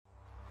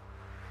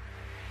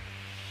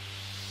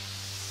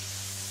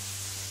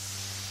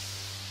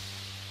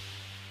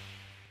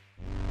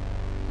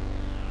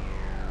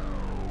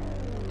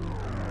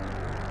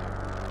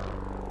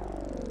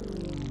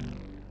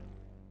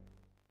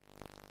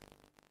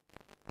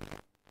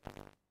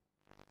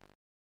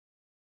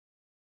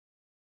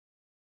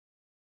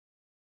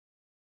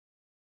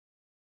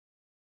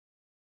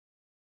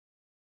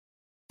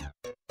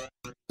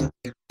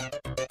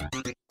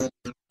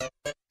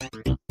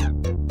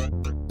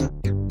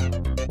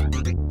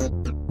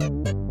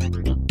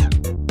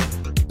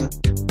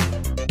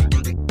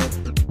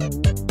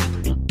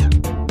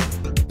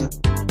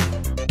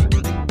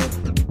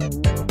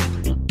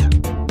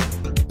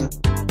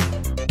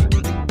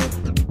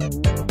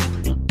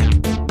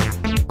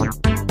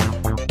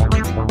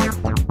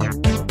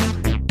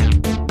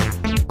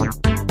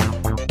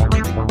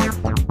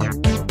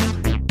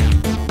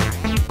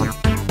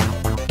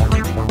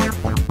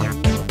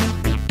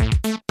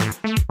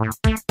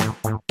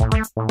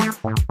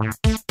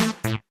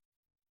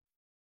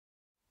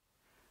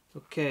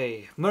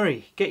Okay,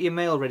 Murray, get your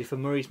mail ready for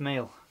Murray's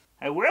mail.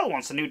 I will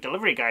once the new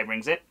delivery guy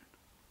brings it.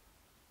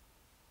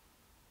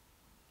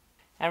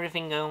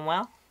 Everything going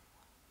well?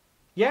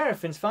 Yeah,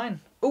 everything's fine.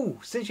 Oh,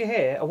 since you're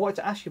here, I wanted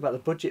to ask you about the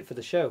budget for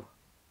the show.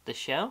 The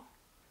show?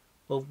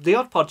 Well, the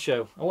Odd Pod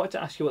show. I wanted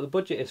to ask you what the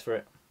budget is for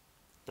it.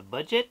 The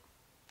budget?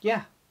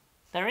 Yeah.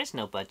 There is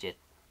no budget.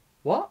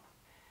 What?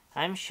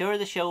 I'm sure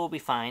the show will be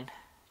fine.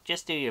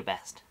 Just do your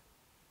best.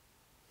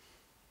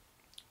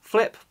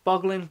 Flip,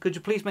 Boglin, could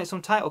you please make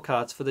some title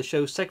cards for the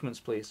show's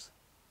segments, please?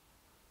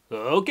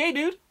 Okay,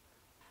 dude.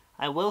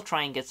 I will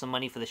try and get some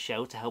money for the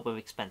show to help with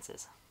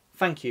expenses.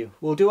 Thank you.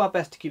 We'll do our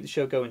best to keep the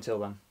show going till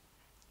then.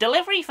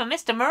 Delivery for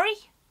Mr.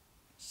 Murray?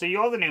 So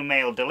you're the new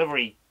mail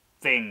delivery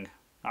thing,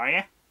 are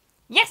you?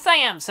 Yes, I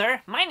am,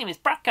 sir. My name is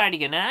Brock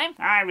Cardigan, and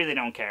I really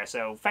don't care,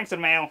 so thanks for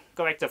the mail.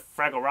 Go back to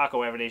Fraggle Rock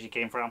or wherever it is you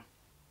came from.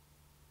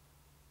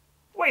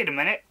 Wait a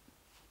minute.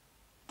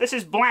 This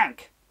is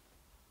blank.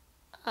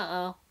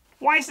 Uh-oh.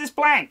 Why is this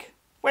blank?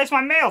 Where's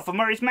my mail for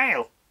Murray's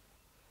mail?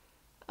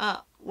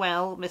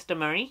 Well, Mr.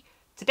 Murray,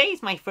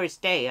 today's my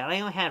first day, and I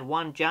only had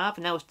one job,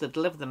 and that was to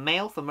deliver the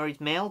mail for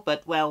Murray's mail,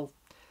 but, well,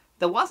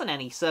 there wasn't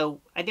any,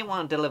 so I didn't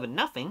want to deliver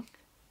nothing.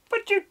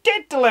 But you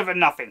did deliver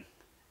nothing.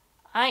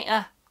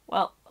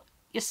 Well,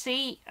 you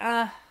see,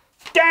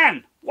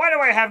 Dan! Why do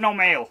I have no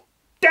mail?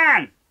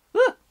 Dan!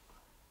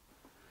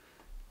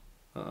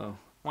 Uh-oh.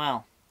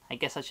 Well, I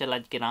guess I should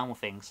let you get on with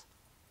things.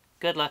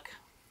 Good luck.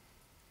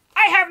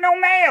 I have no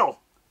mail!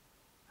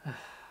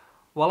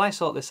 While I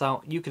sort this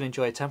out, you can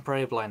enjoy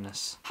temporary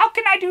blindness. How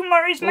can I do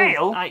Murray's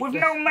mail I- with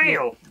no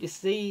mail? You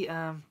see,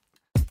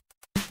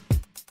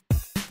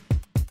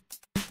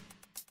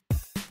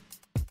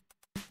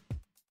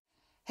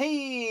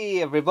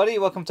 Hey everybody,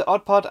 welcome to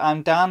Odd Pod.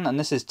 I'm Dan and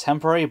this is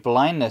Temporary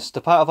Blindness, the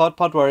part of Odd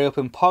Pod where I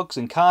open pogs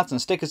and cards and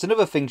stickers and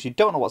other things you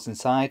don't know what's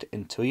inside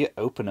until you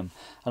open them.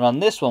 And on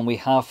this one we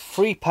have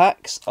 3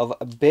 packs of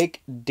Big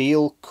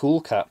Deal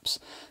Cool Caps.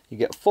 You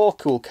get 4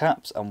 cool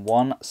caps and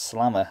 1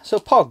 slammer. So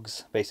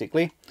pogs,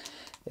 basically.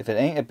 If it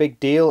ain't a big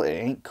deal, it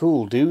ain't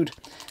cool, dude.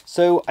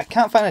 So I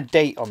can't find a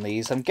date on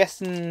these. I'm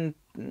guessing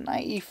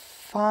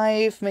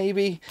 95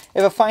 maybe.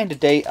 If I find a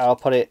date I'll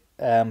put it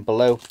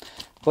below.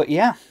 But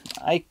yeah,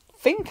 I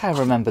think I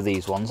remember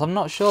these ones. I'm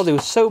not sure. There were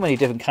so many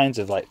different kinds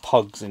of like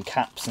pogs and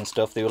caps and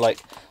stuff. They were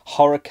like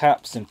horror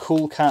caps and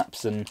cool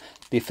caps and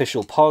the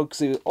official pogs.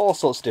 There were all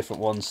sorts of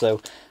different ones. So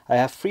I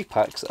have 3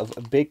 packs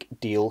of Big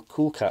Deal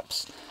Cool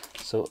Caps.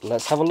 So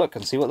let's have a look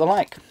and see what they're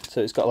like.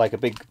 So it's got like a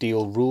big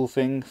deal rule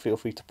thing. Feel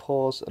free to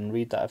pause and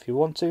read that if you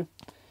want to.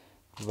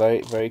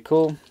 Very, very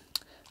cool.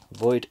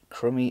 Avoid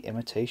crummy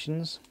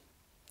imitations.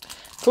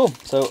 Cool,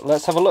 so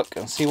let's have a look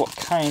and see what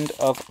kind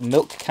of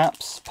milk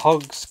caps,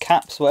 pogs,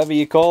 caps, whatever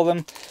you call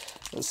them.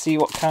 Let's see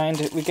what kind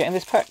we get in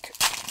this pack.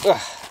 There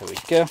we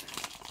go.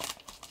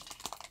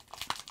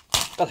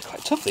 Oh, they're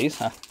quite tough, these,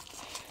 huh?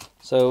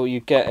 So you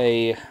get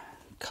a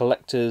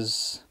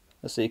collector's,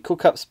 let's see, Cool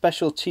Cap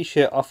special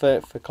t-shirt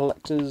offer for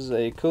collectors.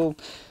 Very cool.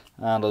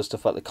 And other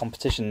stuff like the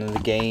competition in the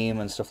game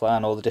and stuff like that,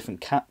 and all the different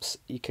caps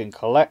you can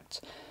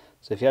collect.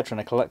 So if you're trying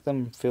to collect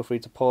them, feel free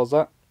to pause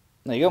that.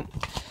 There you go.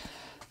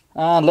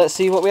 And let's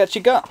see what we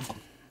actually got.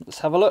 Let's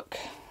have a look.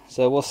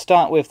 So we'll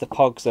start with the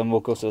pogs, then we'll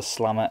go to the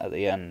slammer at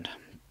the end.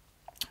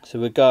 So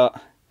we've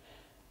got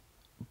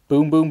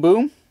Boom Boom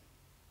Boom.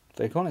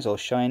 Very cool, it's all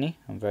shiny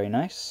and very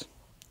nice.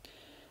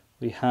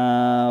 We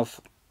have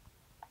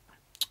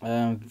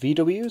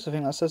VWs, I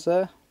think that says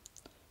there.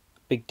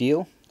 Big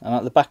Deal. And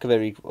at the back of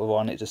every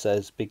one it just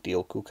says Big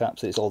Deal Cool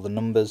Caps. It's all the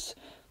numbers,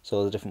 so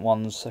all the different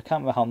ones. I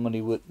can't remember how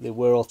many they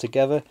were all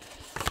together.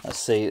 Let's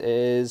see, it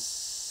is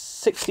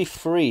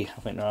 63, I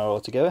think there are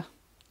all together.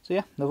 So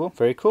yeah, another one,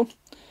 very cool.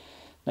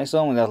 Next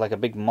one we have like a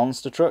big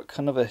monster truck,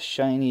 another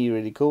shiny,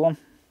 really cool one.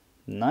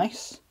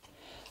 Nice.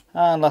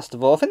 And last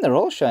of all, I think they're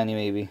all shiny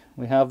maybe.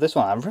 We have this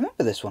one, I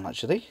remember this one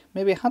actually.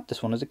 Maybe I had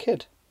this one as a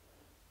kid.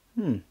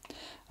 And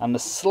the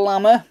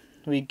slammer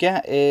we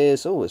get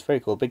is, oh, it's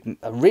very cool,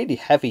 a really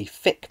heavy,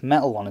 thick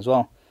metal one as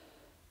well.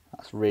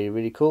 That's really,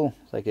 really cool.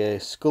 It's like a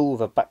skull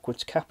with a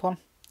backwards cap on.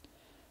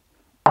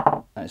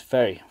 And it's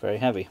very, very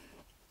heavy.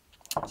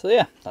 So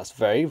yeah, that's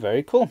very,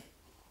 very cool.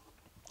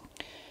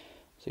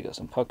 So you got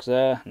some pogs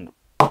there. And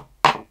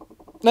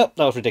nope,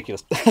 that was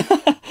ridiculous.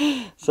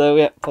 So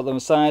yeah, put them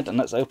aside and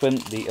let's open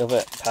the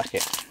other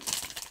packet.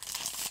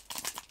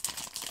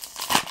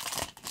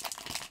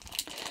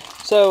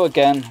 So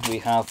again, we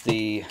have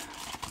the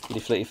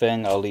flitty flitty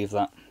thing. I'll leave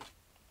that.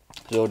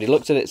 I've already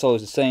looked at it, it's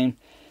always the same.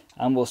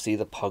 And we'll see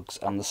the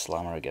pogs and the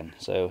slammer again.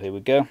 So here we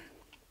go.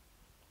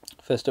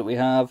 First up we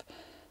have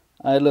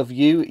I love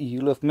you,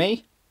 you love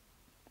me.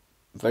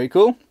 Very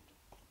cool.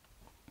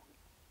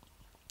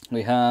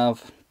 We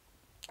have,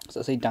 does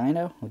that say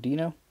Dino or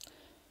Dino?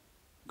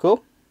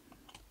 Cool.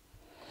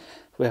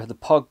 We have the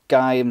Pog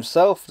guy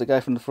himself, the guy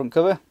from the front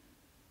cover.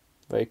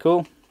 Very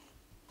cool.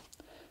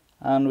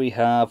 And we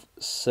have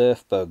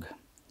Surf Bug.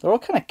 They're all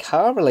kind of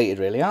car related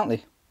really, aren't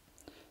they?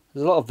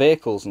 There's a lot of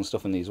vehicles and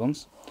stuff in these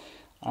ones.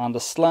 And the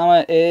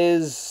slammer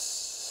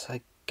is a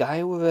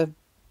guy with a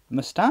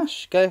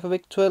moustache, guy with a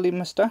big twirly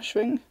moustache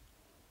thing.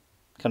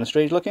 kind of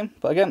strange looking,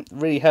 but again,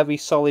 really heavy,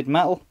 solid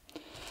metal.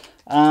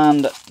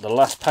 And the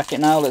last packet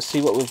now, let's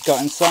see what we've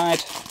got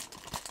inside.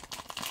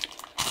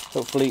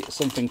 Hopefully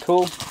something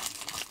cool.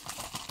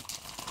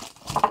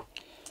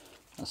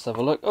 Let's have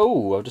a look.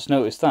 Oh, I've just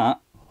noticed that.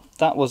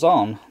 That was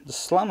on the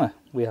slammer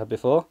we had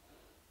before.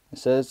 It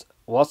says,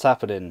 "What's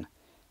happening?"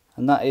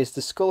 And that is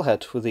the skull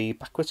head with the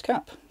backwards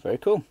cap. Very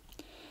cool.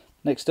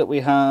 Next up we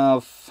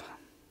have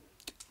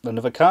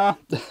another car.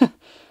 It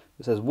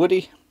says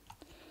Woody.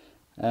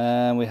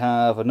 And we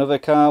have another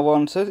car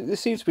one. So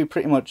this seems to be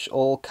pretty much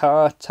all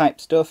car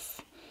type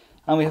stuff.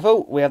 And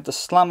we have the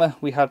slammer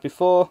we had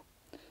before,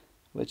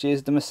 which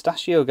is the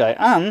mustachio guy.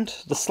 And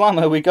the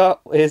slammer we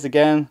got is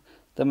again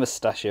the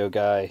mustachio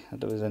guy.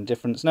 There was any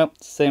difference? Nope,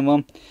 it's the same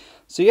one.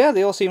 So yeah,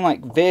 they all seem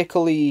like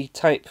vehicle-y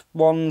type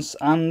ones,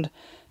 and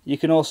you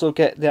can also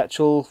get the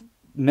actual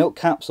milk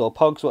caps or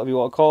pogs, whatever you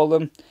want to call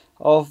them,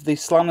 of the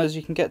slammers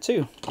you can get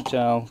too, which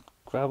I'll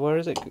grab. Where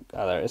is it?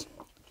 Ah, there it is.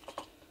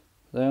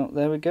 So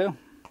there we go.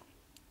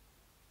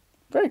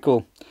 Very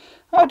cool.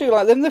 I do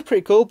like them. They're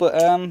pretty cool, but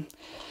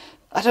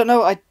I don't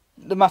know.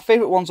 My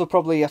favourite ones were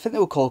probably, I think they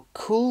were called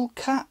cool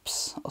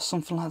caps or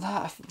something like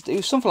that. It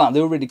was something like that.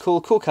 They were really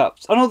cool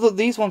caps. I know that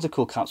these ones are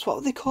cool caps. What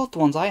were they called? The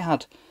ones I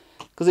had?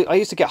 Because I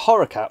used to get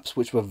horror caps,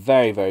 which were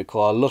very, very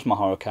cool. I loved my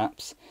horror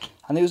caps.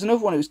 And there was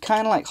another one. It was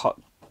kind of like hot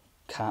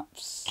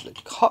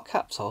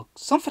caps or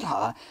something like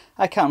that.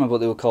 I can't remember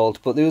what they were called,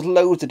 but there was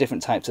loads of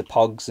different types of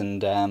pogs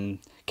and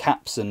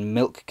caps and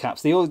milk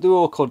caps. They were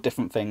all called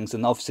different things,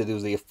 and obviously there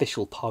was the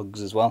official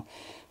pogs as well.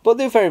 But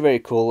they're very, very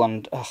cool,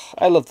 and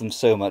I love them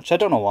so much. I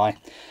don't know why,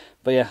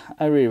 but yeah,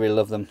 I really, really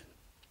love them.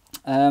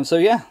 So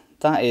yeah,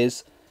 that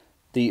is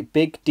the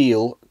Big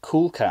Deal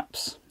cool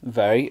caps.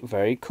 Very,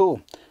 very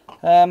cool.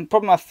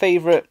 Probably my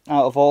favourite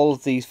out of all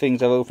of these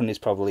things I've opened is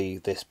probably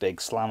this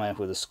big slammer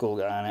with a skull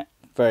guy on it.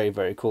 Very,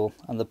 very cool.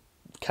 And the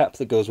cap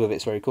that goes with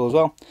it's very cool as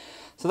well.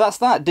 So that's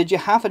that. Did you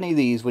have any of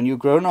these when you were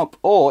growing up?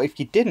 Or if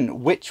you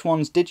didn't, which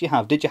ones did you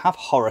have? Did you have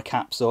horror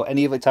caps or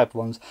any other type of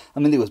ones? I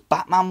mean, there was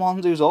Batman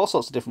ones, there was all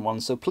sorts of different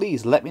ones. So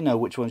please let me know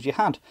which ones you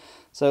had.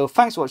 So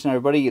thanks for watching,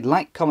 everybody.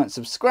 Like, comment,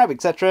 subscribe,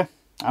 etc.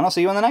 And I'll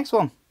see you on the next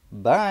one.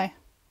 Bye.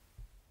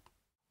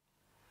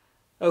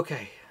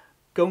 Okay,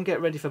 go and get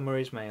ready for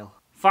Murray's mail.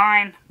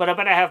 Fine, but I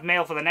better have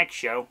mail for the next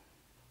show.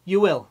 You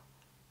will.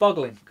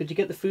 Boglin, could you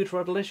get the food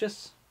for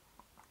Oddalicious?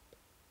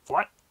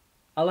 What?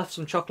 I left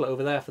some chocolate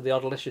over there for the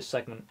Oddalicious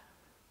segment.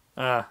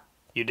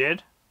 You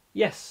did?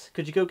 Yes,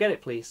 could you go get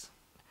it, please?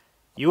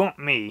 You want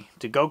me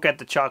to go get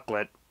the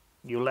chocolate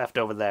you left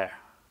over there?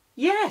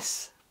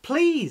 Yes,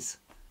 please.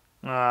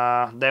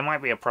 There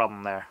might be a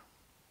problem there.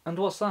 And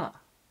what's that?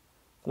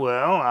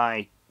 Well,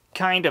 I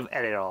kind of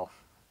edit all.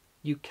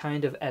 You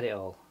kind of edit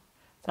all.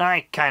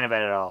 I kind of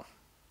edit all.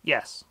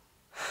 Yes.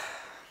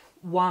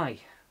 Why?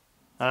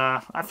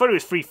 I thought it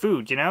was free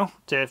food, you know,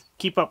 to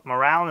keep up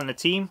morale in the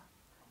team.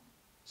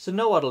 So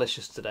no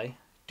Oddalicious today.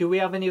 Do we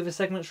have any other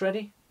segments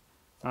ready?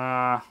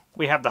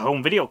 We have the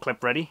home video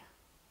clip ready.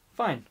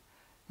 Fine.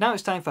 Now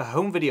it's time for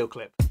home video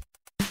clip.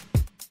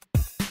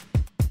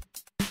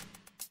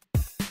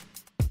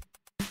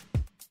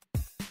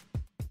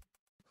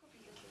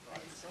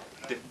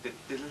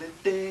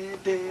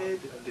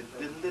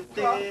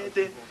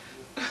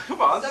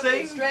 Come on,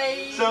 sing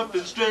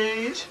something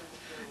strange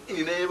in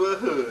your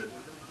neighborhood.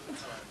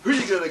 Who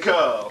you gonna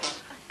call?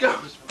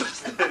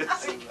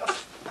 Ghostbusters.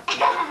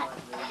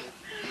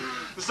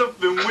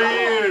 Something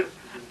weird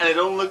and it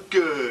don't look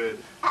good.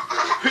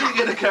 Who you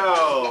gonna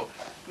call?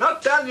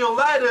 Not Daniel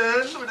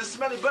Lydon with a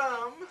smelly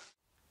bum.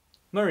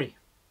 Murray,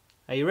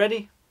 are you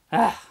ready?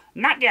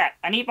 Not yet.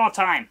 I need more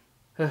time.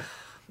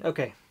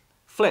 Okay.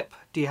 Flip,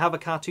 do you have a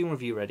cartoon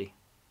review ready?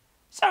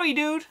 Sorry,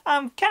 dude.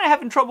 I'm kind of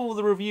having trouble with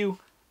the review.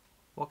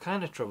 What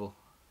kind of trouble?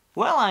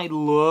 Well, I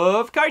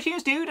love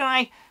cartoons, dude,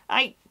 and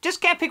I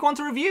just can't pick one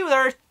to review.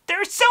 There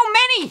are so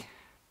many!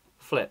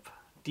 Flip,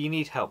 do you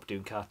need help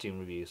doing cartoon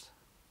reviews?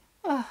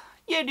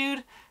 Yeah,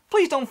 dude.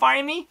 Please don't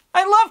fire me.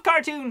 I love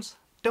cartoons!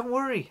 Don't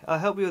worry, I'll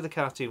help you with the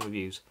cartoon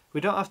reviews.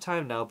 We don't have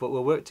time now, but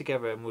we'll work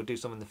together and we'll do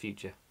some in the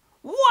future.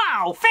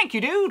 Wow! Thank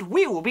you, dude!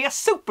 We will be a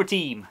super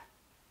team!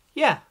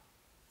 Yeah.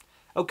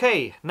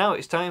 Okay, now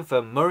it's time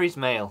for Murray's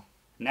Mail.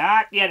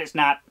 Not yet, it's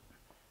not.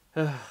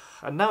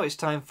 And now it's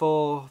time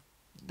for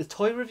the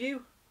toy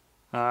review?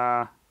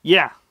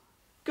 Yeah.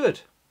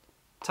 Good.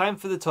 Time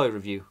for the toy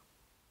review.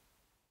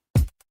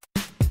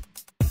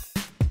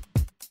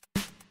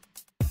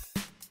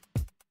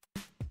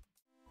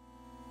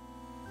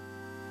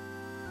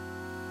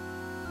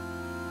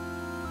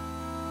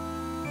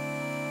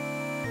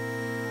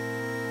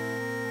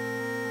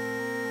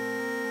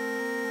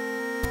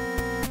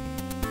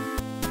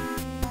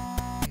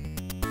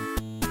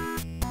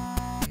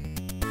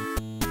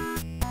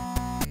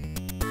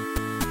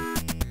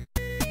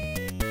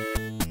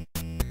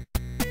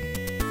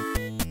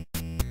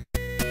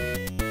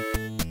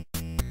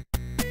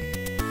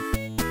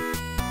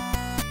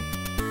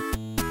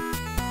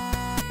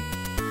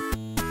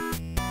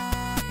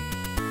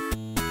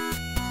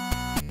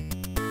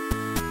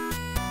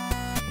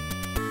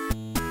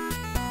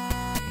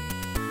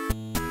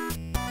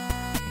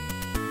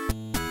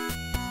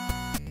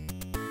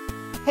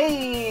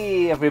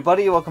 Hey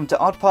everybody, welcome to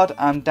Oddpod.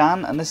 I'm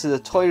Dan and this is a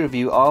toy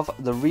review of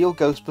the Real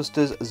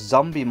Ghostbusters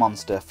Zombie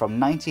Monster from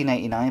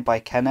 1989 by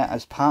Kenner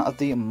as part of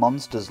the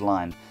Monsters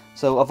line.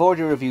 So I've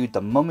already reviewed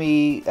the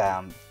Mummy,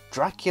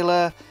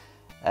 Dracula,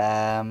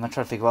 I'm trying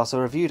to think what else I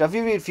reviewed. I've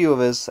reviewed a few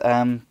others.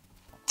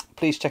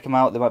 Please check them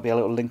out, there might be a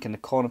little link in the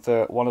corner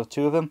for one or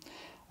two of them.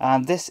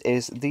 And this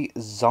is the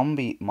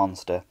Zombie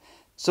Monster.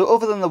 So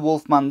other than the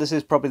Wolfman, this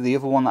is probably the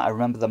other one that I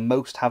remember the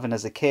most having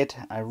as a kid.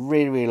 I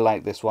really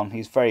like this one.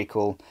 He's very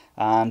cool.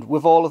 And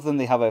with all of them,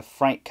 they have a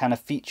fright kind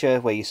of feature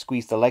where you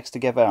squeeze the legs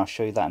together. I'll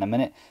show you that in a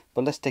minute.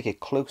 But let's take a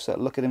closer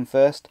look at him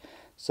first.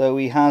 So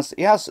he has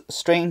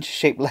strange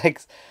shaped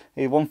legs.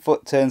 One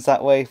foot turns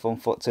that way, one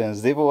foot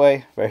turns the other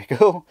way. Very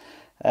cool.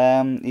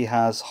 He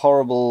has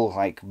horrible,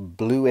 like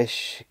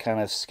bluish kind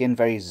of skin,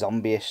 very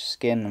zombie-ish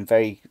skin, and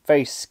very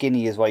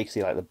skinny as well. You can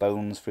see like the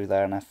bones through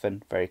there and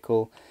everything. Very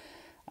cool.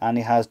 And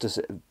he has just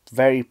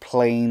very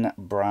plain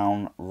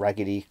brown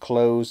raggedy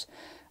clothes.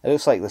 It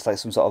looks like there's like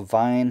some sort of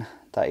vine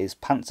that his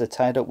pants are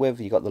tied up with.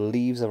 You got the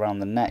leaves around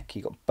the neck.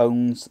 You got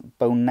bone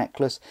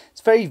necklace.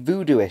 It's very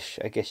voodoo-ish,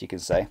 I guess you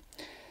could say.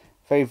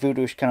 Very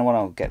voodoo-ish kind of one.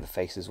 I'll get the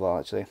face as well,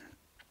 actually.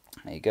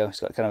 There you go. He's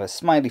got kind of a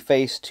smiley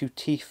face, two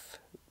teeth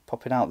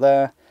popping out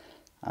there,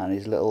 and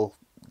his little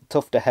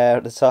tuft of hair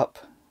at the top,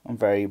 and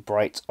very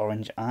bright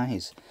orange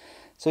eyes.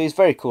 So he's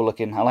very cool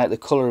looking. I like the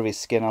colour of his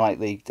skin. I like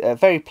the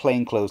very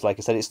plain clothes. Like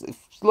I said, it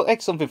looks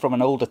like something from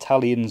an old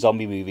Italian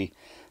zombie movie.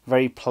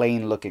 Very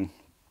plain looking.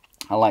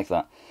 I like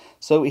that.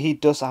 So he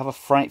does have a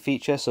fright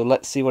feature. So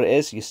let's see what it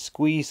is. You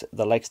squeeze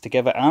the legs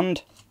together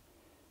and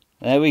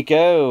there we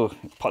go.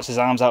 Puts his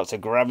arms out to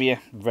grab you.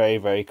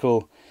 Very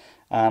cool.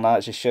 And I'll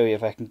actually show you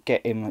if I can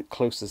get him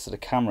closer to the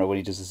camera when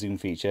he does the zoom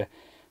feature.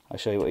 I'll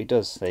show you what he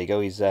does. There you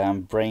go. His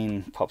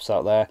brain pops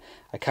out there.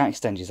 I can't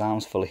extend his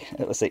arms fully.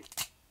 Let's see.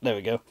 There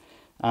we go.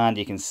 And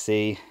you can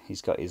see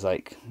he's got his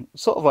like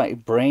sort of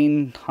like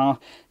brain half.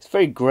 It's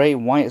very grey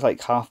and white. It's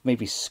like half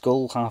maybe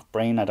skull, half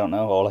brain. I don't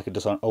know, or like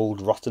just an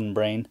old rotten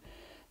brain.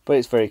 But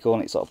it's very cool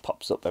and it sort of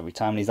pops up every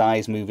time. And his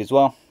eyes move as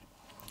well.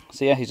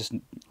 So yeah, he's just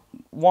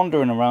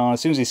wandering around. As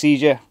soon as he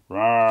sees you,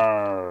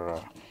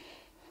 roar.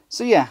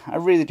 So yeah, I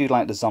really do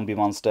like the Zombie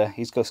Monster.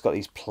 He's just got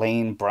these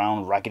plain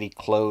brown raggedy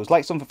clothes,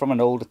 like something from an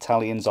old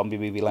Italian zombie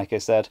movie, like I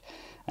said.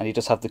 And he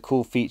does have the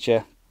cool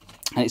feature,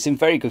 and it's in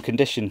very good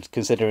condition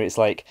considering it's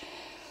like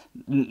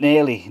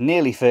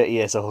nearly 30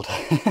 years old.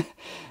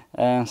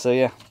 So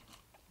yeah,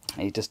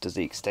 he just does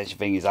the extension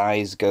thing. His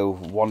eyes go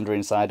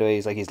wandering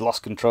sideways like he's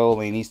lost control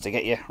and he needs to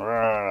get you.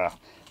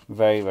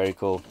 Very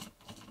cool.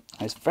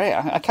 It's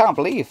I can't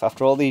believe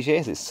after all these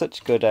years it's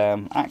such good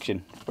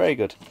action. Very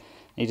good.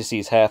 You just see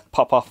his hair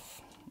pop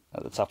off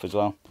at the top as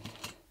well.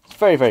 It's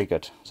very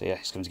good. So yeah,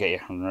 he's coming to get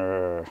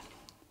you.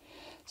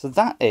 So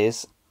that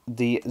is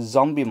the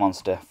Zombie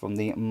Monster from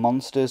the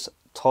Monsters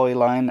toy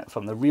line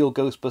from the Real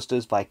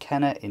Ghostbusters by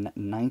Kenner in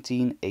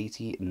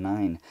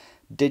 1989.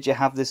 Did you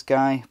have this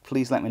guy?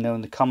 Please let me know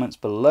in the comments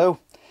below.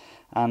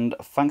 And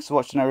thanks for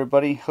watching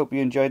everybody. Hope you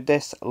enjoyed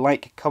this.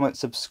 Like, comment,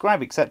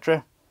 subscribe,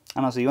 etc.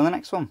 And I'll see you on the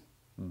next one.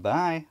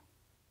 Bye.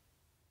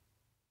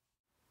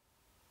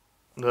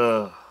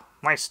 Ugh,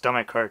 my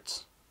stomach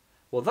hurts.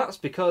 Well, that's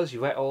because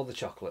you ate all the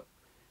chocolate.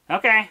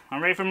 Okay,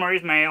 I'm ready for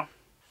Murray's mail.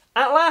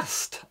 At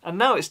last! And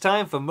now it's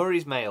time for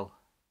Murray's mail.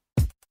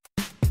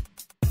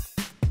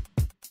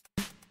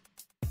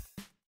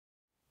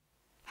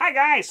 Hi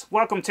guys,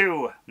 welcome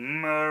to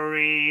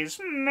Murray's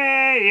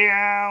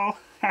mail.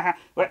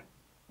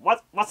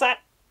 What's that?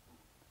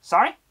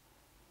 Sorry?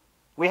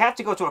 We have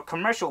to go to a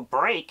commercial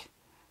break.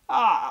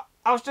 I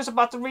was just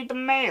about to read the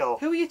mail.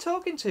 Who are you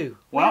talking to?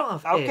 Well,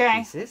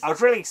 okay. I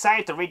was really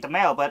excited to read the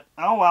mail, but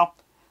oh well.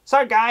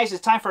 Sorry guys,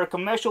 it's time for a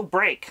commercial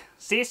break.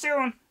 See you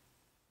soon.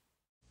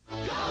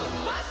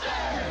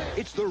 Ghostbusters!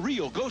 It's the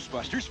Real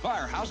Ghostbusters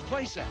Firehouse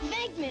playset.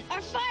 Megman,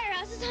 our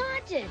firehouse is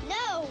haunted.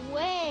 No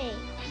way.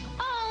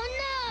 Oh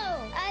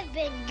no, I've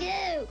been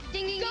gooped.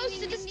 Ding, ding, Goes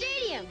to the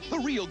stadium. The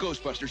Real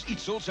Ghostbusters, each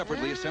sold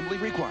separately, assembly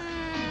required.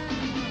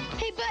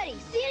 Hey buddy,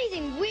 see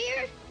anything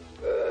weird?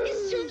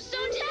 It's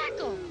Tombstone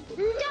Tackle.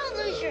 Don't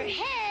lose your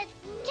head.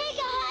 Take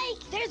a hike.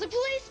 There's a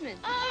policeman.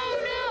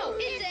 Oh no,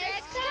 it's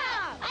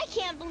X-Cop. I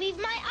can't believe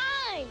my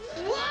eyes.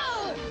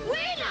 Whoa,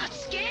 we're not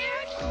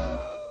scared.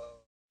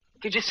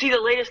 Did you see the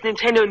latest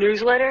Nintendo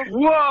newsletter?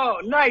 Whoa,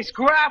 nice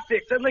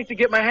graphics. I'd like to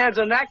get my hands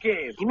on that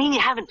game. You mean you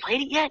haven't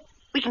played it yet?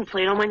 We can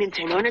play it on my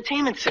Nintendo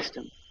Entertainment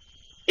System.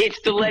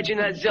 It's The Legend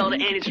of Zelda,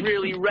 and it's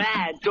really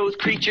rad. Those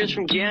creatures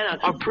from Ganon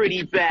are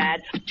pretty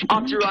bad.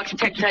 Octoroks,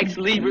 Tektites,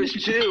 Levers,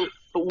 too.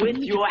 But with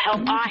your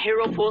help, our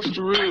hero pulls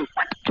through.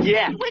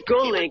 Yeah,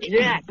 go Link,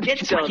 yeah, get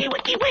Zelda.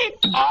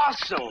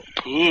 Awesome.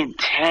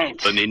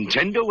 Intense. The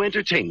Nintendo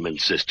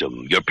Entertainment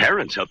System. Your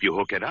parents help you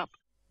hook it up.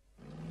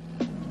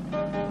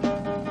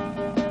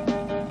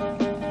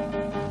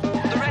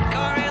 The red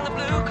car and the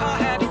blue car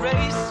had a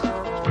race.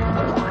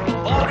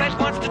 All Red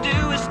wants to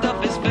do is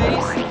stuff his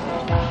face.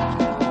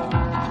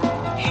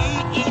 He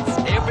eats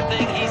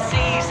everything he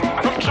sees,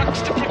 from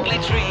trucks to prickly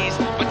trees.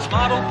 But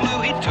smart old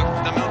Blue, he took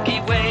the Milky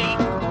Way.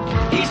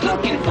 He's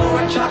looking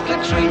for a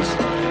chocolate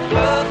treat.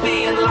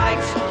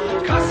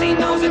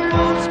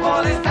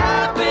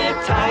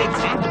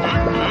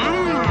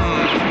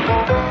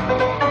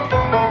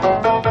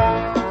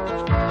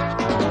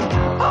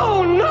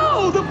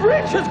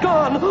 flash is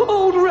gone.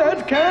 Old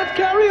Red can't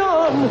carry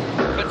on.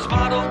 But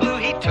smart old Blue,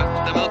 he took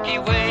the Milky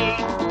Way.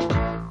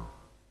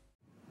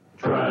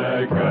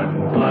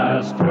 Dragon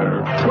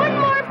Blaster. One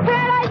more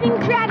paralyzing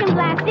Dragon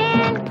Blast,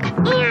 and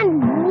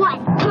what?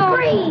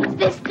 Freeze,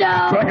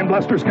 Fisto! Dragon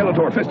Blaster,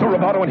 Skeletor, Fisto,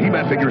 Roboto, and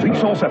He-Man figures, each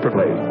sold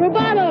separately.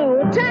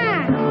 Roboto,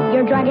 attack!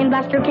 Your Dragon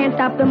Blaster can't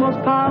stop the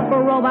most powerful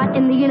robot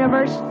in the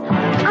universe.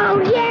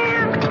 Oh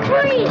yeah!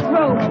 Freeze,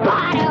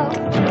 Roboto!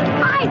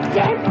 I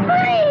said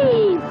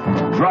freeze!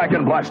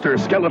 Dragon Blaster,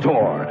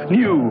 Skeletor,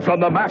 new from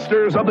the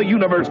Masters of the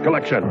Universe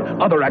collection.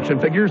 Other action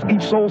figures,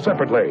 each sold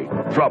separately.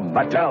 From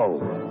Mattel.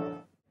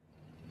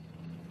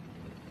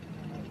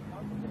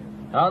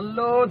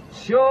 Hello,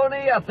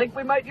 Johnny. I think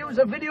we might use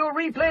a video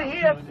replay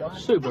here.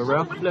 Super,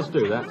 Ralph. Let's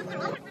do that.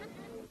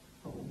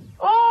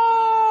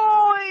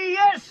 Oh,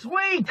 yes,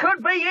 we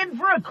could be in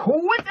for a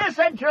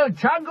quintessential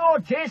Tango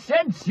Chase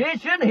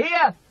sensation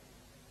here.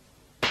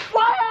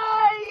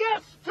 Why,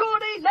 yes,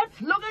 Tony, let's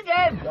look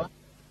again.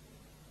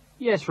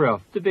 Yes,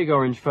 Ralph. The big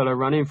orange fella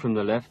run in from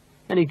the left,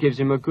 and he gives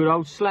him a good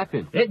old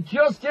slapping. It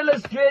just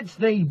illustrates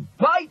the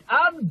bite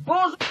and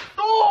buzz of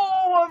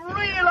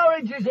real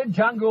oranges in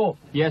Tango.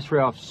 Yes,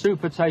 Ralph.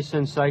 Super taste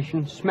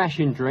sensation,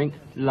 smashing drink,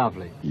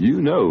 lovely.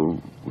 You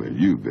know when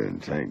you've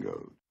been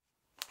tangoed.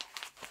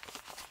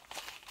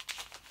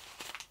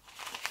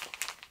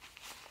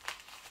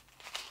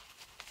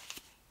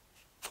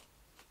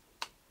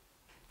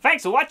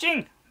 Thanks for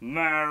watching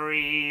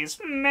Murray's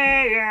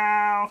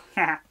Mail.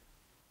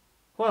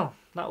 Well,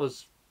 that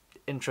was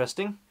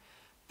interesting.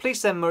 Please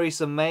send Murray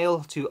some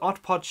mail to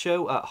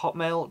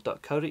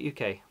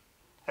oddpodshow@hotmail.co.uk.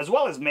 As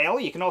well as mail,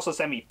 you can also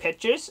send me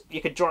pictures.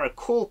 You could draw a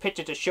cool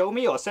picture to show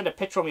me, or send a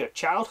picture from your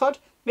childhood.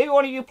 Maybe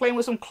one of you playing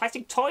with some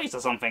classic toys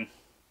or something.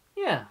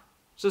 Yeah,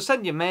 so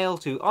send your mail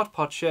to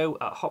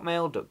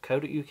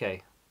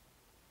oddpodshow@hotmail.co.uk.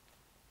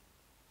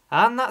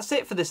 And that's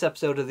it for this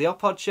episode of the Odd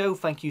Pod Show.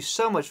 Thank you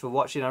so much for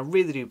watching. I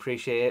really do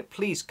appreciate it.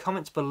 Please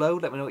comment below,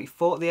 let me know what you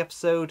thought of the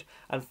episode,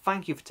 and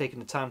thank you for taking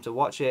the time to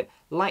watch it.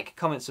 Like,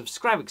 comment,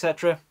 subscribe,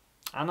 etc.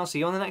 And I'll see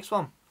you on the next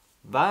one.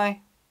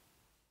 Bye.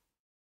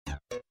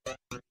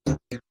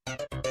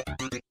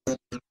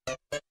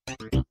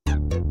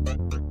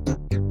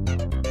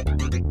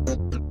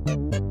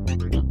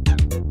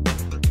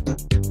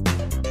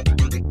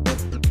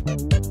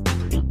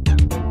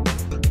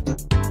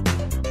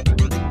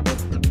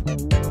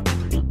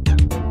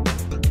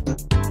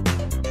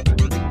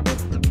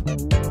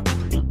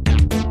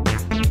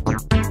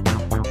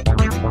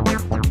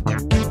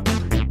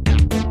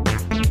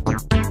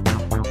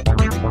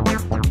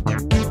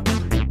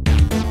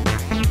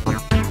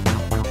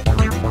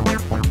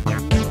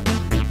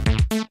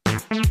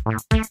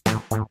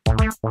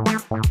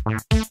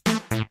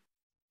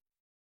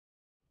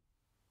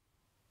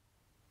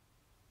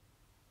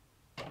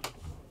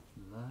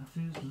 Life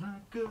is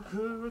like a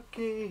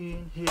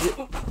hurricane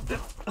here.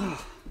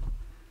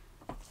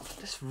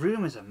 This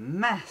room is a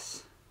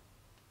mess.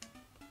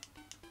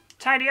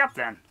 Tidy up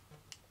then.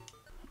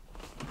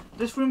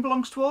 This room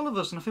belongs to all of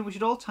us, and I think we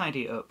should all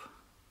tidy it up.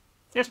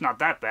 It's not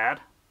that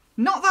bad.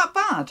 Not that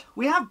bad.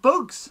 We have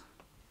bugs.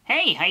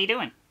 Hey, how you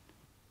doing?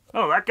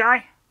 Oh, that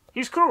guy?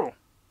 He's cool.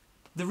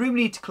 The room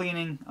needs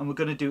cleaning, and we're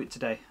going to do it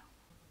today.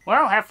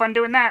 Well, have fun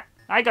doing that.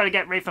 I gotta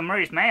get ready for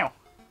Murray's mail.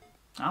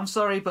 I'm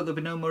sorry, but there'll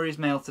be no Murray's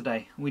mail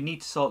today. We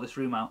need to sort this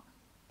room out.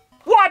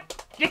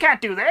 What? You can't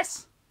do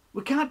this?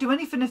 We can't do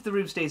anything if the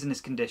room stays in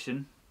this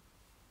condition.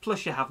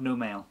 Plus, you have no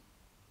mail.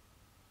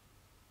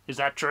 Is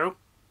that true?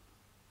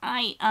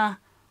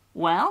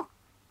 Well,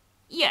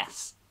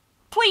 yes.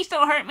 Please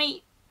don't hurt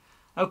me.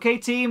 Okay,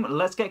 team,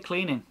 let's get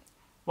cleaning.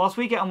 Whilst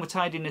we get on with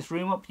tidying this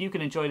room up, you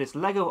can enjoy this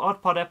Lego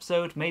Odd Pod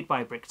episode made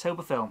by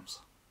Bricktober Films.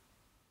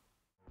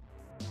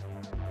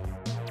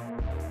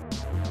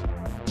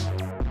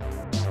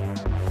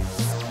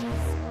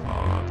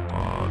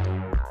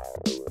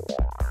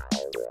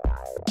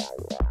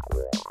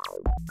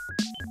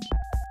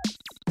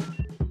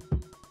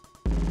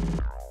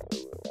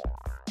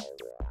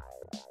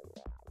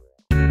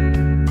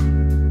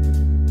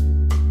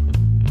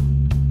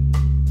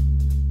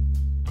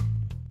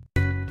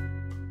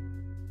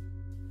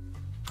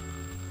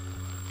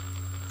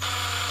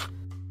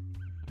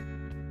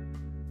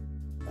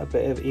 A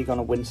bit of Egon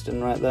and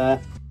Winston right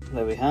there.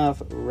 There we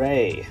have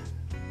Ray.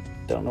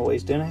 Don't know what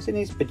he's doing. Is he in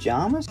his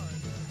pyjamas?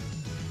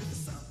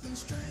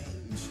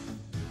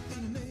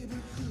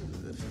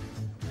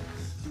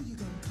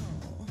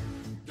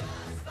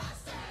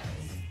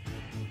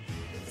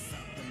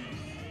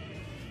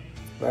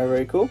 Very,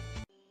 very cool.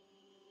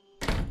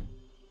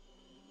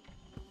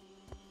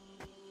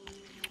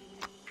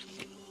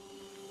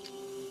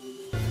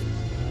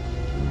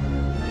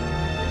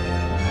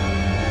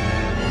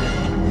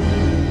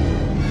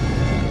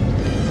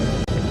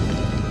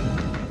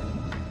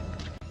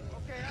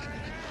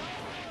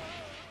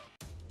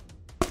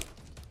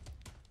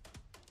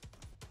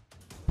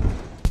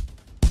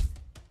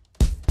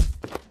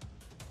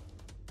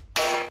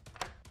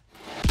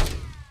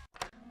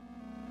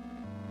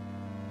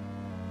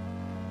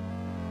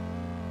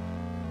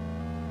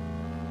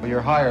 Well, you're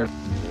hired.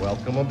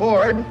 Welcome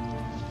aboard.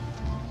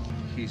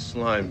 He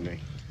slimed me.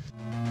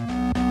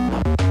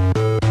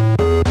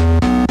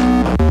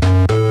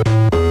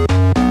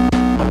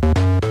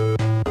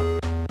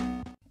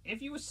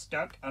 If you were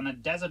stuck on a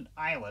desert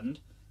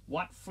island,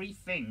 what 3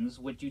 things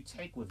would you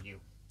take with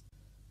you?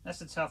 That's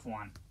a tough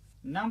one.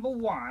 Number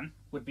 1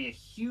 would be a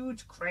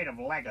huge crate of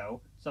Lego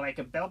so I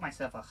could build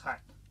myself a hut.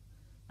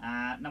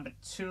 Number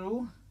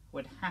 2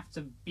 would have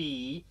to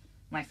be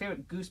my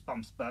favorite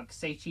Goosebumps book,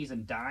 Say Cheese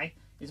and Die.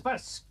 It's about a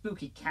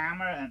spooky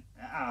camera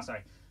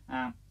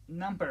and...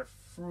 number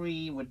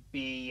 3 would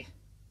be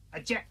a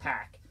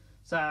jetpack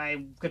so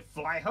I could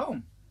fly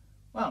home.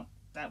 Well,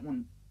 that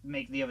wouldn't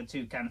make the other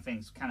 2 kind of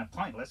things kind of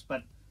pointless,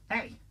 but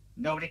hey,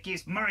 nobody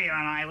keeps Murray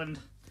on an island.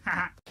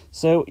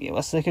 So yeah,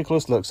 let's take a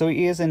close look. So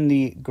he is in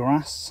the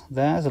grass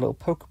there. There's a little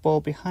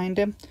Pokeball behind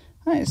him.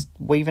 And it's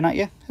waving at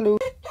you. Hello.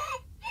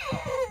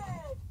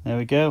 There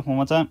we go. One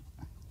more time.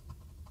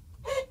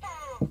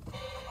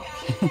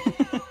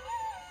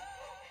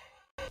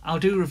 I'll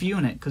do a review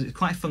on it because it's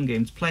quite a fun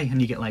game to play, and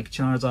you get like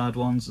Charizard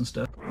ones and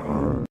stuff.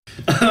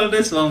 On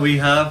this one we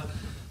have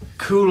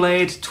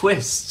Kool-Aid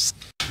Twists.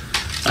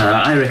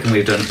 I reckon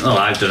we've done... Oh,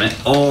 I've done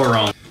it all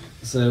wrong.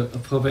 So I'll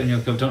pop it in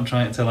your cup. Don't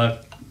try it until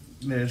I've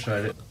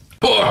tried it.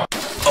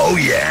 Oh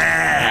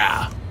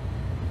yeah!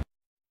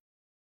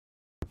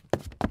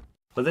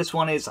 But this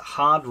one is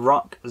Hard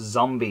Rock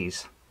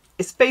Zombies.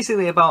 It's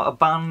basically about a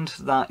band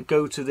that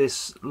go to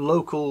this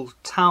local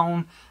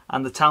town,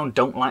 and the town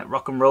don't like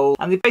rock and roll,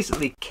 and they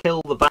basically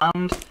kill the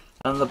band,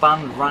 and the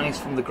band rise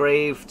from the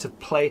grave to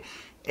play.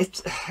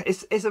 It's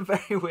a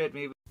very weird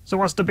movie. So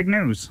what's the big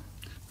news?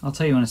 I'll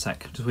tell you in a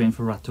sec. Just waiting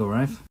for Rat to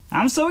arrive.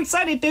 I'm so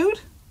excited,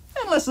 dude!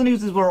 Unless the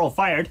news is we're all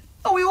fired.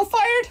 Are we all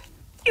fired?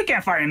 You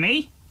can't fire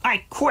me.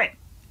 I quit.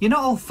 You're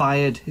not all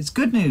fired. It's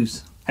good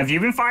news. Have you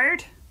been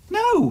fired?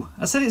 No,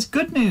 I said it's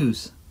good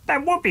news.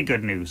 That would be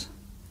good news.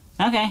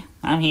 Okay,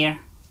 I'm here.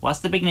 What's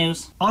the big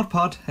news?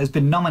 Oddpod has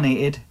been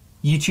nominated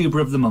YouTuber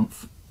of the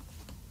Month.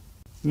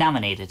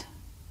 Nominated.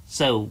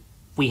 So,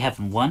 we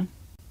haven't won?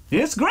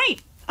 It's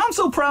great! I'm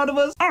so proud of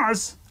us.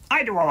 Us?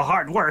 I do all the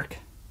hard work.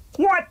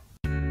 What?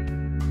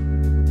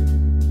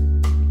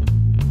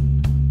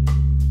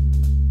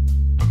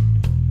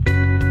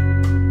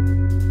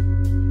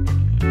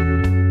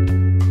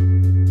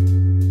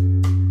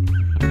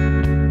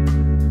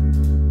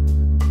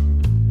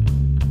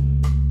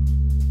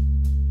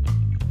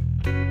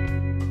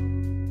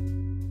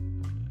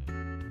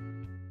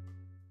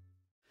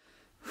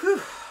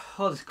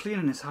 Oh, this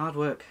cleaning is hard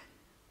work.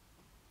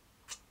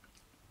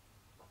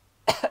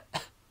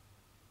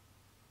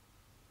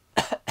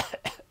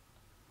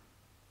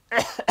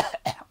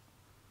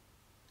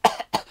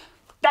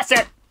 That's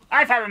it!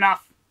 I've had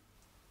enough!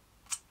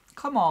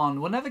 Come on,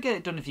 we'll never get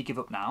it done if you give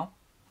up now.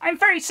 I'm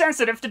very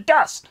sensitive to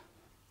dust.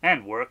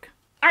 And work.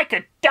 I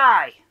could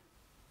die!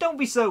 Don't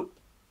be so...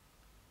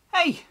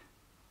 Hey!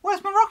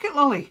 Where's my rocket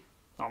lolly?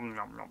 Nom,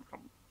 nom, nom,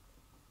 nom.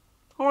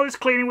 All this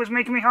cleaning was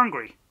making me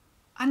hungry.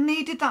 I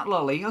needed that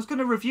lolly. I was going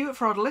to review it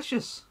for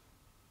Oddalicious.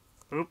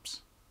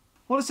 Oops.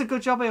 Well, it's a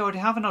good job I already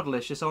have an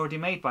Oddalicious already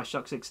made by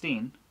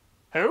Shock16.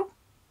 Who?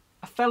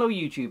 A fellow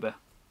YouTuber.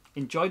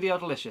 Enjoy the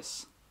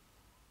Oddalicious.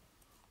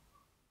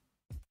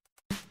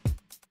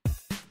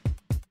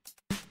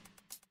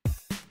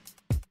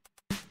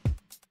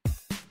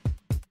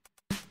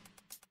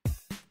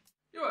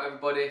 Yo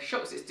everybody,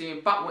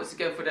 Shock16 back once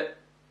again for the...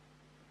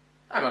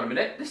 Hang on a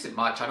minute, this isn't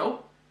my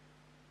channel.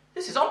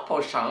 This is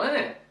Oddpod's channel, isn't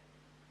it?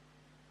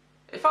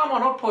 If I'm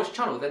on Oddpod's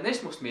channel, then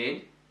this must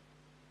mean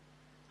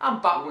I'm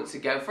back once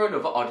again for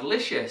another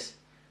Oddalicious.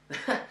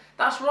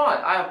 That's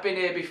right, I have been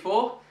here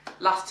before.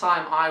 Last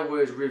time I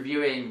was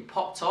reviewing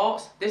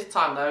Pop-Tarts. This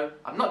time though,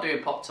 I'm not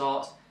doing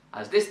Pop-Tarts,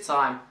 as this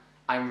time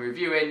I'm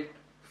reviewing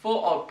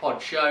for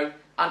Oddpod Show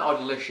and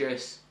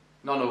Oddalicious,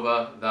 none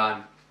other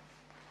than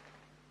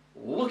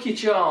Lucky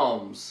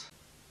Charms.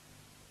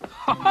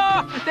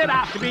 There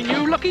have to be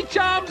new Lucky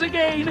Charms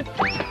again.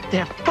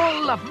 They're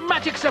full of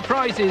magic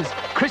surprises.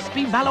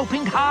 Crispy mallow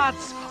pink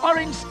hearts,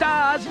 orange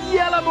stars,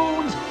 yellow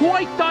moons,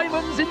 white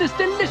diamonds in this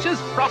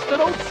delicious frosted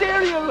oat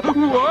cereal.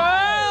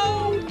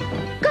 Whoa!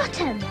 Got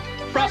him!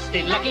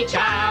 Frosted Lucky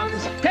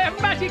Charms. They're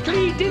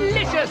magically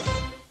delicious.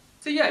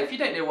 So yeah, if you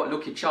don't know what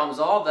Lucky Charms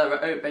are, they're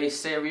an oat-based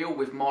cereal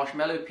with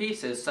marshmallow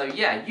pieces. So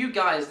yeah, you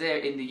guys there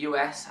in the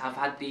US have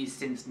had these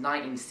since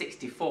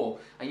 1964,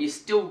 and you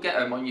still get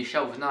them on your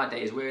shelves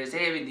nowadays, whereas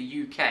here in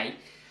the UK,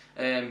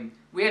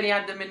 we only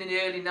had them in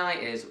the early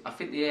 90s. I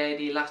think they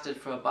only lasted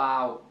for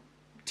about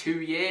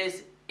 2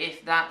 years,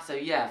 if that. So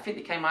yeah, I think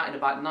they came out in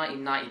about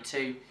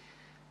 1992,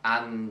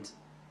 and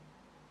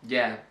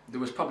yeah, they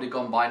was probably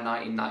gone by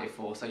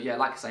 1994. So yeah,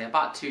 like I say,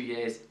 about 2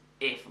 years,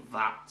 if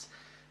that.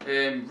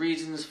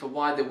 Reasons for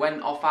why they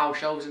went off our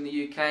shelves in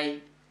the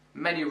UK,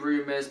 many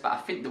rumours, but I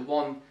think the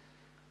one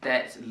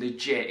that's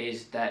legit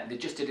is that they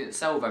just didn't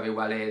sell very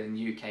well here in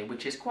the UK,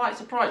 which is quite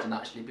surprising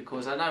actually,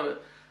 because I know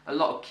a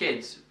lot of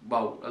kids,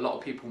 well, a lot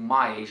of people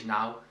my age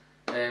now,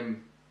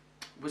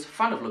 was a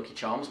fan of Lucky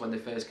Charms when they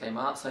first came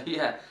out, so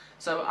yeah.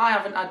 So I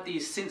haven't had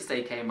these since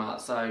they came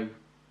out, so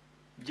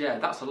yeah,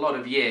 that's a lot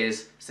of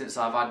years since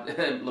I've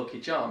had Lucky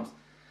Charms.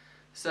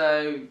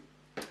 So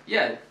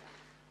yeah,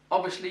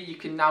 obviously you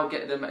can now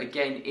get them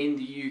again in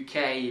the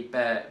UK,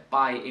 but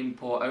by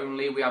import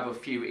only. We have a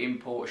few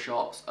import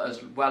shops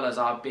as well as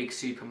our big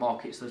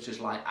supermarkets such as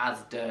like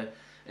Asda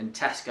and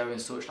Tesco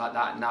and such like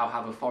that now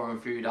have a foreign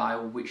food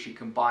aisle which you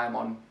can buy them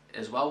on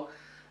as well.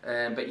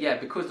 But yeah,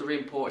 because they're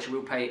imports, you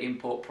will pay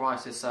import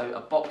prices. So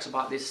a box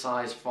about this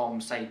size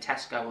from say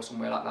Tesco or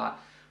somewhere like that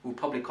will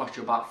probably cost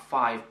you about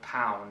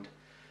 £5,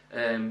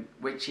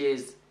 which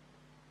is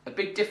a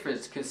big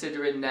difference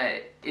considering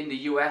that in the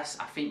US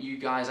I think you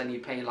guys only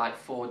pay like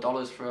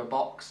 $4 for a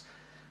box,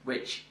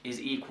 which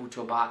is equal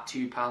to about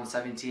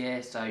 £2.70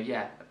 here. So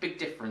yeah, a big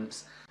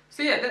difference.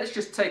 So yeah, let's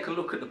just take a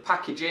look at the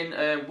packaging.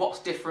 What's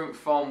different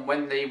from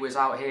when they was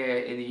out here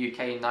in the UK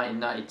in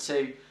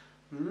 1992?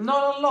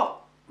 Not a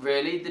lot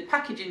really. The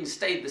packaging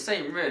stayed the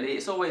same really.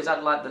 It's always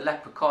had like the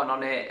leprechaun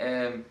on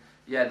it.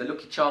 Yeah, the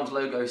Lucky Charms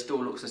logo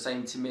still looks the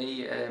same to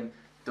me.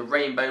 The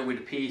rainbow with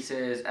the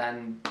pieces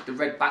and the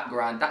red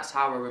background, that's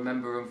how I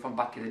remember them from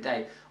back in the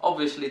day.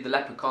 Obviously the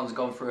leprechaun's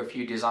gone through a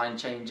few design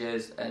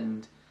changes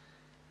and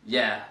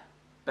yeah,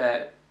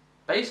 but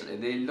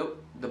basically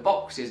the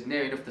box is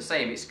near enough the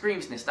same. It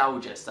screams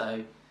nostalgia,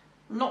 so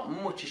not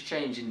much has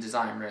changed in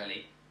design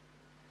really.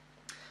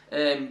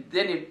 The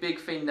only big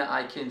thing that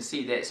I can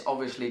see that's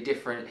obviously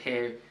different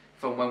here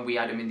from when we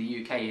had them in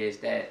the UK is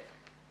that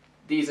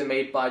these are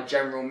made by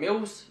General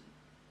Mills,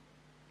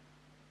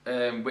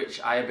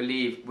 which I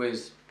believe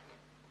was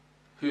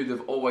who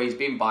they've always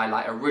been by.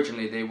 Like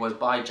originally they was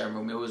by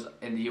General Mills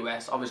in the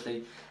US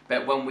obviously,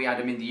 but when we had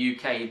them in the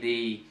UK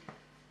they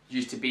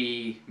used to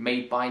be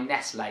made by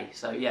Nestle.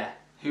 So yeah,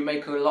 who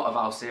make a lot of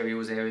our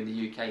cereals here in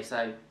the UK.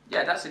 So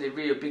yeah, that's a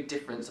real big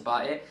difference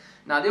about it.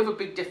 Now the other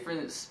big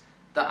difference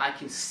that I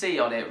can see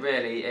on it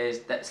really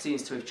is that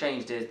seems to have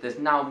changed is there's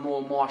now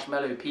more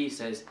marshmallow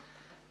pieces,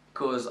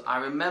 because I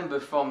remember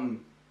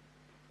from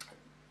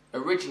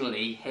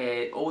originally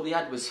here all they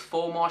had was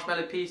 4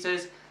 marshmallow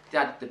pieces. They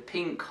had the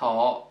pink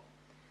heart,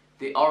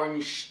 the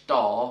orange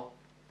star,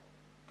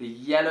 the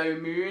yellow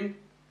moon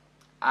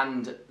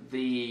and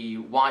the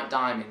white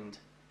diamond.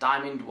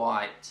 Diamond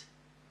white.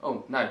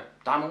 Oh no,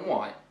 diamond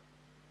white.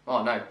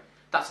 Oh no,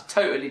 that's a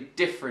totally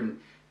different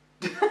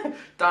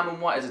Diamond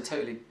White is a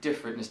totally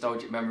different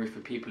nostalgic memory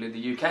for people in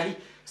the UK.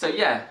 So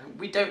yeah,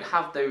 we don't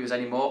have those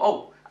anymore.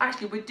 Oh,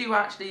 actually we do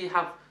actually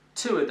have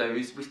 2 of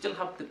those. We still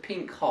have the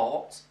pink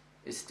heart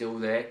is still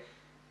there,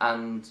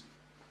 and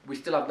we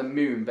still have the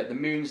moon, but the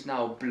moon's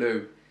now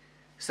blue.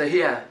 So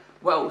yeah,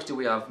 what else do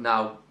we have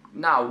now?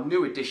 Now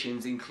new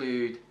additions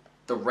include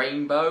the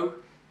rainbow,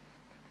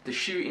 the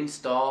shooting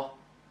star,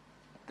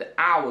 the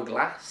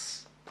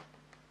hourglass,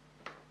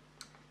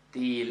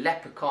 the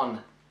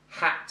leprechaun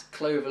hat,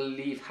 clover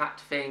leaf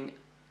hat thing,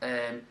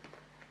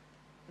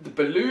 the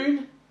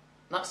balloon,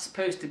 that's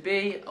supposed to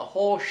be a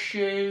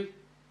horseshoe.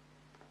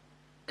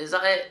 Is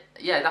that it?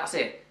 Yeah, that's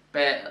it.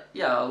 But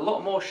yeah, a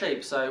lot more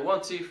shapes. So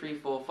 1, 2, 3,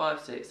 4,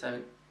 5, 6,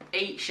 7,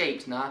 8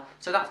 shapes now.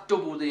 So that's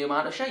double the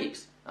amount of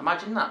shapes.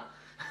 Imagine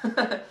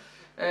that.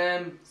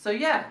 So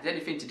yeah, the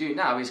only thing to do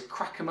now is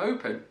crack them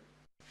open.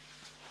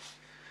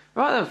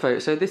 Right then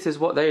folks, so this is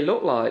what they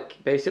look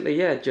like. Basically,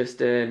 yeah,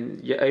 just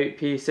your oat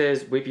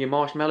pieces with your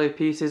marshmallow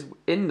pieces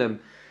in them.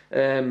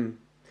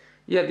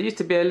 Yeah, they used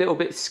to be a little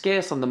bit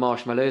scarce on the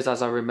marshmallows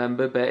as I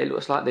remember, but it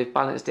looks like they've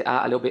balanced it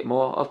out a little bit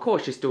more. Of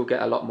course you still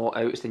get a lot more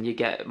oats than you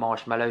get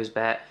marshmallows,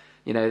 but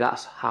you know,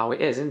 that's how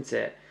it is, isn't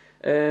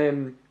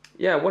it?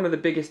 Yeah, one of the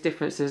biggest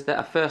differences that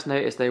I first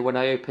noticed though when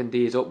I opened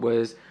these up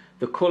was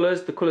the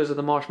colours. The colours of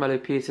the marshmallow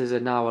pieces are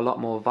now a lot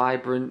more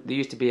vibrant. They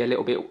used to be a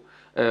little bit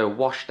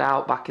washed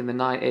out back in the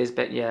 90s,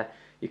 but yeah,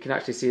 you can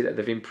actually see that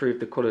they've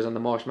improved the colours on the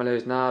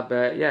marshmallows now.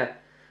 But yeah,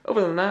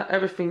 other than that,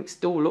 everything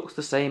still looks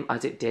the same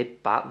as it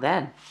did back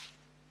then.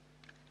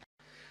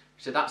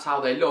 So that's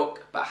how they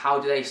look, but how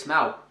do they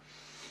smell?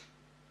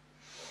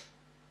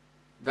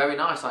 Very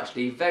nice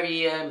actually,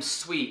 very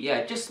sweet. Yeah,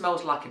 it just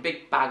smells like a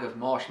big bag of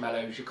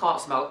marshmallows. You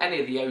can't smell any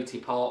of the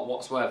oaty part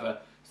whatsoever.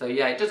 So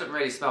yeah, it doesn't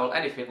really smell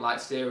anything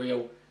like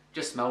cereal,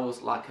 just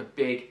smells like a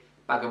big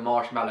bag of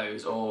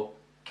marshmallows or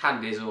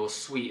candies or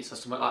sweets or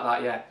something like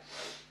that, yeah.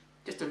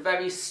 Just a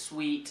very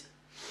sweet,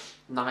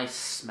 nice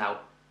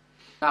smell.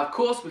 Now of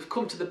course we've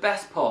come to the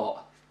best part,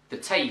 the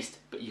taste,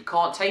 but you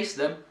can't taste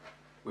them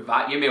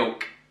without your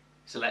milk.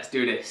 So let's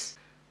do this.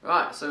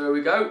 Right, so here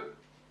we go.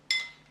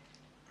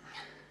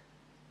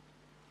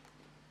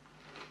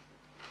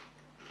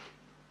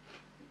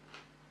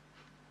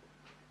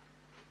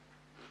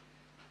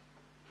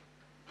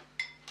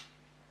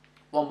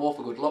 One more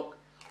for good luck.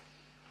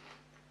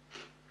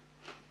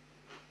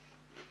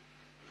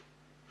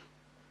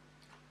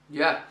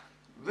 Yeah,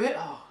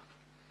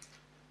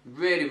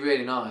 really,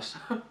 really nice.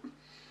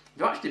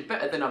 They're actually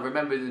better than I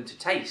remember them to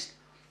taste.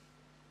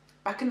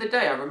 Back in the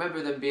day, I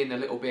remember them being a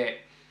little bit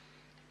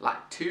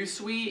like too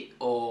sweet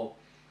or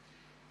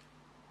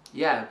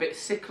yeah, a bit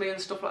sickly and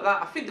stuff like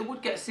that. I think they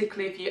would get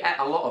sickly if you ate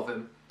a lot of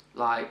them,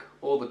 like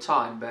all the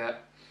time,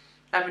 but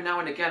every now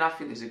and again I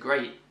think these are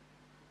great.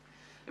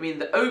 I mean,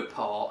 the oat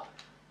part,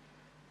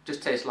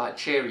 just tastes like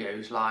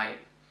Cheerios, like,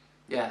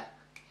 yeah,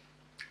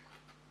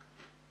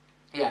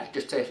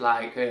 just tastes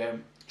like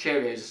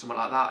Cheerios or something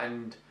like that.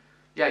 And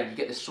yeah, you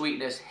get the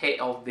sweetness hit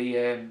of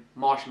the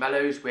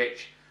marshmallows,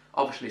 which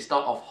obviously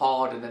start off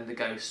hard and then they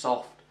go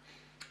soft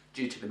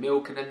due to the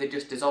milk, and then they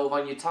just dissolve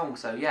on your tongue.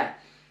 So yeah,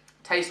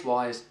 taste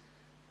wise,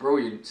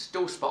 brilliant,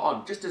 still spot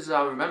on, just as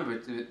I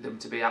remembered them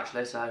to be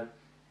actually. So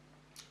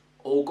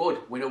all good,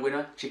 winner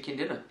winner, chicken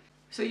dinner.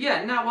 So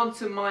yeah, now on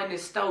to my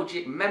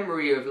nostalgic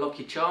memory of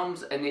Lucky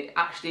Charms, and it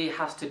actually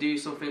has to do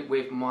something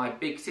with my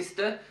big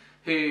sister,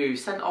 who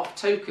sent off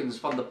tokens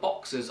from the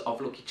boxes of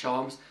Lucky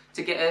Charms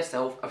to get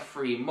herself a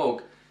free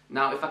mug.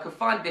 Now if I can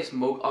find this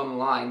mug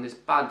online, there's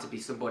bound to be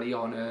somebody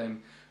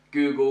on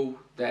Google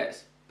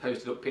that's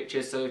posted up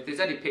pictures, so if there's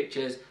any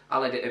pictures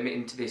I'll edit them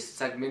into this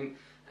segment.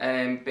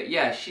 But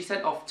yeah, she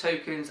sent off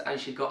tokens and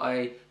she got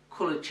a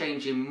colour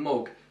changing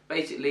mug.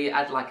 Basically it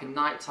had like a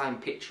nighttime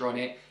picture on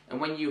it, and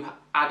when you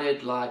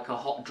added like a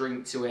hot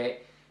drink to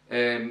it,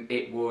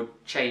 it would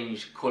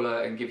change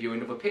colour and give you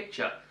another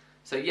picture.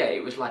 So yeah,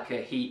 it was like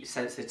a heat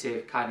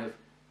sensitive kind of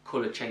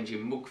colour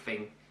changing mug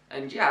thing.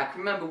 And yeah, I can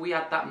remember we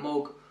had that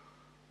mug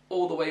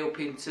all the way up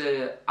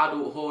into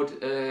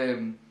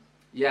adulthood.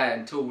 Yeah,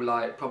 until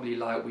like probably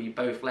like we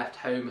both left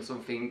home or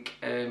something.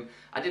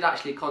 I did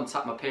actually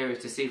contact my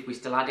parents to see if we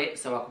still had it,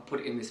 so I could put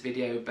it in this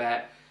video,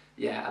 but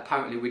yeah,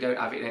 apparently we don't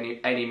have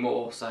it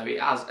anymore, so it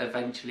has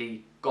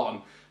eventually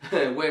gone.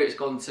 Where it's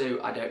gone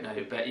to, I don't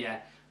know, but yeah,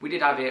 we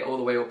did have it all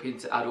the way up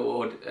into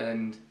adulthood,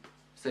 and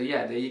so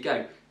yeah, there you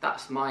go.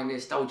 That's my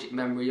nostalgic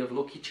memory of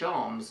Lucky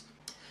Charms.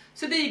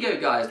 So there you go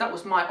guys, that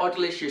was my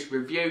Oddlicious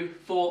review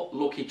for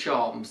Lucky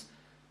Charms.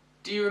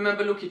 Do you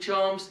remember Lucky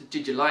Charms?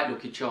 Did you like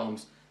Lucky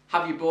Charms?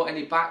 Have you bought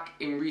any back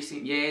in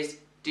recent years?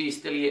 Do you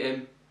still eat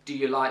them? Do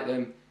you like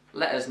them?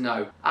 Let us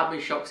know. I've been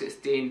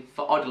Shock16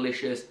 for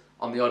Oddlicious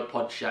on the Odd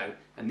Pod Show,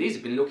 and these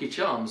have been Lucky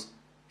Charms.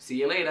 See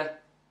you later.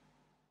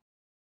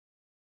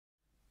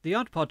 The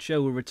Odd Pod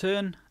Show will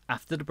return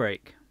after the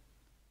break.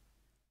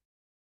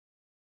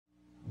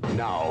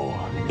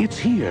 Now, it's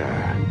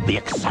here. The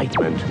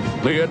excitement,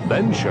 the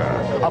adventure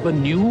of a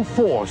new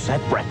force at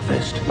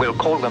breakfast. We'll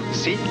call them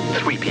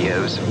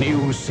C-3POs.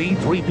 New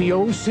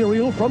C-3PO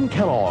cereal from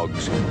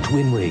Kellogg's.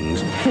 Twin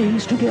rings,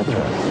 phase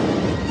together.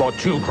 For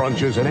 2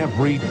 crunches in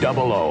every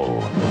double O.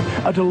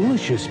 A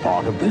delicious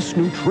part of this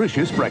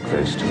nutritious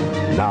breakfast.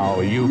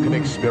 Now you can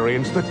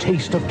experience the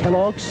taste of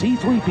Kellogg's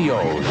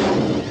C-3POs.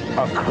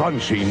 A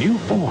crunchy new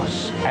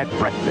force at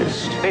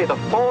breakfast. May the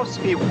force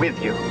be with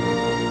you.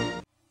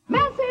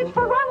 Message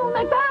for Ronald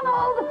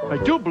McDonald! I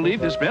do believe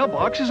this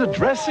mailbox is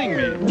addressing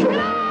me.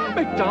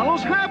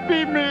 McDonald's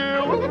Happy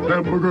Meal!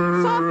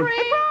 Hamburger! Soft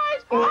drink!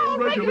 Fries! All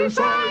regular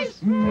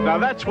size! Now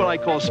that's what I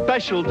call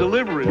special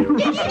delivery.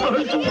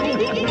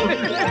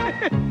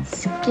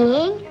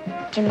 Skiing?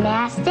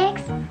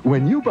 Gymnastics?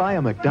 When you buy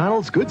a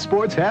McDonald's Good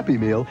Sports Happy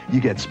Meal, you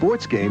get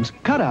sports games,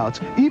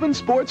 cutouts, even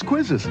sports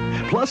quizzes,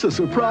 plus a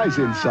surprise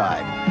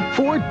inside.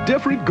 4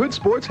 different Good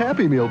Sports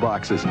Happy Meal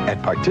boxes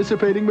at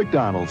participating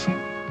McDonald's.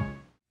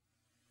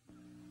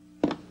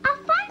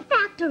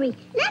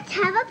 Let's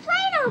have a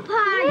Play-Doh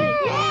party!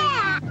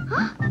 Yeah!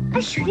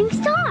 A shooting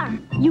star!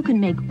 You can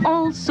make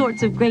all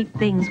sorts of great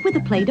things with a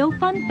Play-Doh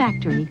Fun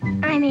Factory.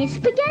 I made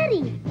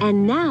spaghetti!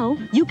 And now,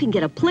 you can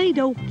get a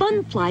Play-Doh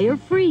Fun Flyer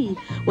free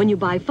when you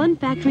buy Fun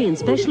Factory in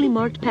specially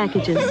marked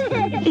packages.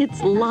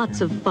 It's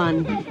lots of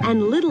fun,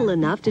 and little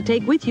enough to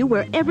take with you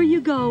wherever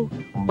you go,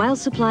 while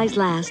supplies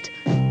last.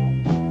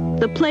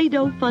 The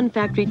Play-Doh Fun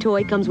Factory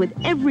toy comes with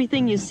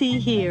everything you see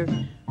here.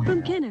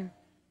 From Kenner.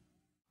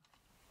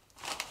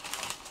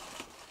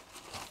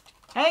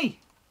 Hey,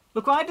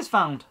 look what I just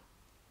found.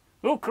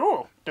 Oh,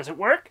 cool. Does it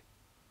work?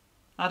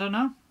 I don't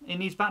know. It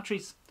needs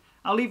batteries.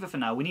 I'll leave it for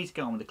now. We need to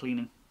get on with the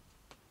cleaning.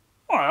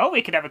 Well,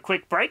 we could have a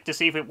quick break to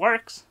see if it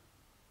works.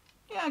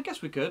 Yeah, I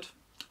guess we could.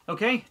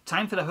 Okay,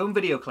 time for the home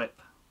video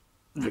clip.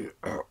 I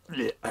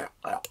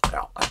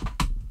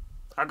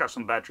got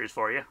some batteries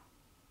for you.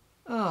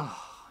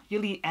 Oh,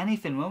 you'll eat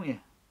anything, won't you?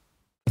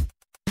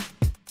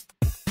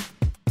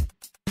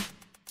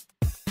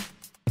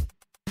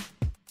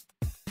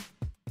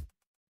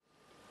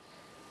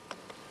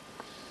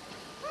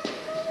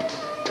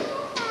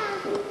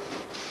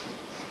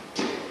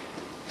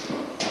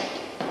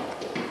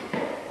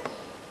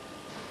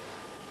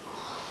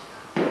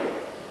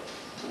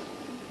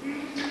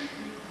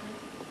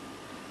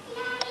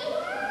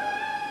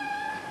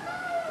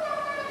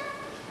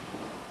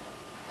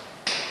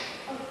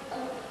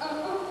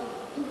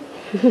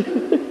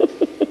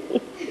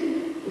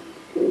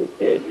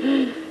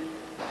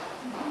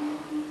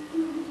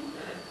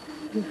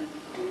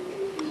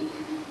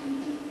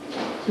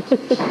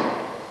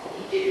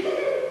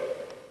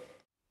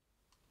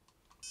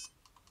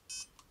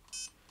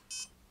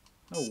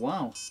 Oh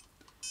wow,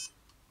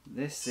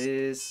 this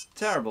is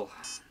terrible.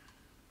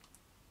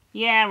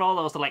 Yeah, all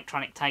those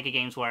electronic Tiger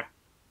games were.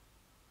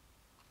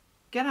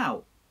 Get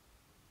out.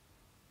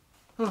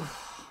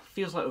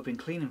 Feels like we've been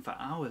cleaning for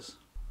hours.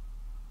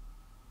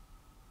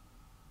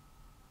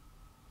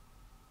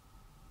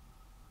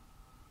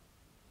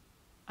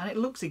 And it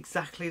looks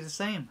exactly the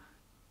same.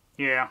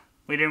 Yeah,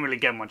 we didn't really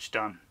get much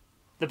done.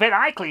 The bit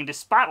I cleaned is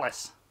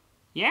spotless.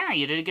 Yeah,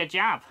 you did a good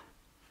job.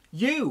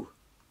 You!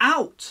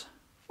 Out!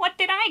 What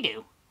did I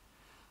do?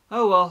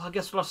 Oh well, I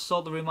guess we'll have to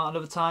sort the room out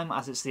another time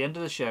as it's the end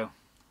of the show.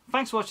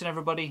 Thanks for watching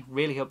everybody,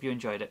 really hope you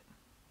enjoyed it.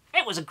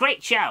 It was a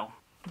great show.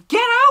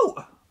 Get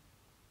out!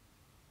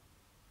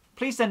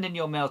 Please send in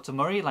your mail to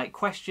Murray, like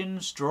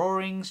questions,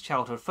 drawings,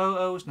 childhood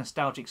photos,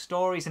 nostalgic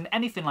stories and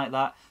anything like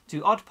that to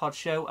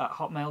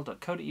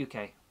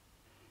oddpodshow@hotmail.co.uk.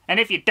 And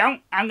if you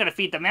don't, I'm going to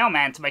feed the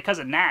mailman to my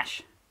cousin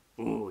Nash.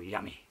 Ooh,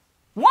 yummy.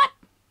 What?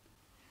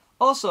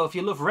 Also, if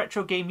you love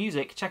retro game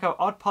music, check out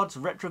Oddpod's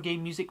Retro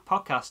Game Music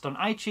podcast on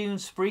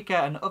iTunes,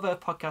 Spreaker and other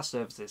podcast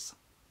services.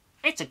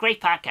 It's a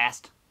great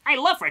podcast. I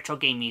love retro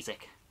game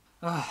music.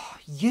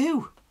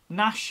 You!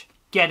 Nash,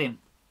 get him.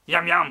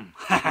 Yum yum.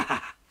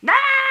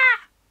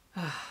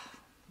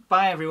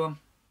 Bye everyone.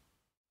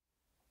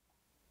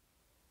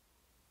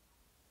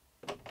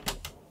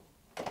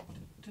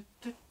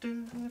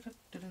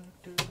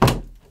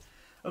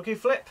 Okay,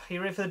 Flip, are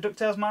you ready for the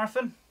DuckTales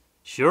marathon?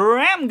 Sure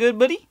am, good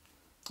buddy.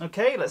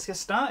 Okay, let's get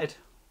started.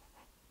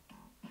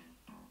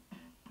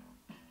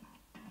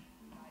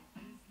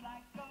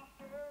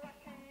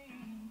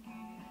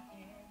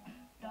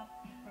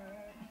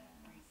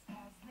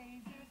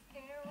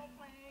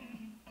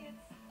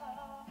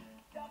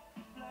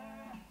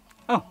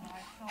 Oh,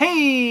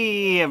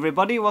 hey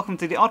everybody, welcome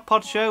to the Odd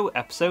Pod Show,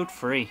 episode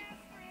 3.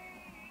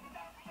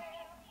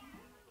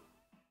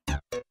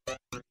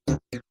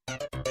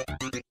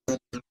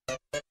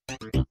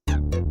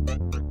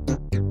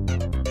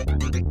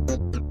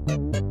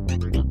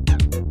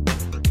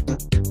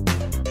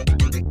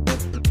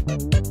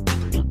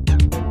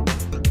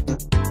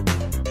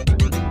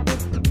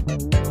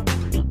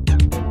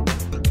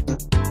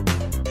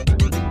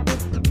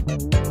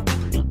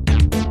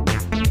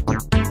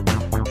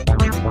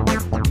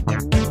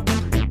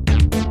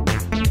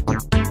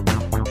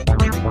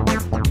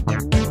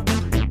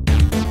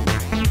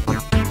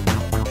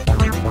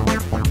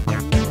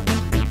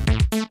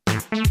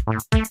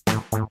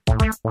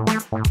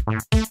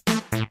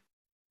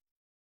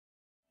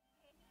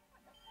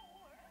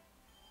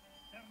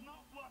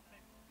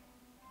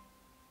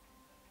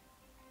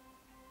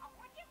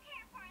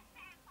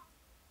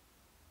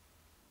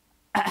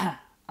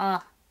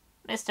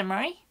 Mr.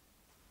 Murray?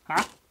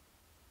 Huh?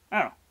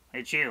 Oh,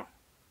 it's you.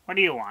 What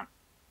do you want?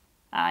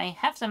 I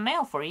have some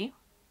mail for you.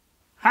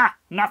 Ha!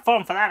 I'm not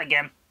falling for that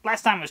again.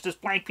 Last time it was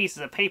just blank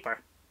pieces of paper.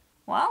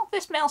 Well,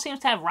 this mail seems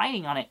to have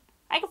writing on it.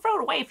 I can throw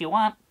it away if you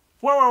want.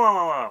 Whoa, whoa, whoa,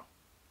 whoa, whoa.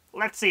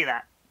 Let's see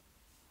that.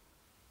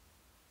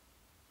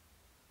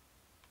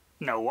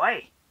 No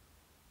way.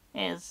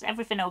 Is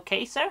everything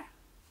okay, sir?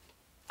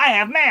 I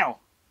have mail!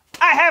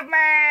 I have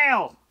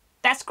mail!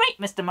 That's great,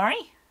 Mr.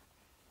 Murray.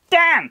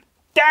 Dan!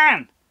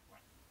 Dan!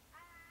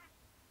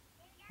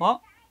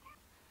 What?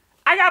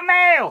 I got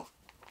mail!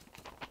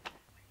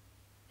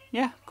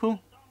 Yeah,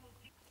 cool.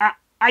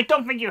 I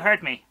don't think you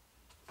heard me.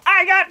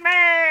 I got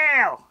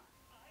mail!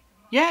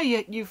 Yeah,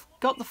 you've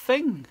got the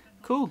thing.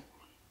 Cool.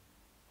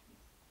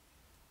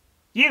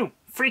 You,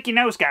 freaky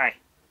nose guy.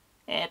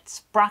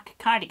 It's Brock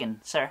Cardigan,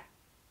 sir.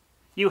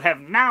 You have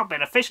now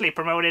been officially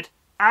promoted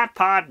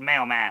Oddpod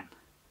Mailman.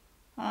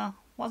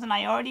 Wasn't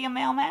I already a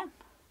mailman?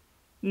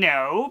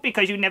 No,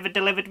 because you never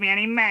delivered me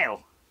any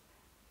mail.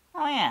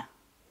 Oh, yeah.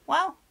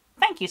 Well,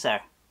 thank you, sir.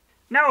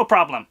 No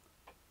problem.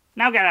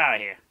 Now get out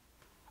of here.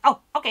 Oh,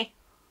 okay.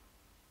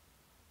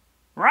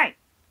 Right.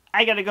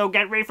 I gotta go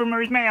get ready for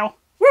Murray's mail.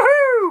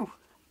 Woohoo!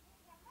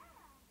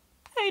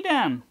 Hey,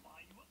 Dan.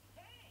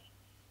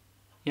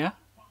 Yeah?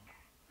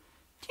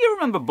 Do you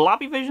remember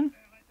Blobby Vision?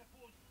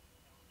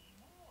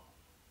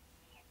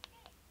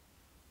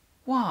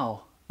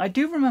 Wow, I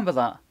do remember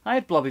that. I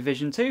had Blobby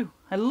Vision too.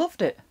 I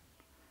loved it.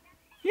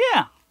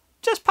 Yeah,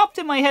 just popped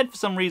in my head for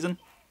some reason.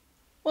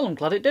 Well, I'm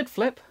glad it did,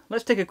 Flip.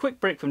 Let's take a quick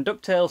break from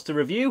DuckTales to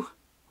review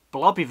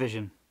Blobby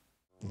Vision.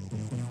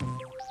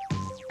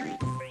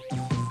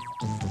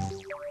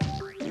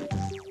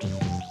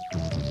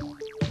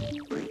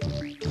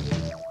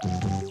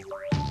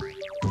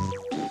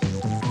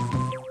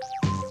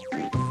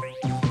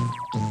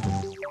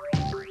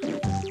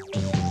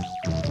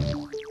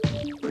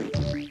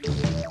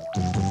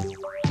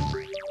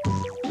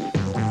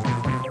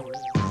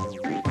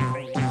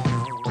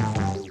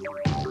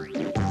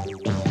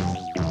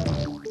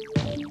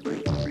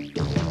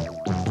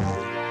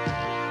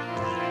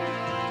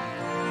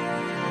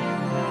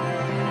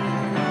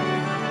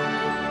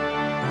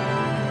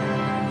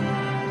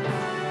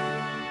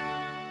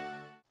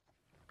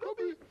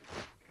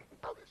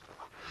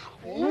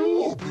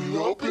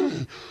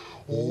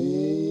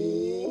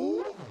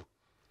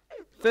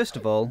 First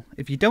of all,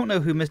 if you don't know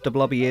who Mr.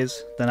 Blobby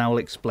is, then I will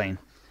explain.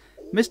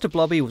 Mr.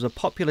 Blobby was a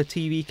popular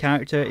TV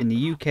character in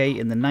the UK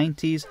in the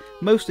 90s,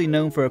 mostly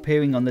known for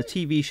appearing on the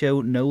TV show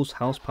Noel's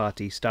House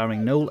Party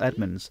starring Noel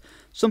Edmonds.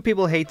 Some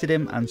people hated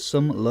him and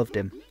some loved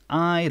him.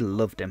 I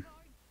loved him.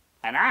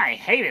 And I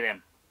hated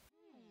him.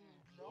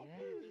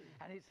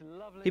 And it's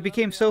He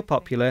became so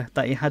popular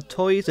that he had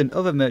toys and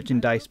other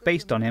merchandise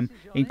based on him,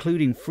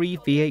 including 3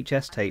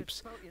 VHS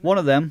tapes. One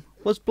of them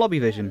was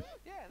Blobbyvision.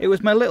 It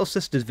was my little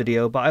sister's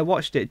video, but I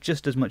watched it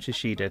just as much as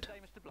she did.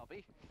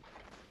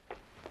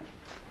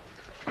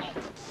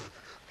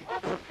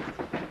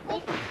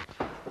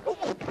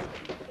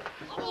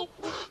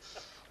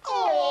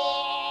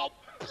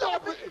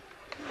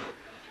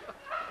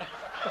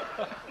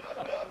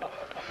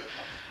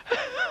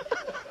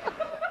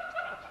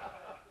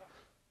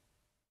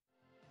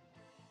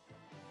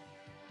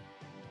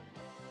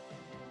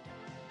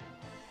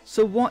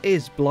 So what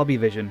is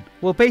Blobbyvision?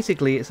 Well,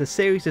 basically it's a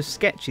series of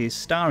sketches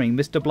starring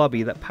Mr.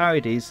 Blobby that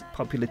parodies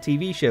popular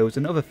TV shows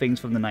and other things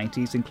from the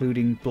 90s,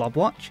 including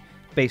Blobwatch,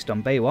 based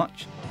on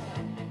Baywatch,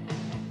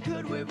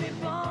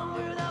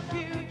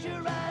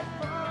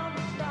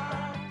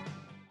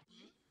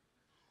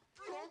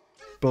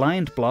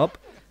 Blind Blob,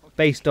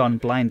 based on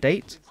Blind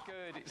Date,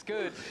 It's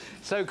good.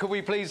 So could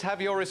we please have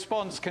your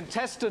response,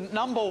 contestant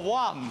number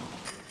 1?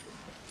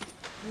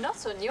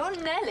 Not on your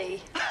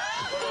Nelly.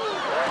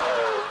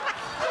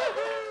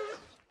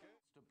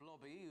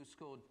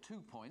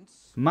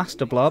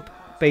 Master Blob,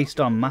 based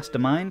on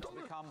Mastermind,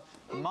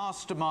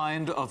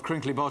 Mastermind of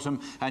Crinkly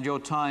Bottom, and your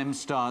time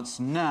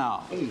starts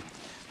now.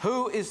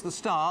 Who is the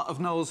star of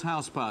Noel's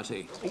house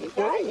party?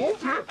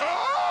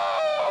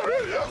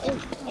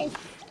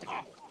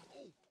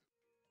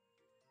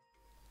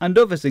 and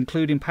others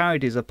including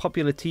parodies of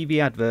popular TV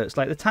adverts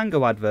like the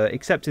Tango advert,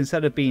 except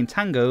instead of being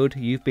tangoed,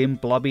 you've been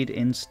blobbied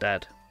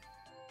instead.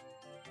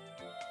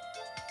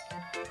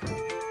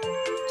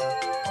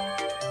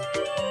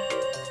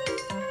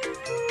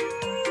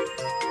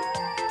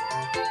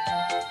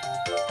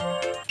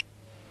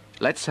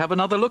 Let's have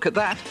another look at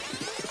that.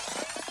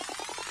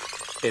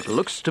 It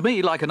looks to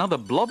me like another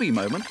blobby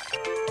moment.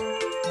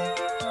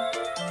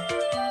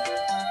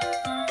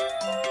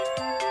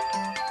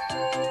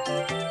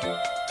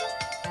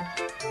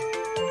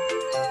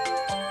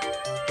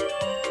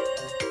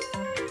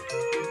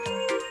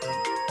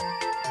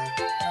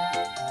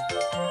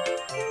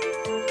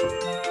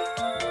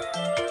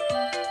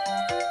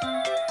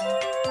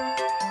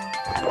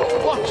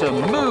 What a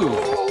move!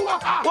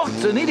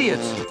 What an idiot!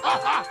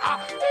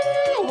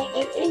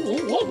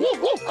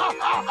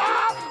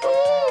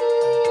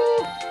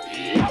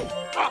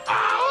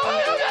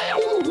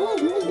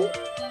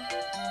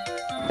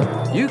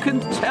 You can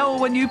tell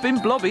when you've been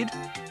blobbied.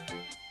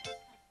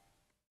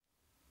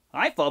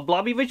 I thought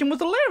Blobbyvision was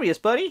hilarious,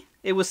 buddy.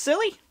 It was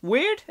silly,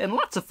 weird, and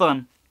lots of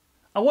fun.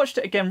 I watched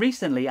it again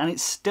recently and it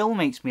still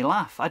makes me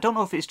laugh. I don't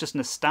know if it's just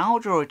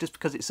nostalgia or just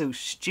because it's so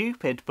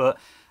stupid, but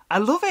I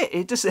love it.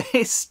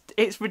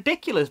 It's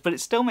ridiculous, but it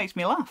still makes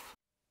me laugh.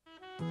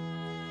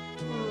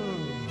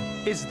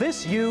 Is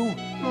this you?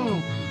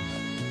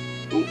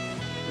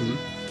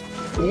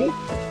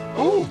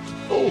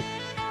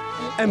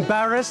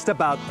 Embarrassed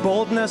about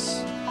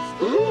baldness?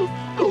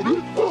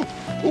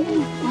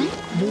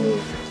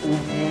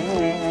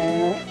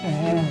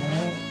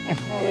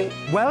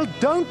 Well,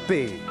 don't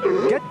be.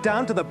 Get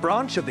down to the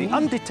branch of the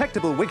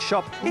Undetectable Wig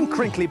Shop in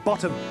Crinkly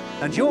Bottom,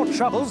 and your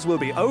troubles will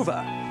be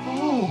over.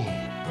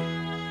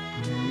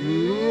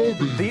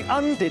 The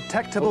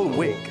Undetectable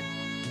Wig.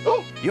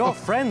 Your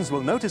friends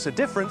will notice a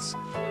difference,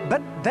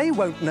 but they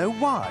won't know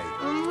why.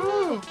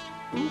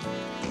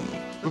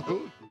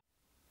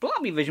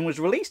 Blobbyvision was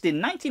released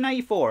in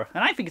 1994,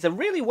 and I think it's a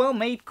really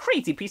well-made,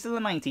 crazy piece of the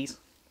 90s.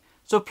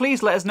 So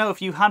please let us know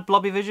if you had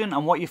Blobbyvision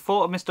and what you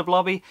thought of Mr.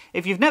 Blobby.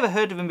 If you've never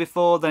heard of him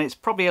before, then it's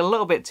probably a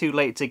little bit too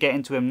late to get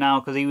into him now,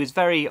 because he was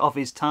very of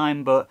his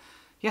time, but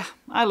yeah,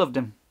 I loved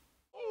him.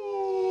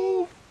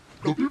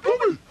 Blobby,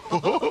 Blobby!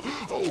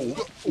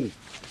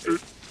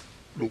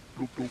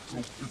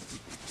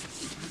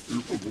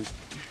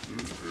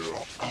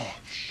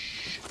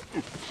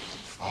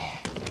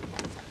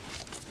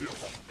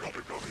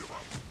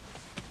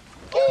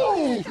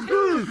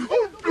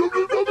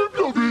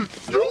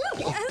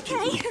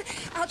 Okay,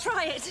 I'll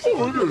try it.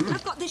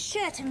 I've got this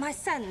shirt in my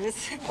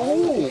son's.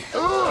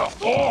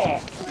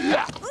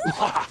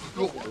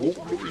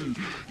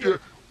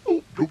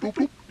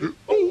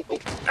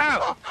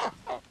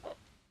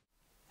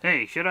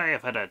 Hey, should I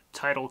have had a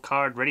title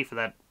card ready for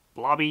that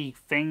blobby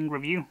thing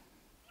review?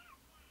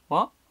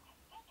 What?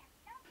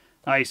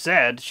 I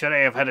said, should I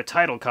have had a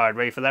title card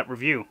ready for that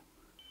review?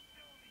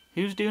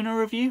 Who's doing a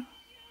review?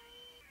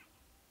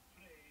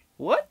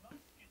 What?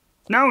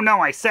 No,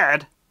 I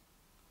said.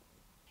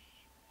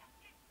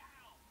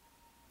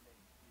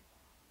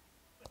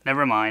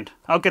 Never mind.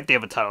 I'll get the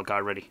other title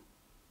card ready.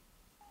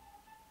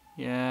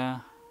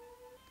 Yeah.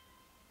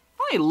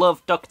 I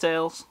love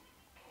DuckTales.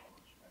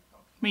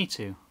 Me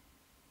too.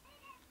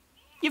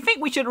 You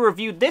think we should have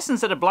reviewed this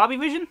instead of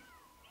Blobbyvision?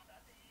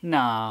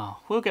 Nah,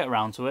 we'll get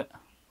around to it.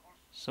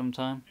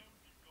 Sometime.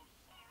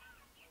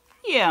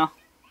 Yeah.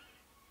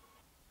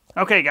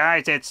 Okay,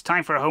 guys, it's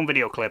time for a home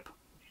video clip.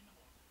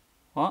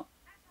 What?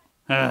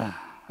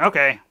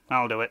 Okay,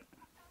 I'll do it.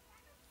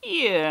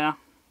 Yeah.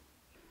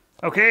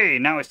 Okay,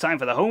 now it's time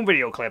for the home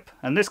video clip,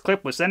 and this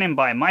clip was sent in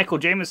by Michael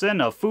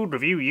Jameson of Food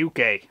Review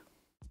UK.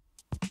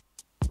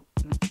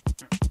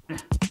 Good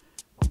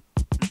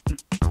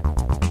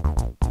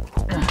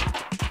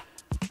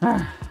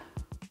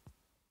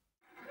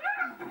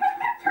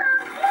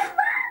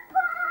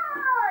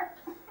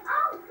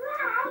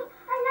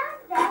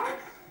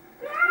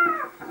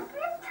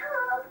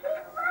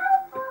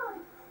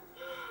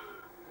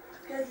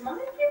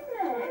morning, isn't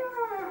it?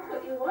 That's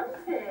what you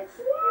wanted.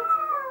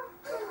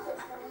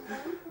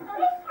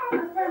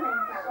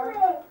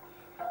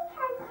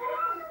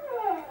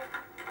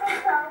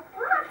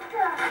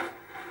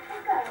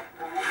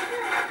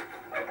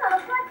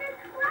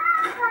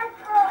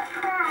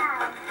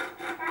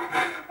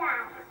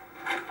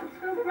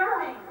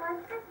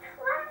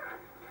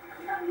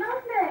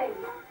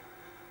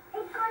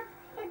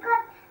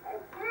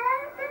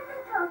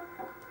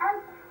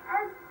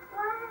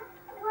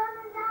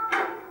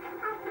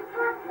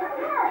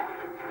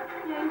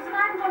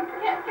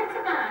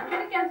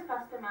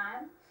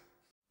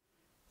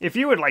 If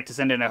you would like to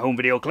send in a home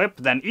video clip,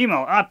 then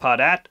email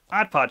oddpod at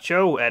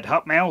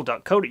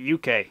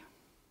oddpodshow@hotmail.co.uk.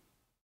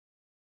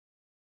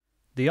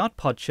 The Odd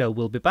Pod Show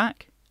will be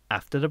back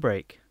after the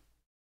break.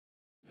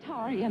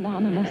 Atari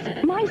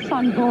Anonymous, my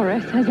son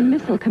Boris has a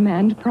missile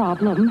command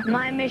problem.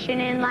 My mission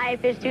in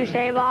life is to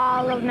save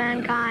all of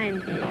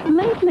mankind.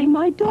 Lately,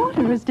 my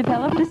daughter has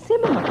developed a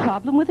similar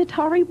problem with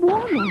Atari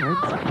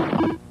warlords.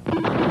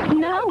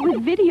 Now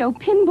with video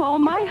pinball,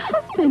 my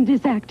husband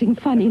is acting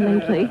funny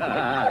lately.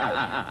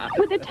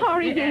 With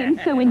Atari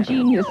games so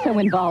ingenious, so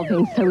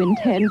involving, so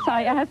intense,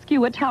 I ask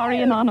you,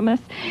 Atari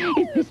Anonymous,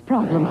 is this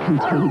problem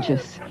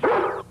contagious?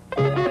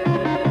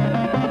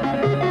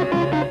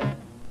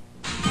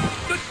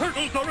 The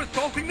turtles are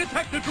assaulting the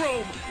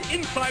Technodrome.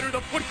 Inside are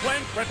the Foot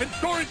Clan's weapons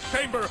storage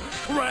chamber,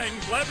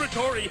 Krang's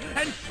laboratory,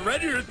 and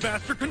Shredder's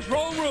master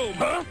control room.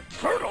 Huh?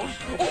 Turtles?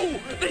 Oh,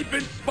 they've been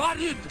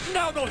spotted.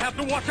 Now they'll have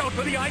to watch out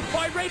for the I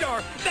Spy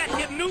radar, that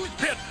hidden ooze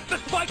pit, the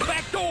spike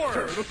back door.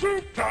 Turtle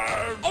soup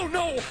time. Oh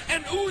no,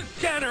 an ooze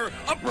scanner,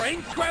 a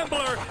brain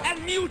scrambler,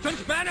 and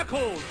mutant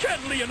manacles. Can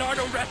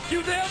Leonardo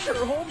rescue them?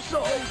 Sure hope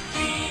so.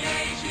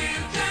 Teenage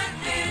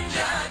Mutant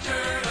Ninja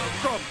Turtles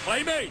from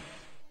Playmate.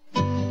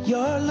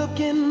 You're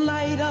looking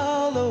light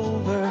all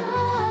over.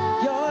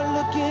 You're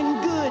looking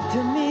good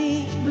to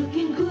me.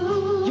 Looking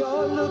good.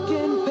 You're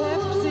looking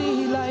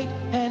Pepsi Light,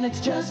 and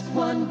it's just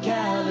 1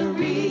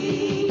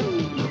 calorie.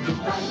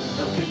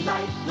 Looking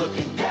light,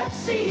 looking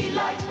Pepsi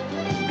Light.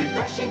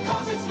 Refreshing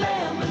 'cause it's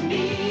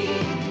lemonade.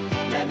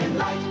 Lemon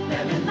light,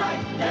 lemon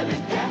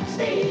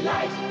Pepsi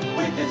Light.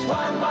 With its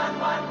 1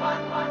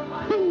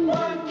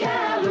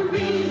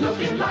 calorie.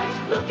 Looking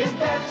light, looking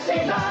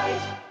Pepsi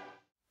Light.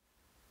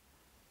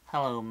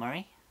 Hello,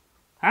 Murray.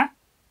 Huh?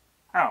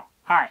 Oh,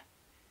 hi.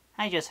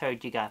 I just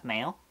heard you got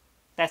mail.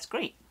 That's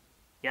great.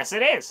 Yes,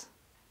 it is.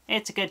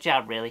 It's a good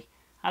job, really.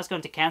 I was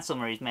going to cancel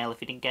Murray's mail if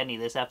you didn't get any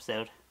this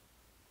episode.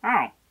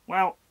 Oh,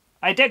 well,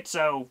 I did,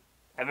 so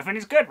everything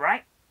is good,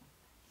 right?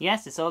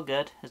 Yes, it's all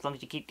good, as long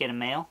as you keep getting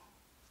mail.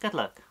 Good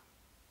luck.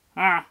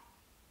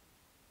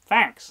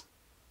 Thanks.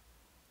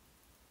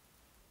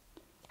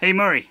 Hey,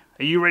 Murray,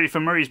 are you ready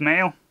for Murray's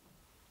mail?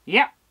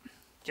 Yep.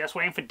 Just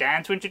waiting for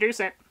Dan to introduce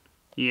it.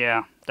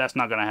 Yeah, that's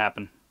not gonna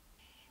happen.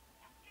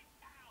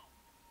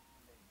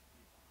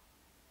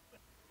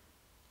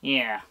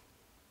 Yeah.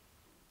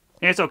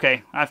 It's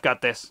okay, I've got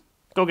this.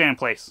 Go get in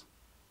place.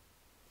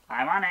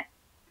 I'm on it.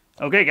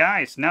 Okay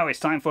guys, now it's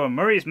time for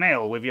Murray's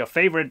Mail with your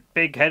favorite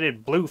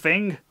big-headed blue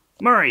thing,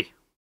 Murray.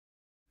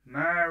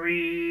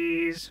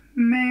 Murray's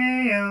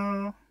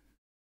Mail.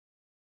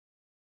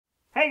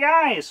 Hey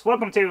guys,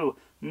 welcome to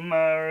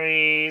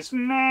Murray's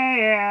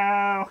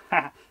Mail.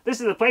 This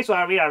is the place where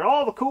I read out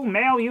all the cool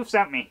mail you've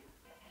sent me.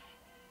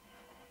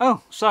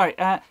 Oh, sorry,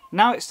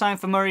 now it's time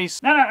for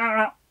Murray's...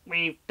 No,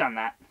 we've done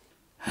that.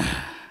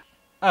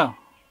 Oh,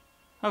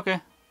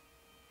 okay.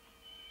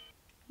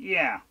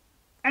 Yeah.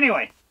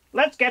 Anyway,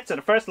 let's get to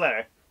the first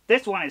letter.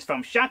 This one is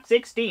from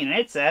Shock16 and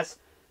it says,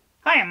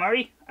 Hiya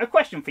Murray, a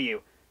question for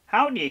you.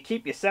 How do you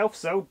keep yourself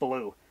so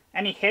blue?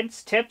 Any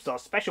hints, tips, or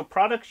special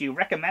products you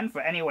recommend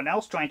for anyone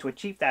else trying to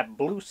achieve that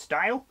blue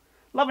style?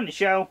 Loving the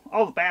show.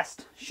 All the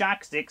best.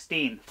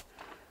 Shock16.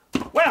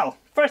 Well,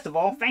 first of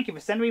all, thank you for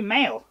sending me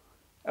mail.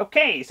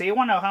 Okay, so you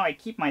want to know how I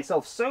keep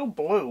myself so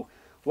blue?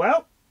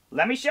 Well,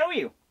 let me show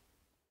you.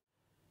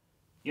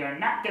 You're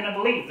not going to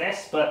believe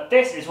this, but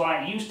this is what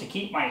I use to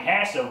keep my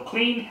hair so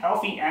clean,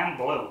 healthy, and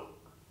blue.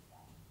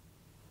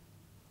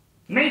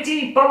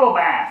 Matey Bubble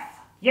Bath.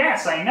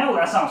 Yes, I know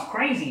that sounds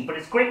crazy, but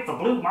it's great for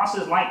blue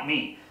monsters like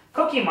me.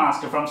 Cookie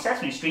Monster from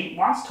Sesame Street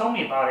once told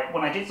me about it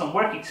when I did some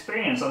work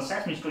experience on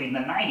Sesame Street in the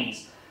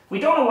 90s. We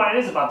don't know what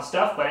it is about the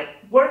stuff, but it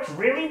works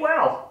really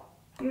well.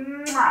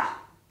 Mwah!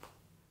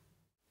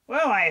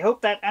 Well, I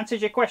hope that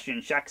answers your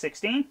question,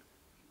 Shock16.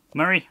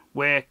 Murray,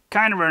 we're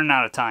kind of running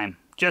out of time.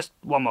 Just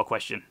one more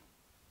question.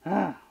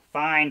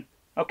 Fine.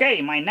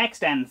 Okay, my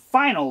next and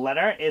final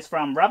letter is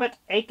from Robert,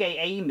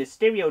 aka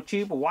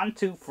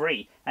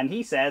MysterioTube123, and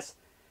he says,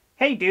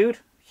 Hey dude,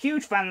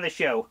 huge fan of the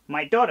show.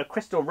 My daughter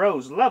Crystal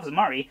Rose loves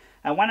Murray,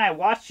 and when I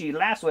watch she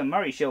laughs when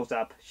Murray shows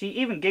up. She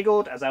even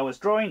giggled as I was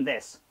drawing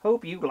this.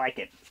 Hope you like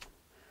it.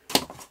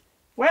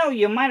 Well,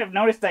 you might have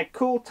noticed that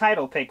cool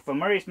title pic for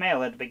Murray's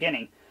Mail at the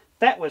beginning.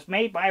 That was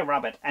made by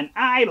Robert, and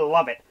I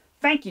love it.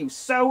 Thank you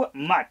so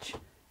much.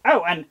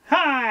 Oh, and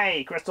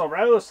hi, Crystal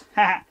Rose.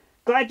 Haha,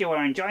 glad you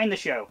are enjoying the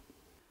show.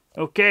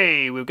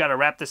 Okay, we've got to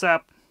wrap this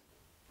up.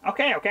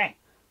 Okay.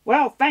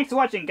 Well, thanks for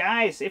watching,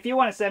 guys. If you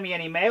want to send me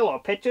any mail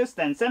or pictures,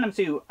 then send them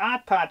to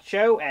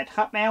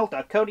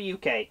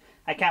oddpodshow@hotmail.co.uk.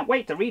 I can't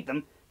wait to read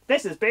them.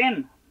 This has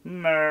been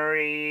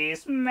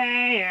Murray's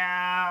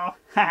Mail.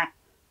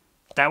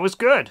 That was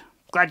good.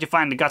 Glad you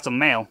finally got some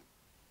mail.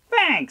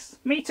 Thanks.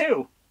 Me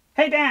too.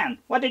 Hey, Dan,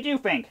 what did you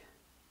think?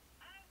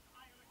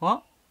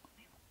 What?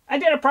 I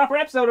did a proper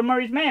episode of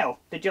Murray's Mail.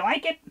 Did you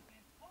like it?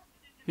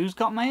 Who's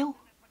got mail?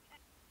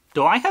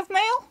 Do I have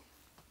mail?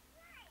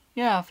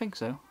 Yeah, I think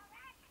so.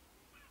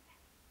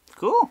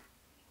 Cool.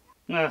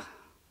 Ugh,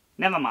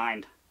 never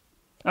mind.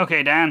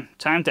 Okay, Dan,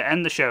 time to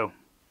end the show.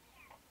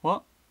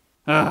 What?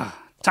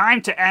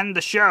 Time to end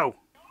the show.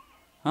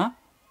 Huh?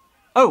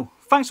 Oh,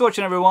 thanks for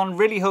watching, everyone.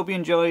 Really hope you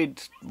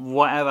enjoyed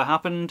whatever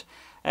happened.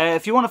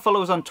 If you want to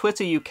follow us on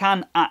Twitter, you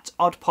can at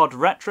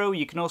OddPodRetro.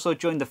 You can also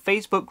join the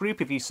Facebook group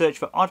if you search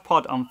for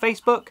Oddpod on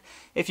Facebook.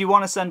 If you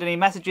want to send any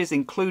messages,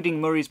 including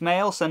Murray's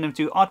Mail, send them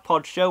to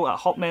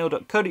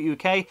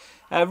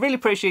oddpodshow@hotmail.co.uk. Really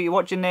appreciate you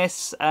watching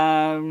this.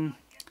 Can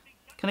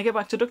I get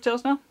back to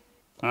DuckTales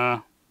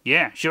now?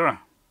 Yeah, sure.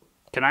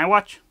 Can I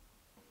watch?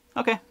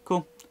 Okay,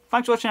 cool.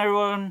 Thanks for watching,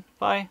 everyone.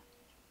 Bye.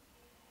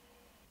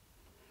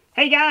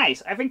 Hey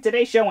guys, I think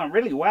today's show went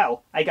really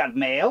well. I got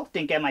mail,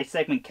 didn't get my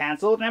segment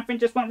cancelled, and everything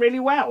just went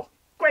really well.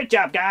 Great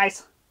job,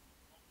 guys.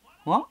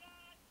 What?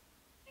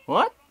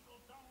 What?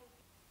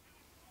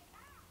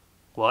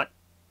 What?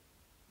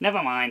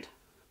 Never mind.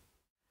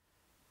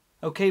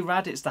 Okay,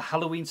 Rad, it's the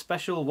Halloween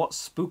special. What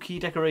spooky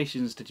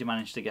decorations did you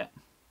manage to get?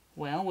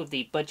 Well, with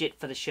the budget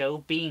for the show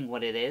being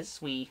what it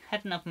is, we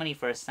had enough money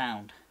for a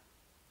sound.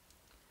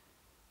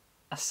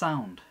 A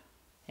sound?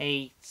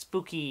 A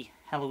spooky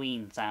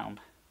Halloween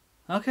sound.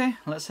 Okay,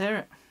 let's hear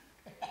it.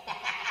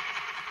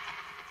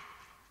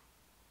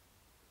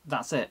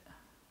 That's it?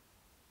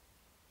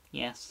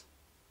 Yes.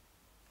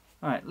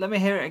 Alright, let me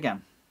hear it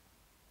again.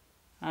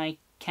 I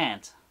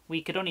can't.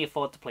 We could only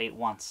afford to play it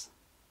once.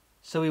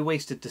 So we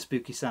wasted the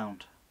spooky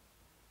sound.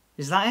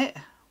 Is that it?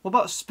 What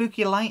about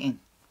spooky lighting?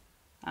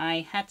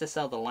 I had to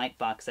sell the light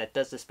box that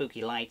does the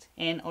spooky light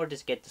in order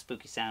to get the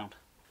spooky sound.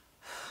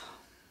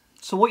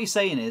 So what you're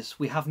saying is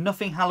we have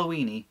nothing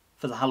Halloween-y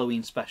for the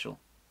Halloween special?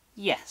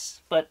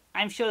 Yes, but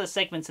I'm sure the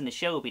segments in the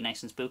show will be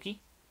nice and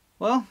spooky.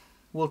 Well,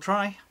 we'll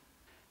try.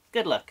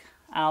 Good luck.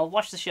 I'll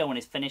watch the show when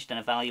it's finished and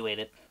evaluate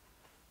it.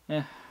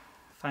 Yeah,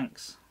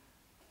 thanks.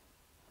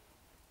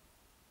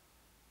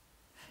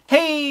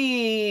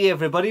 Hey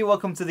everybody,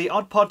 welcome to the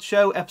Odd Pod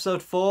Show,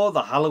 episode 4,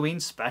 the Halloween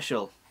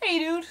special. Hey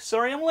dude,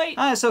 sorry I'm late.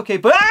 It's okay,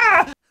 but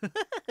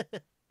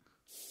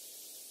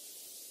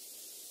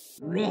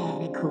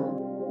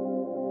Radical.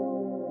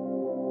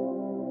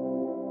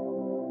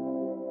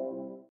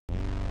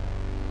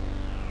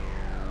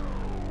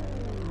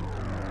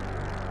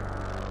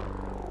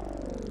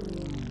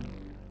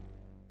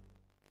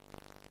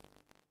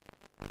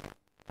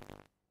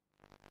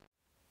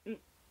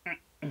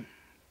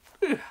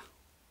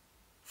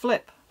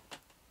 Flip,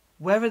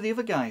 where are the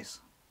other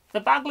guys?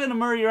 The Boglin and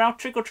Murray are out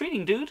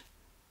trick-or-treating, dude.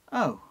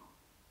 Oh,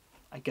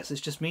 I guess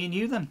it's just me and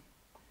you then.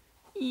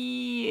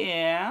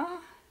 Yeah.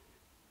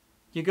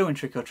 You're going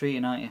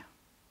trick-or-treating, aren't you?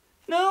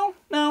 No,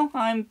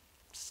 I'm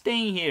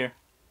staying here.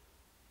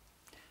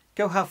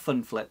 Go have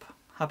fun, Flip.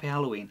 Happy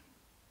Halloween.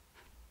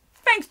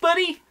 Thanks,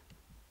 buddy.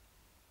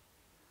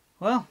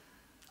 Well,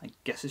 I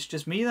guess it's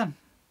just me then.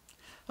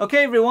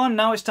 Okay, everyone,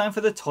 now it's time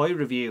for the toy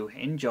review.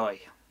 Enjoy.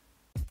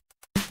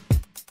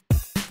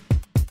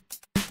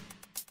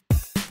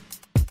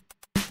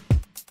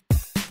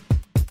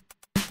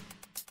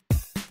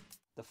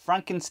 The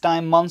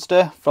Frankenstein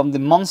monster from the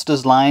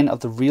Monsters line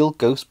of the Real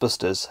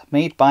Ghostbusters,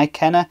 made by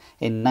Kenner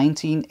in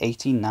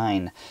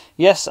 1989.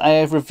 Yes, I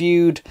have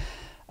reviewed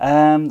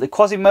the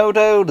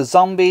Quasimodo, the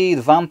zombie,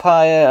 the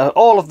vampire,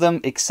 all of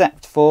them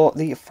except for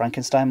the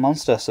Frankenstein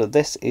monster. So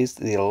this is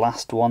the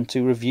last one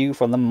to review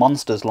from the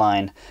Monsters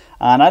line.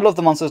 And I love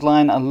the Monsters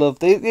line. I love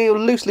they're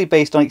loosely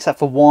based on, except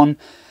for one,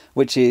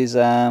 which is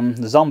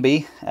the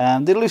zombie.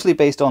 They're loosely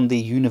based on the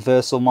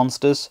Universal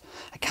monsters.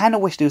 I kind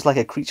of wish there was like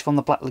a Creature from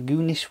the Black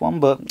Lagoon-ish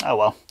one, but oh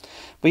well.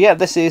 But yeah,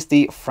 this is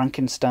the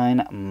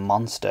Frankenstein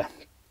monster.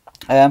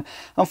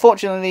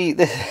 Unfortunately,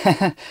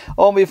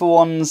 all the other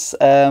ones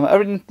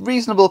are in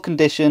reasonable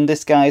condition.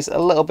 This guy's a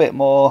little bit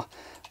more,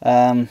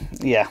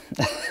 yeah.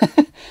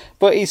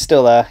 But he's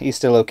still there. He's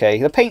still okay.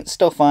 The paint's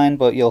still fine,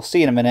 but you'll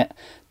see in a minute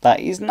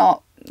that he's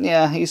not,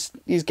 yeah, he's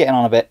getting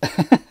on a bit.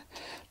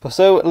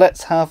 So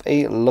let's have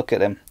a look at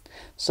him.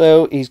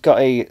 So he's got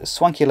a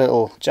swanky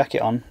little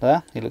jacket on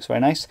there. He looks very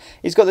nice.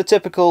 He's got the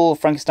typical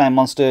Frankenstein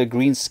monster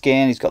green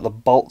skin. He's got the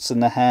bolts in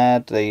the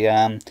head.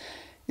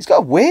 He's got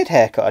a weird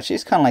haircut actually.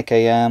 It's kind of like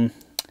a I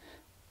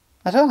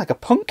don't know, like a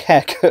punk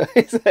haircut.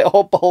 It's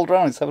all bald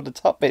around except for the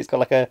top bit. It's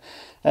got like a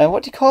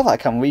what do you call that? I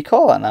can't remember what you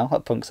call that now.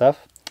 What punks have.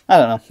 I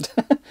don't know.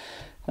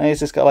 And he's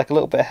just got like a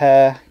little bit of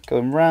hair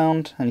going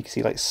round, and you can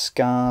see like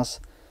scars,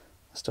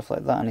 stuff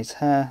like that on his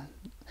hair.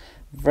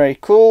 Very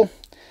cool.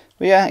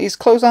 But yeah, his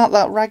clothes aren't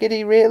that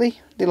raggedy really.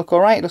 They look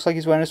alright. It looks like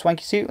he's wearing a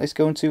swanky suit. Let's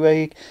go into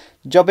a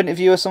job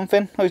interview or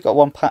something. Oh, he's got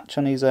one patch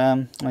on his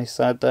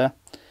side there.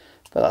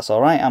 But that's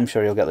alright. I'm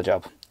sure he'll get the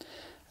job.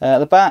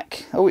 The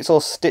back. Oh, it's all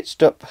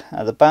stitched up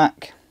at the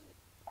back.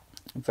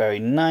 Very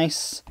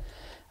nice.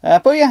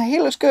 But yeah, he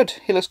looks good.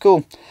 He looks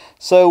cool.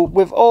 So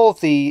with all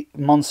of the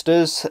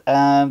monsters,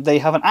 they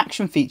have an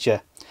action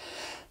feature.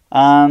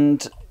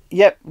 And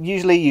yep,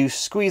 usually you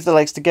squeeze the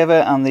legs together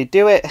and they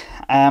do it.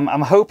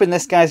 I'm hoping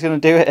this guy's going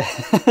to do it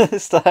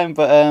this time,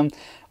 but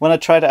when I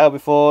tried it out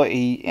before,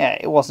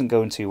 it wasn't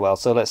going too well.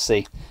 So let's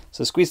see.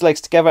 So squeeze the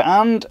legs together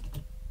and...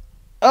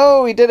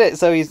 oh, he did it!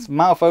 So his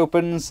mouth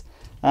opens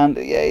and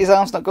yeah, his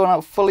arm's not going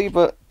out fully,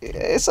 but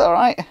it's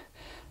alright.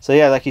 So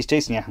yeah, like he's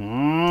chasing you.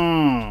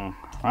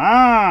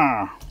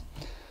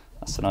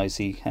 That's the noise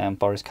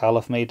Boris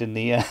Karloff made in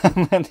the,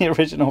 in the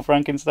original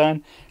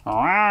Frankenstein.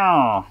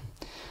 But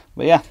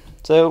yeah.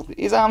 So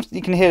his arms,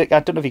 you can hear it.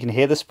 I don't know if you can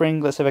hear the spring.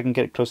 Let's see if I can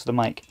get it close to the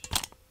mic.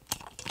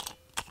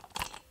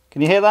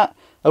 Can you hear that?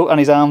 Oh, and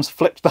his arms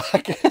flipped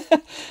back.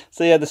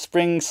 So yeah, the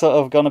spring's sort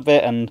of gone a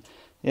bit, and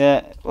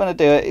yeah, when I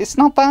do it, it's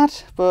not bad.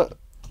 But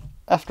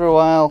after a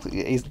while,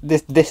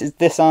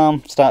 this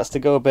arm starts to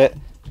go a bit.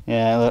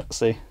 Yeah, let's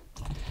see.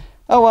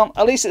 Oh well,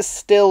 at least it's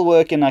still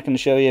working. I can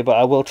show you, but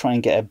I will try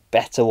and get a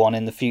better one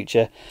in the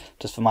future,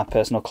 just for my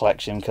personal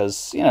collection,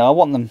 because I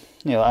want them,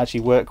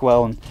 actually work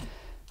well and.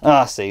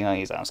 Ah, see,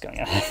 his arm's going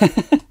in.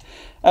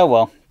 Oh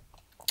well.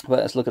 But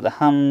let's look at the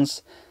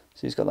hands.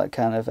 So he's got that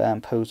kind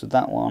of pose with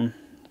that one.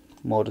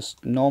 More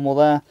just normal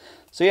there.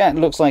 So yeah, it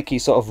looks like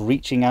he's sort of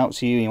reaching out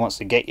to you. He wants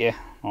to get you.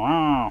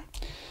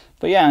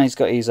 But yeah, and he's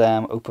got his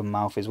open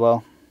mouth as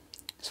well.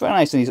 It's very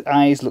nice, and his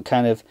eyes look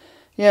kind of,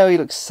 he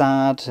looks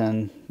sad,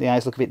 and the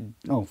eyes look a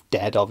bit,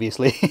 dead,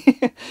 obviously.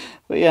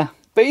 But yeah.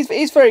 But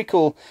he's very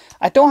cool.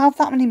 I don't have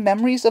that many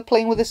memories of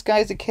playing with this guy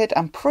as a kid.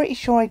 I'm pretty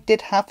sure I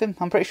did have him.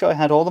 I'm pretty sure I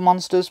had all the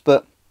monsters,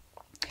 but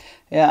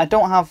yeah, I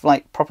don't have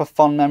like proper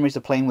fond memories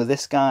of playing with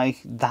this guy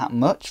that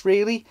much,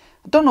 really.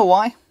 I don't know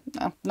why.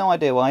 I have no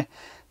idea why.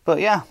 But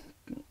yeah,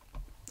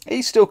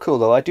 he's still cool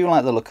though. I do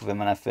like the look of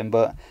him and everything,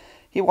 but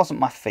he wasn't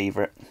my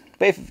favourite.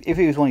 But if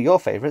he was one of your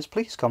favourites,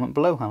 please comment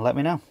below and let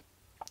me know.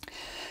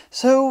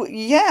 So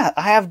yeah,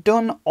 I have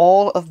done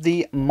all of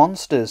the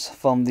monsters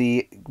from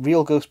the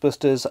Real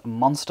Ghostbusters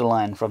monster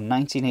line from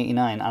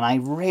 1989, and I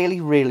really,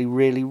 really,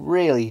 really,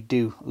 really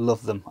do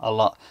love them a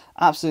lot.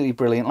 Absolutely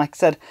brilliant. Like I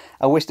said,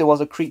 I wish there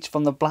was a creature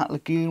from the Black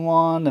Lagoon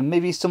one, and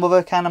maybe some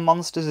other kind of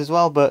monsters as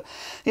well, but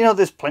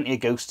there's plenty of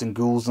ghosts and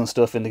ghouls and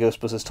stuff in the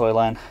Ghostbusters toy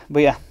line.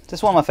 But yeah, this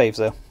is one of my faves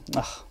though.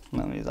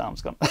 Ugh, his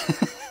arm's gone.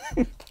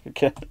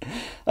 Okay.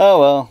 Oh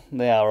well,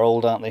 they are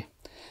old, aren't they?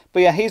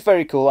 But yeah, he's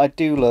very cool. I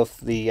do love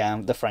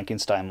the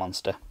Frankenstein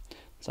monster.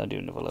 So I do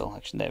another little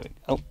action. There we go.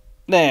 Oh,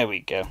 there we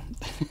go.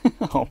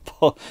 Oh,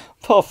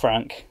 poor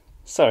Frank.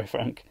 Sorry,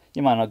 Frank.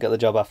 You might not get the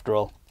job after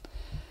all.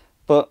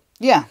 But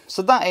yeah,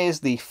 so that is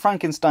the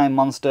Frankenstein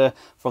monster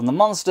from the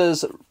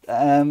Monsters,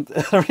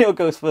 Real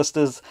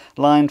Ghostbusters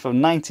line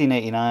from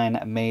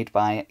 1989, made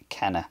by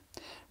Kenner.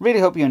 Really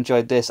hope you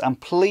enjoyed this,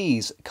 and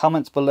please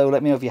comment below,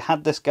 let me know if you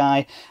had this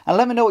guy, and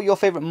let me know what your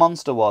favourite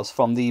monster was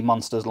from the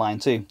Monsters line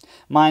too.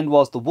 Mine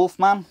was the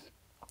Wolfman,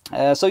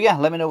 so yeah,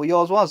 let me know what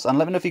yours was, and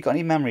let me know if you've got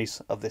any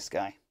memories of this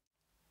guy.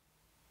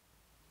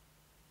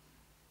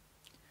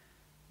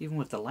 Even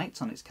with the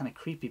lights on, it's kind of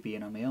creepy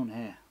being on my own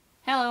hair.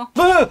 Hello.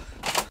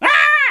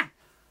 Ah!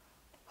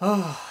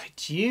 Oh,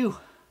 it's you.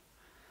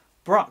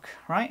 Brock,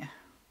 right?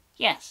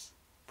 Yes,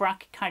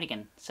 Brock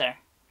Cardigan, sir.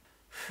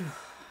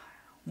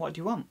 What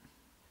do you want?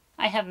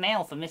 I have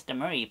mail for Mr.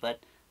 Murray,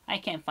 but I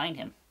can't find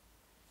him.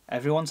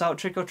 Everyone's out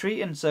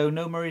trick-or-treating, so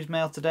no Murray's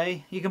mail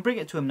today. You can bring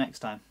it to him next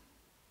time.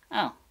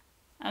 Oh,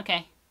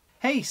 okay.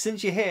 Hey,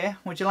 since you're here,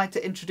 would you like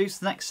to introduce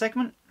the next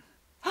segment?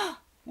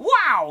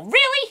 Wow,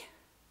 really?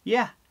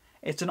 Yeah,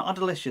 it's an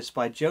Oddalicious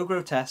by Joe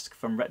Grotesque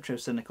from Retro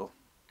Cynical.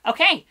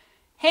 Okay,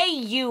 hey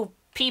you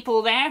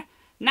people there.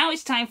 Now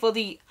it's time for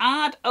the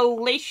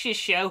Odd-O-Licious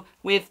show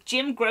with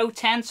Jim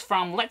Grotesque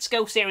from Let's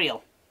Go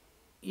Cereal.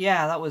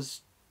 Yeah, that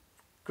was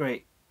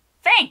great.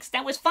 Thanks,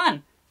 that was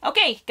fun.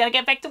 Okay, gotta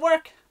get back to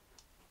work.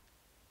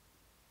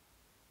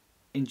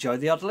 Enjoy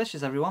the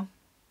Oddalicious, everyone.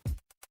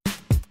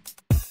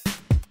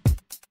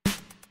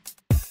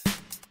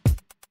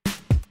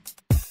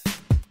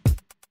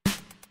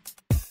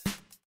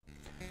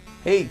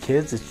 Hey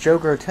kids, it's Joe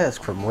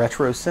Grotesque from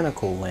Retro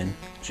Cynical and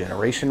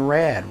Generation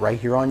Rad right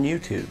here on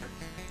YouTube.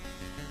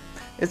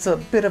 It's a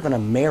bit of an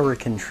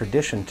American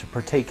tradition to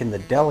partake in the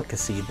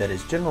delicacy that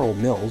is General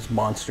Mills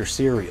monster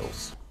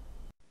cereals.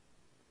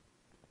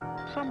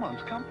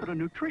 Someone's come for a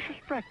nutritious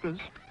breakfast.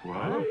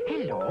 What?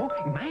 Hello,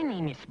 my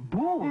name is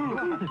Boo.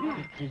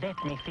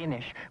 Let me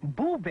finish.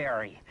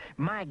 Booberry.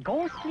 My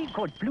ghostly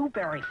good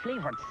blueberry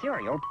flavored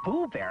cereal,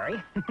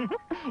 Booberry,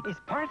 is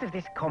part of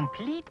this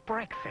complete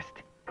breakfast.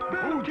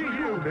 Boo to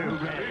you,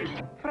 Blueberry.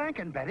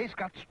 Frankenberry's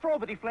got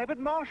strawberry-flavored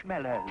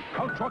marshmallows.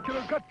 Count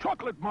Chocula's got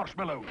chocolate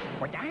marshmallows.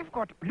 But I've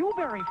got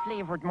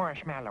blueberry-flavored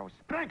marshmallows.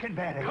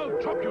 Frankenberry. Count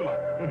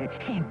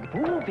Chocula.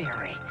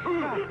 Blueberry.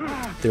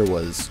 There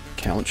was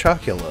Count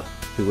Chocula,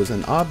 who was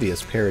an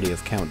obvious parody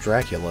of Count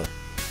Dracula.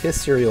 His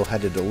cereal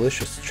had a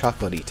delicious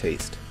chocolatey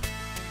taste.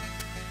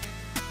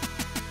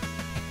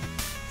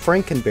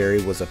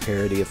 Frankenberry was a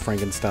parody of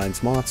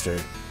Frankenstein's monster,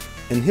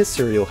 and his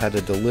cereal had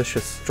a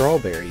delicious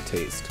strawberry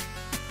taste.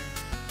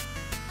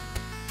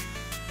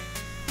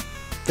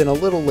 Then a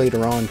little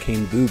later on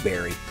came Boo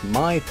Berry,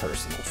 my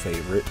personal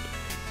favorite,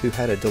 who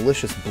had a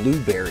delicious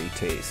blueberry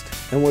taste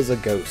and was a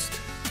ghost.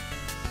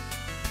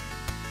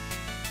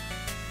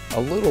 A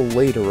little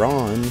later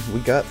on, we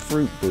got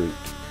Fruit Brute,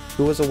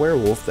 who was a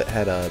werewolf that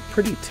had a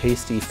pretty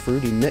tasty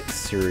fruity mix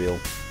cereal.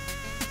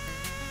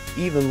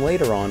 Even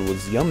later on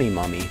was Yummy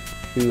Mummy,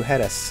 who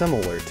had a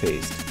similar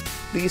taste.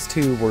 These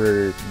two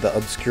were the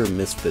obscure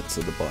misfits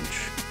of the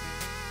bunch.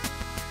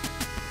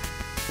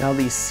 Now,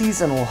 these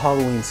seasonal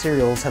Halloween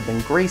cereals have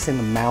been gracing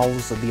the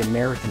mouths of the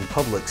American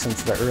public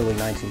since the early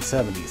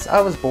 1970s.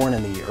 I was born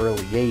in the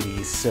early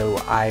 80s, so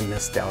I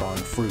missed out on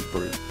Fruit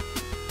Brute.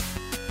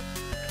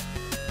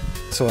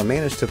 So I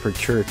managed to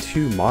procure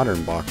 2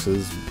 modern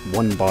boxes,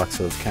 one box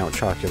of Count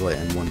Chocula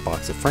and one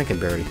box of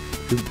Frankenberry,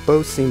 who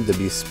both seem to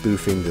be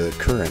spoofing the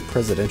current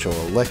presidential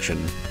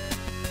election.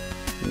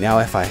 Now,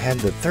 if I had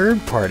the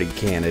third-party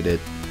candidate,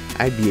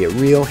 I'd be a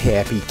real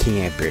happy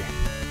camper.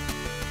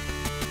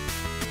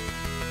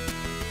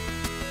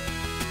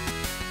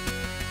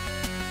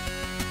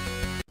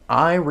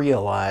 I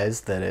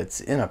realize that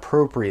it's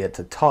inappropriate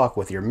to talk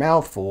with your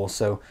mouth full,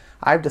 so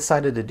I've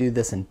decided to do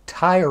this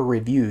entire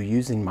review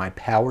using my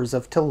powers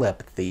of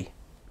telepathy.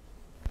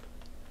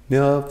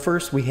 Now, up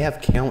first we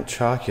have Count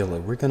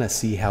Chocula. We're gonna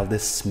see how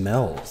this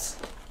smells.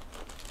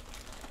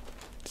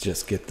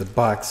 Just get the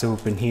box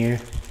open here.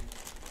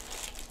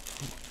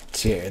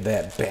 Tear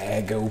that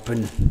bag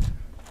open.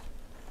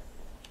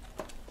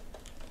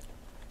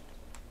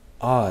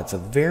 Ah, it's a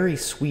very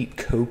sweet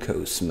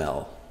cocoa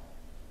smell.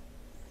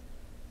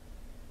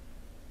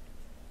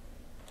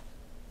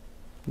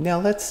 Now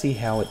let's see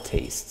how it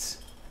tastes.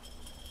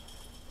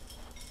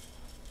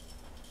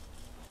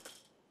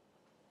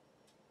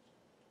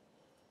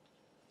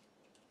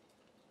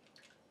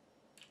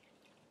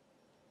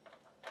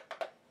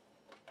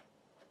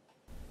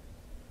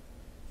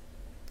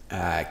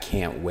 I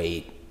can't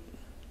wait.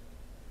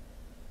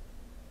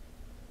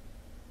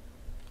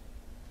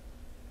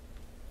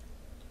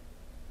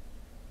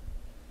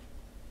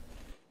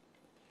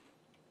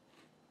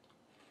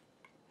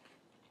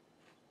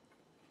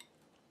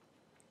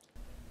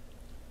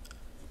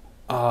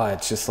 Oh,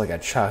 it's just like a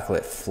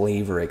chocolate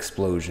flavor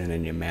explosion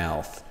in your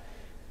mouth.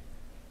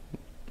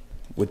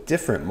 With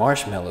different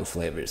marshmallow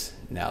flavors.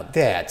 Now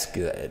that's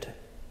good.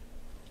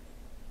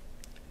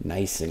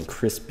 Nice and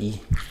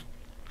crispy.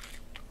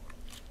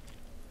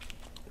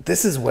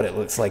 This is what it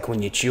looks like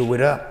when you chew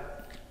it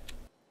up.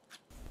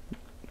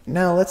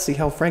 Now let's see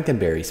how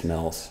Frankenberry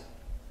smells.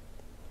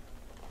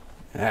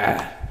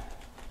 Ah.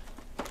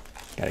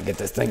 Gotta get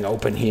this thing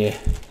open here.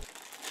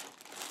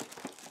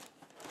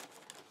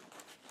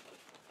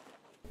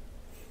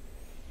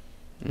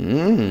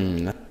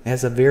 It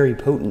has a very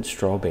potent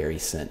strawberry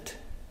scent.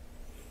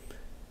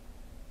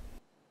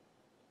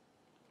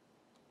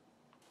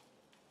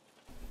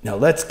 Now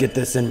let's get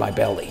this in my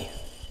belly.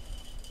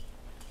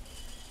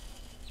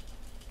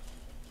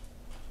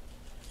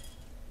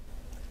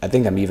 I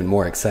think I'm even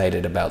more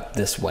excited about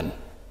this one.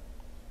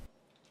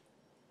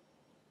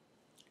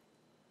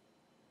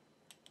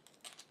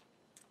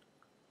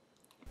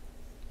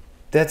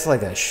 That's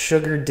like a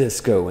sugar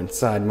disco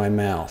inside my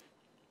mouth.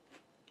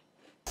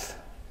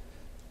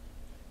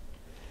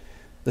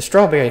 The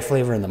strawberry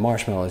flavor and the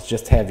marshmallows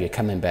just have you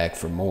coming back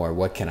for more.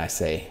 What can I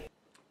say?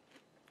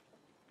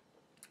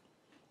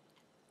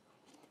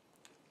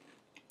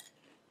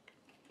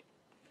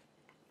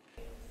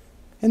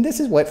 And this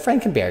is what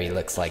Frankenberry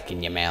looks like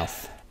in your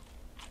mouth.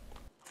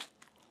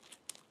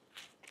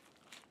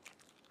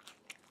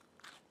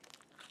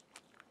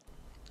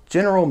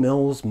 General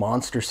Mills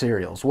Monster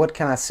Cereals. What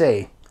can I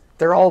say?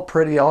 They're all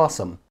pretty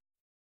awesome.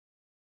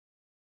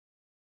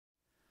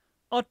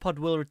 Odd Pod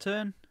will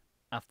return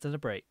after the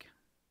break.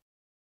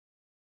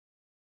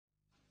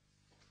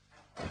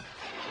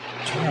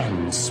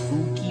 Can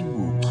Spooky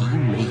Wookie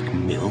make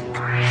milk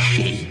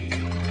shake?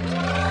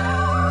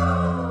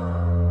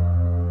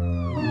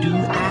 Do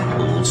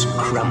apples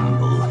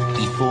crumble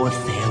before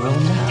they're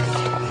enough?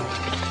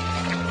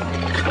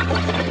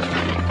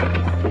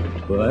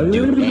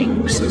 Do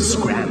eggs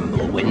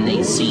scramble when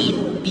they see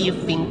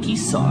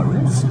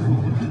Beefinkysaurus?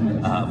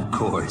 Of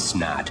course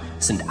not.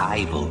 St.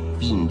 Ivel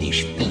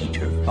fiendish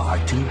feet are far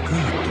too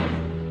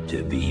good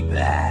to be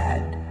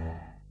bad.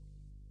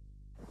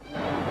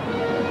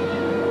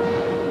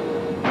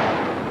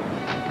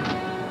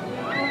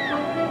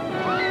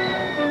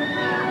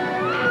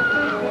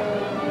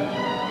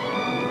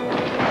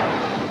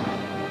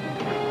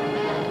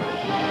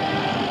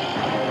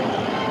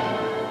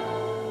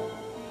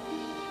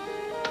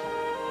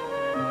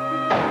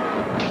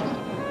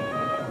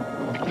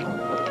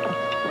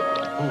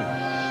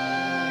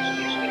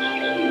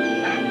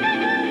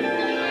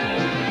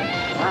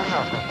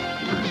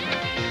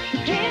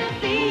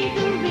 Can't be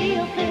the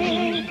real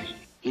thing.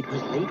 It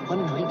was late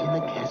one night in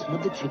the castle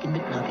of the Chicken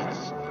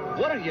McNuggets.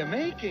 What are you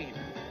making?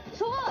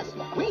 Sauce.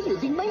 We're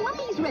using my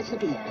mummy's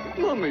recipe.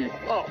 Mummy,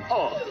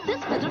 This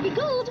better be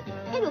good.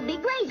 It will be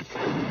great.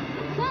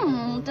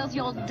 Does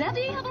your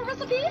daddy have a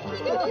recipe?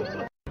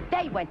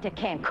 They went to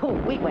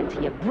Cancun. We went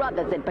to your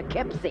brothers in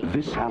Poughkeepsie.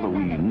 This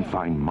Halloween,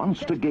 find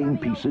monster game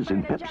pieces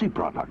in Pepsi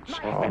products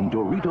and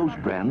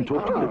Doritos brand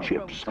tortilla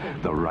chips.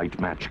 The right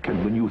match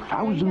can win you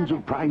thousands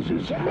of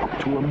prizes, up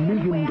to $1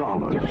 million.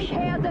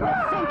 Hands in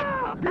the sink.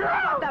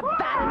 The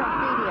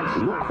bad ingredients.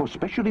 Look for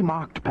specially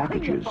marked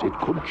packages. It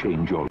could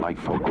change your life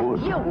for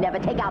good. You never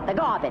take out the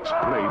garbage.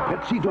 Play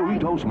Pepsi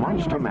Doritos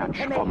Monster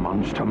Match for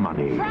monster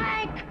money.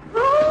 Frank!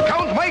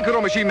 Count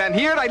Micro Machine Man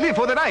here. I live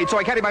for the night, so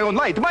I carry my own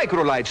light.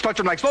 Micro lights. Touch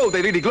them like smoke,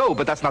 they really glow,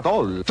 but that's not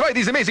all. Try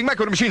these amazing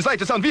Micro Machines light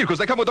to sound vehicles.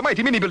 They come with a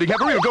mighty mini building, have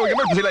a real glowing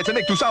emergency lights and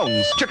make 2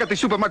 sounds. Check out these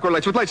super micro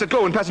lights with lights that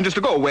glow and passengers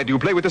to go. Where do you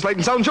play with this light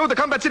and sound show? The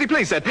Combat City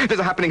playset. There's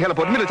a happening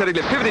heliport, military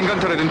lift, pivoting gun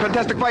turret, and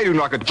fantastic firing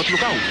rocket. But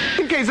look out,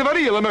 in case of a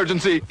real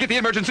emergency. Get the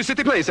Emergency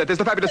City playset. There's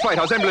the fabulous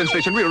lighthouse, ambulance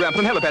station, rear ramps,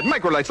 and helipad.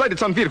 Micro lights, lighted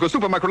sound vehicles,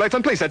 super micro lights,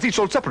 and playsets, each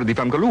sold separately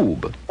from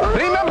Galoob.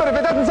 Remember, if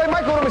it doesn't say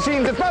Micro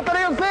Machines, it's not the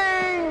real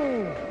thing.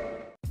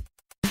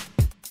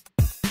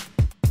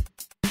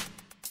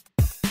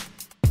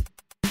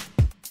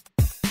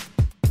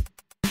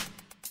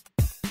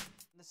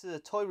 This is a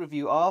toy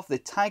review of the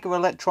Tiger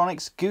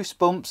Electronics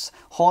Goosebumps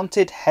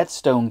Haunted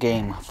Headstone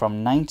game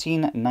from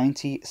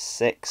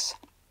 1996.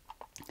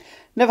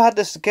 Never had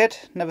this as a kid,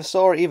 never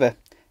saw it either.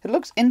 It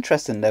looks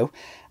interesting though,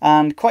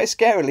 and quite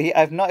scarily,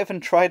 I've not even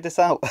tried this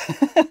out.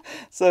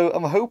 So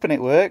I'm hoping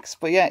it works,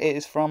 but yeah, it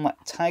is from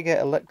Tiger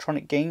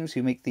Electronic Games,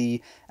 who make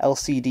the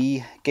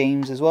LCD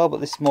games as well, but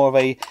this is more of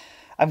a...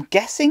 I'm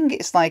guessing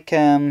it's like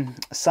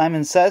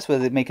Simon Says, where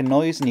they make a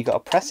noise and you got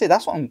to press it.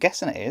 That's what I'm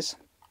guessing it is.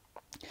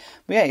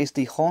 But yeah, it's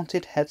the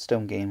Haunted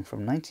Headstone game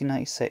from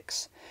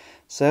 1996.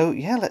 So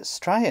yeah, let's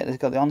try it. It's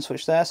got the on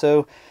switch there,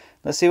 so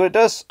let's see what it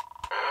does.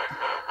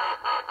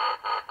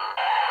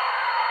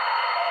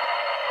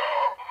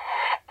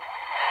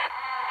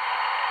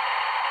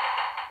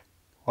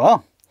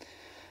 Well,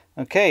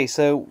 okay,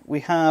 so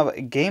we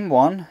have game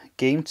 1,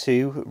 game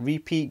 2,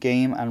 repeat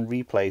game, and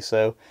replay.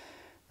 So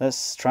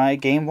let's try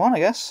game 1, I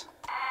guess.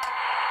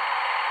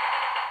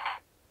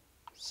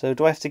 So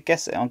do I have to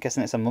guess it? I'm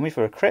guessing it's a mummy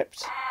for a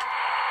crypt.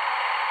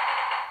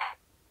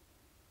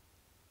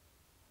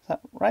 Is that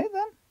right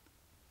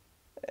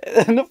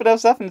then? Nothing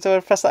else happened, so I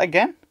press that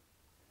again.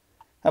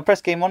 I'll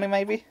press game 1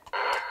 maybe.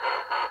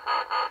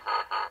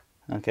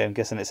 Okay, I'm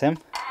guessing it's him.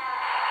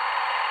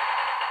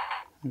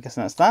 I'm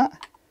guessing that's that.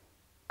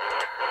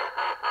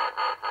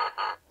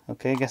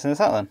 Okay, guessing it's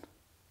that then.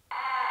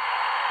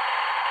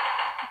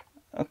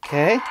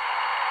 Okay.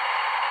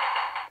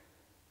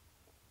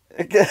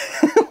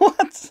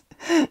 What?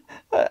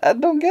 I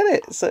don't get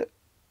it. So,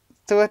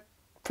 do I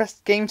press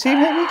game 2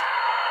 maybe?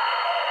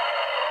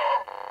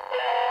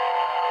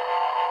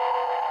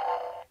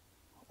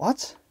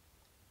 What?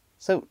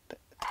 So...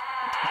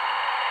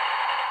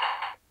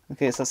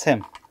 Okay, so that's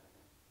him.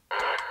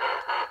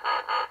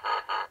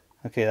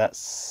 Okay,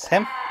 that's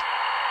him.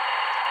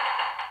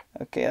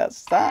 Okay,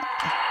 that's that.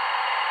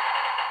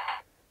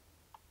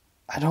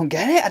 I don't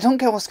get it. I don't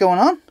get what's going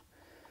on.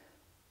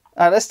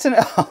 Alright, let's turn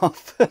it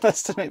off.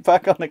 Let's turn it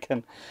back on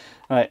again.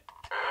 Right.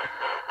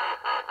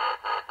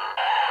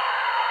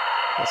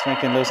 It's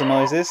making loads of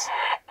noises.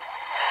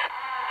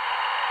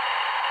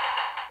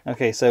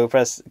 Okay, so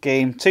press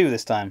game 2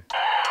 this time.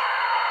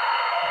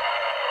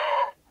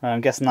 Right,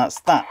 I'm guessing that's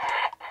that.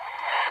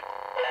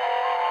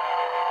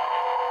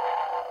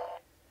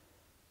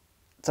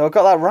 So I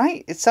got that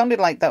right. It sounded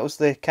like that was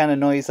the kind of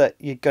noise that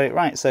you got it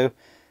right. So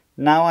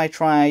now I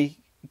try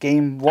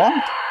game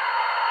 1.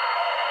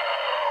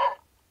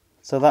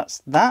 So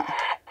that's that.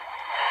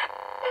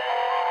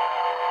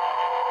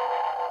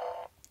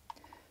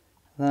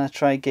 Then I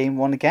try game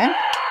 1 again.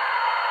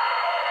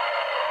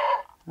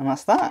 And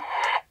that's that.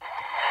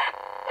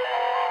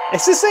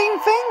 It's the same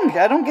thing.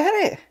 I don't get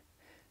it.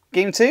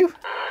 Game 2.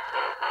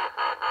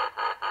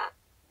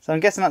 So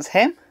I'm guessing that's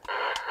him.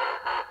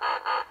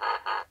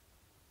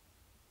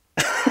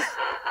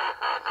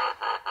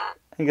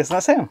 I guess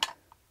that's him.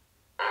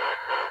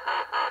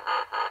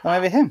 Or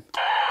maybe him.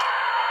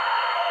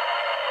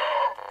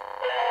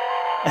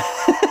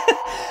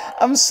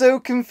 I'm so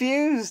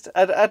confused.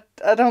 I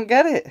don't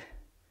get it.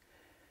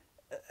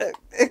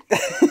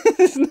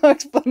 There's no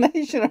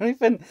explanation or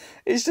anything.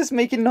 It's just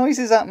making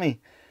noises at me.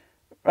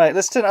 Right,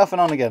 let's turn it off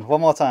and on again. One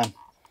more time.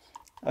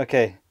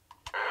 Okay.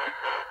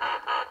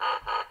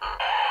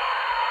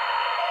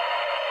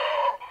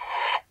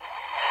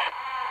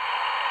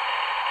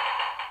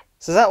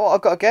 So is that what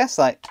I've got to guess?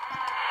 Like,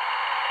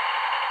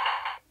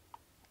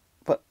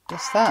 but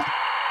what's that?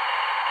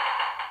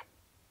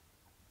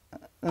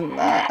 And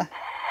that.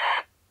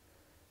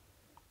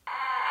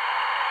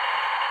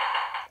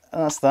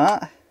 And that's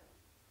that.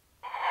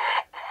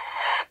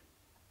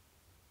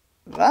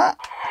 That.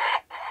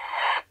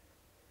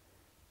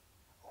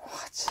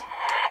 What?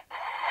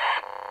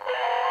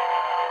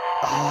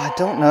 I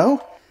don't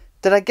know.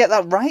 Did I get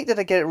that right? Did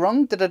I get it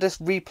wrong? Did I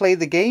just replay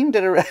the game?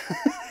 Did I...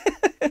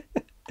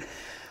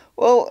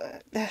 Well,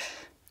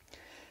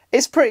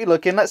 it's pretty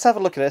looking. Let's have a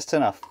look at it. Let's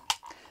turn off.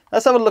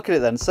 Let's have a look at it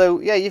then. So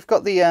yeah, you've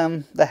got the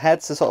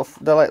heads, the sort of,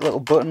 they're like little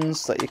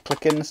buttons that you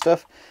click in and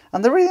stuff,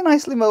 and they're really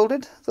nicely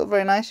moulded. They look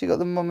very nice. You got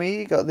the mummy.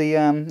 You got the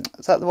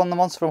is that the one, the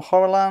monster from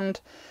Horrorland?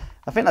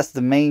 I think that's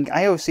the main.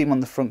 I always see him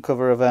on the front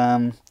cover of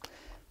I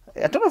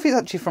don't know if he's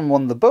actually from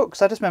one of the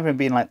books. I just remember him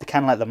being like the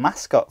kind of like the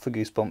mascot for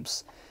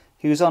Goosebumps.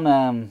 He was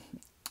on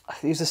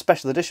he was a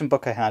special edition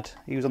book I had.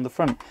 He was on the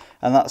front,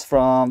 and that's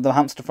from the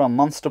hamster from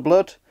Monster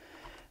Blood.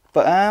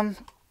 But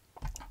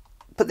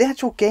the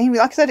actual game,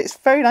 like I said, it's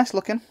very nice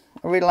looking.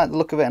 I really like the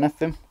look of it and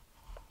everything.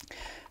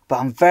 But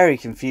I'm very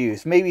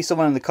confused. Maybe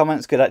someone in the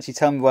comments could actually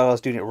tell me whether I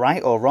was doing it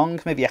right or wrong.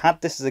 Maybe I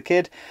had this as a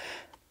kid.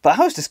 But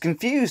I was just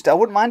confused. I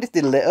wouldn't mind if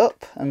they lit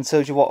up and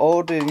told you what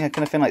order, you know,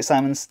 kind of thing like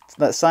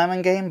that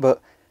Simon game.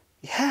 But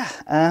yeah,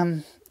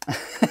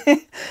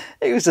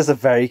 it was just a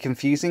very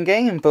confusing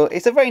game. But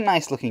it's a very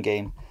nice looking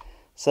game.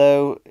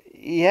 So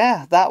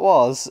yeah, that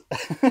was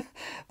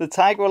the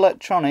Tiger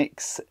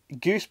Electronics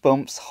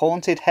Goosebumps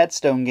Haunted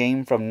Headstone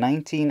game from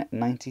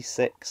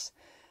 1996.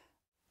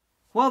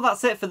 Well,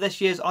 that's it for this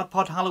year's Odd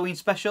Pod Halloween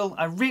special.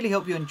 I really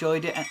hope you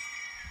enjoyed it.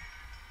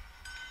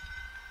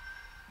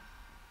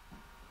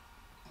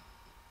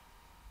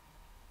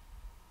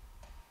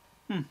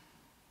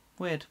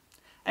 Weird.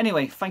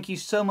 Anyway, thank you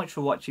so much for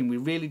watching. We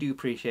really do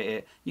appreciate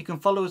it. You can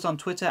follow us on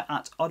Twitter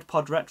at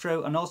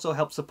OddPodRetro and also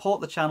help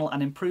support the channel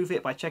and improve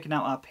it by checking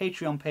out our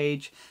Patreon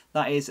page.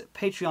 That is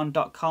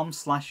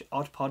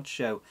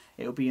patreon.com/oddpodshow.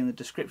 It will be in the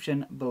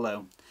description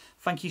below.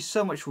 Thank you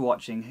so much for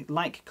watching.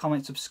 Like,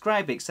 comment,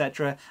 subscribe,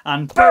 etc.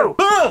 And boo!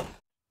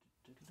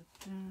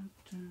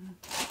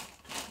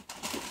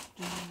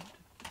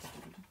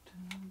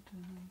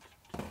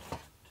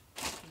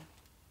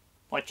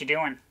 What you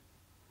doing?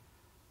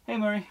 Hey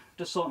Murray,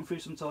 just sorting through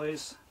some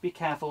toys. Be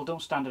careful,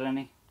 don't stand at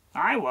any.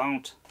 I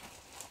won't.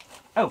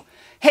 Oh,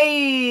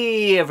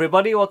 hey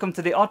everybody, welcome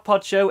to the Odd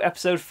Pod Show,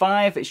 episode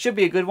 5. It should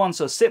be a good one,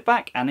 so sit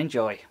back and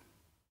enjoy.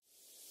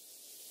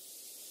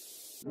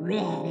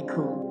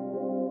 Radical.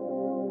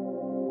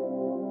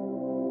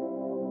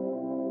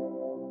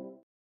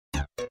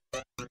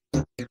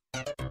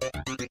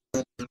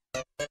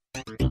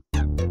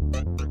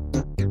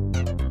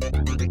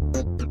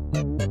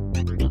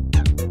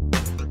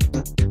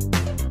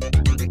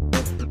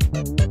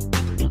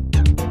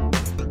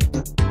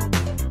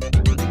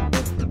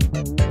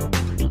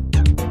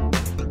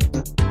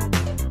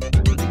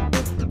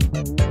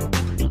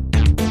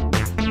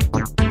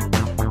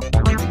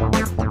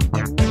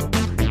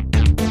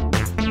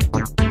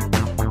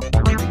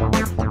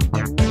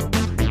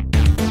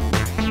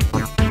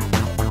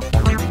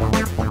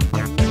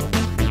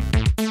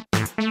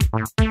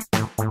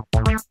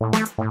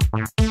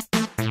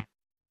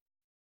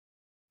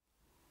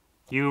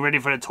 You ready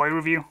for the toy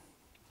review?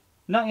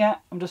 Not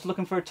yet, I'm just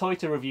looking for a toy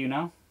to review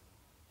now.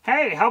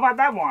 Hey, how about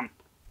that one?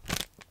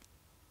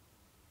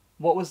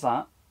 What was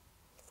that?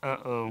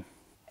 Uh-oh.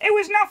 It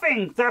was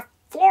nothing! The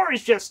floor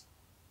is just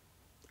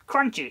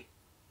crunchy.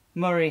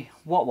 Murray,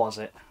 what was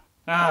it?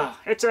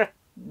 It's a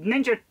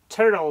Ninja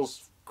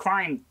Turtles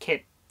crime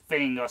kit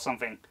thing or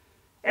something.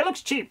 It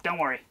looks cheap, don't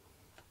worry.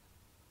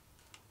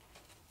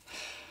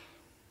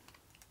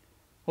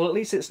 Well, at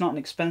least it's not an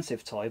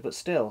expensive toy, but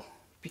still,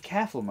 be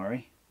careful,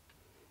 Murray.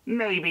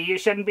 Maybe you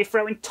shouldn't be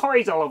throwing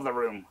toys all over the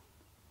room.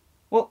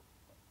 Well,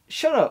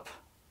 shut up.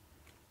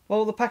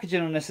 Well, the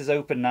packaging on this is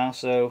open now,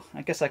 so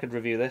I guess I could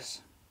review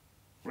this.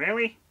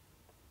 Really?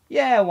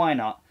 Yeah, why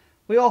not?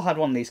 We all had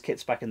one of these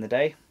kits back in the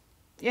day.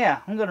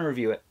 Yeah, I'm going to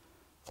review it.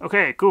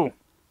 Okay, cool.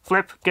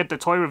 Flip, get the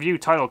toy review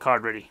title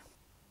card ready.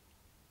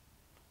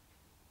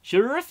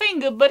 Sure thing,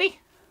 good buddy.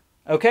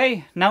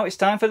 Okay, now it's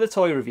time for the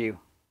toy review.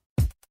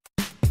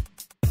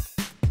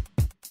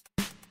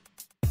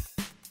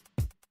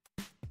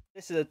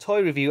 This is a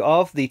toy review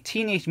of the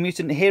Teenage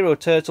Mutant Hero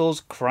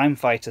Turtles Crime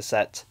Fighter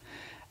set.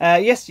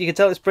 Yes, you can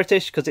tell it's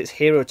British because it's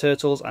Hero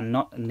Turtles and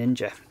not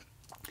Ninja.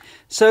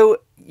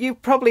 So, you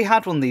probably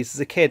had one of these as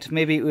a kid.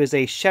 Maybe it was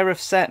a sheriff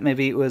set,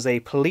 maybe it was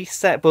a police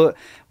set, but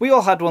we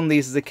all had one of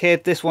these as a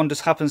kid. This one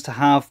just happens to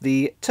have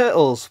the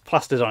turtles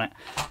plastered on it.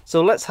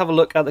 So let's have a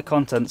look at the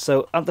content.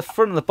 So at the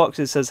front of the box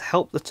it says,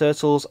 help the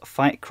turtles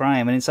fight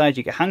crime. And inside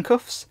you get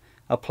handcuffs,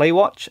 a play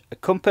watch, a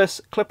compass,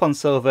 clip-on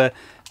silver,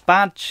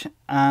 badge,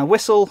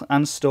 whistle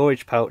and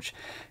storage pouch.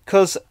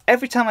 Because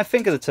every time I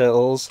think of the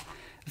turtles,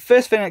 the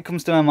first thing that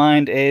comes to my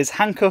mind is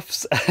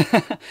handcuffs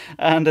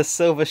and a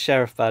silver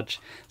sheriff badge.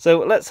 So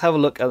let's have a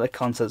look at the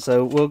content.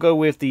 So we'll go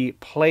with the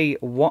play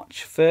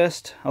watch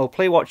first. Oh,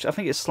 play watch, I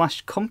think it's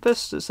slash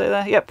compass, does it say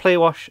there? Yeah, play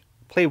watch,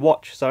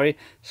 sorry,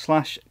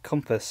 slash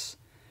compass.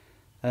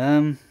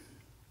 Well,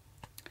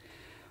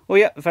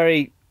 yeah,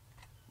 very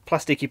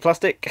plasticky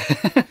plastic,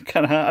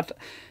 kind of hard.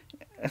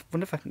 I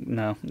wonder if I can,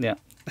 no, yeah.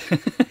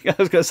 I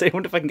was going to say, I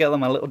wonder if I can get on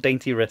my little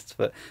dainty wrists,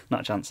 but not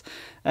a chance.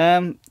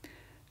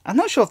 I'm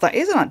not sure if that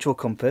is an actual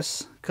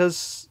compass,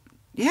 because,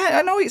 yeah,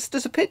 I know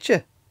there's a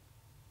picture.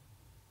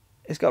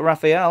 it's got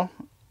Raphael,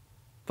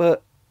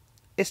 but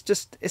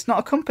it's not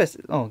a compass.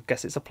 Oh, I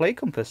guess it's a play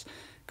compass,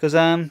 because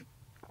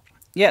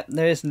yeah,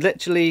 there's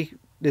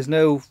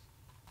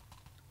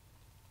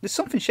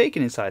something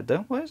shaking inside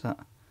though. What is that?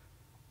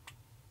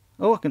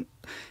 Oh,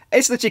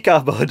 it's literally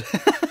cardboard.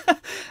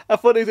 I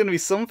thought there was going to be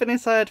something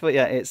inside, but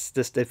yeah, it's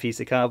just a piece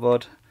of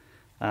cardboard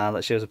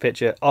that shows a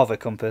picture of a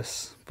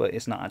compass, but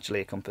it's not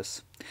actually a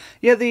compass.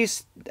 Yeah,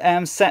 these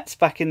sets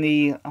back in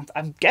the,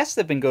 I guess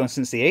they've been going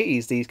since the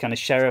 80s, these kind of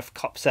sheriff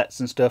cop sets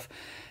and stuff.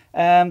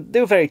 They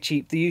were very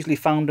cheap. They usually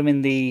found them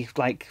in the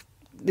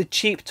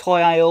cheap toy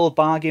aisle,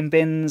 bargain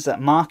bins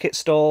at market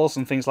stalls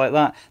and things like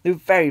that. They were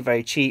very,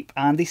 very cheap,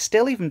 and they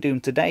still even do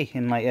them today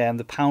in like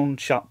the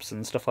pound shops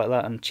and stuff like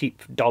that, and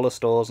cheap dollar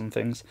stores and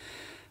things.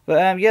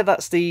 But yeah,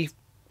 that's the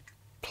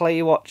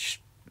play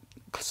watch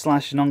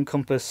 /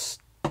 non-compass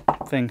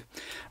thing.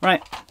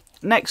 Right,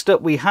 next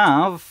up we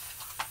have,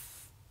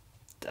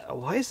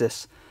 what is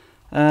this?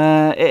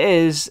 It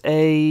is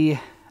a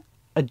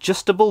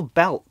adjustable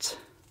belt.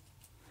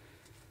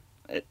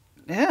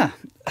 Yeah.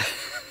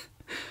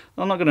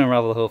 I'm not going to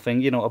unravel the whole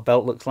thing. You know what a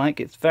belt looks like.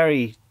 It's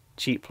very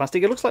cheap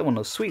plastic. It looks like one of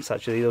those sweets,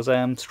 actually. Those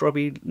not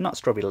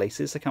strawberry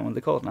laces. I can't remember what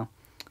they're called now.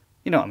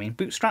 You know what I mean.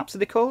 Bootstraps, are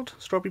they called?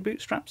 Strawberry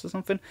bootstraps or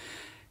something?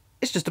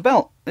 It's just a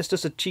belt. It's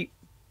just a cheap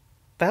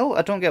belt.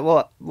 I don't get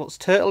what's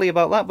turtley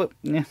about that, but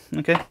yeah,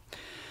 okay.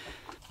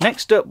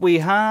 Next up we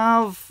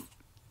have...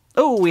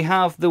 Oh, we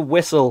have the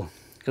whistle.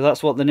 Because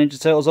that's what the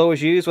Ninja Turtles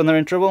always use when they're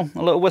in trouble.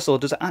 A little whistle.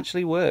 Does it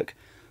actually work?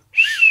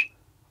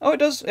 Oh, it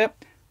does.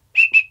 Yep.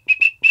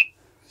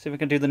 See if we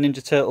can do the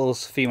Ninja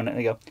Turtles theme on it.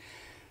 There you go.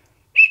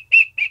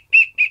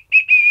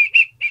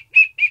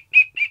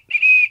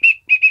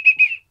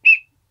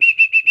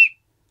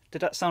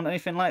 Did that sound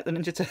anything like the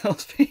Ninja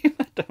Turtles theme?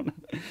 I don't know.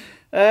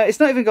 It's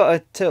not even got a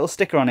turtle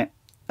sticker on it.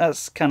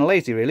 That's kind of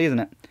lazy, really, isn't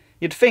it?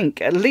 You'd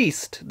think at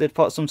least they'd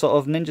put some sort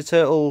of Ninja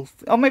Turtle...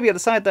 Oh, maybe at the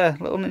side there.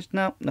 Little ninja...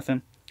 No,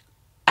 nothing.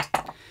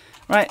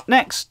 Right,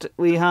 next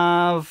we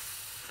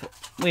have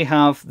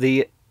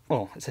the...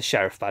 Oh, it's a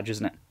sheriff badge,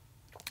 isn't it?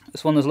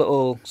 It's one of those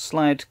little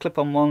slide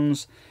clip-on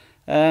ones.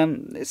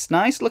 It's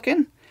nice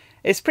looking.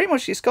 It's pretty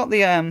much, it's got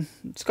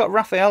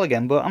Raphael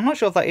again, but I'm not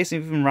sure if that is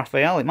even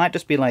Raphael. It might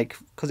just be like,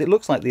 because it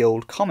looks like the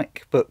old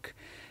comic book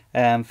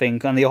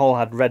thing, and they all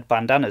had red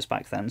bandanas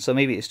back then, so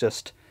maybe it's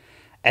just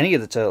any of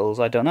the turtles,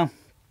 I don't know.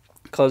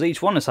 Because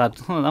each one has had,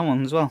 oh, that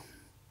one as well,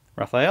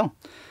 Raphael.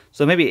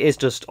 So maybe it is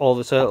just all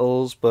the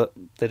turtles, but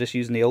they're just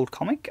using the old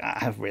comic?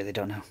 I really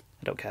don't know.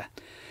 I don't care.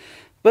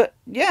 But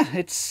yeah,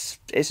 it's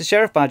a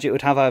sheriff badge. It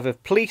would have either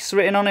police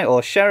written on it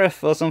or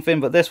sheriff or something,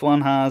 but this one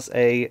has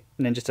a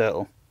Ninja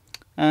Turtle.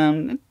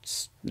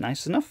 It's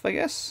nice enough, I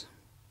guess.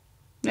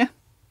 Yeah.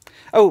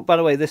 Oh, by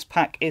the way, this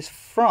pack is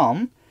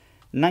from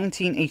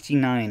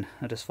 1989.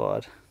 I just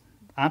thought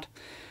I'd add.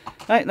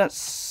 Right,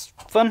 that's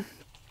fun.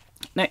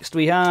 Next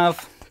we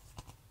have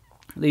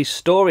the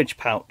storage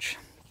pouch.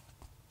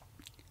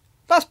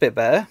 That's a bit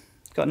better.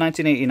 It's got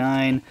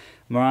 1989,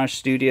 Mirage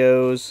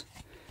Studios.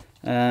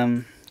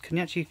 Can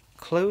you actually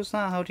close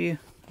that? How do you...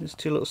 There's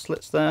two little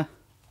slits there.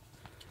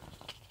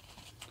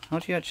 How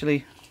do you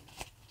actually...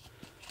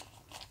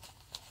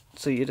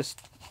 So you just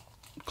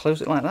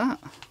close it like that?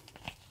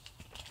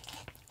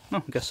 Oh,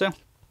 I guess so.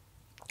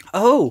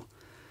 Oh!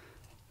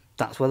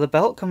 That's where the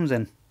belt comes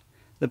in.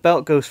 The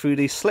belt goes through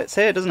these slits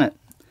here, doesn't it?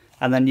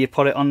 And then you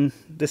put it on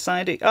the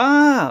side.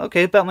 Ah,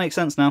 okay, the belt makes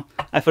sense now.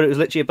 I thought it was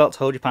literally a belt to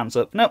hold your pants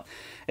up. Nope,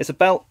 it's a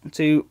belt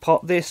to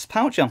put this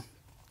pouch on.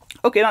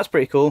 Okay, that's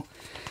pretty cool.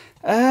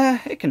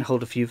 It can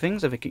hold a few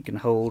things. I think it can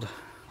hold...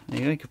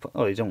 You can put,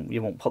 oh,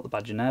 you won't put the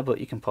badge in there, but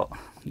you can put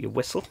your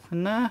whistle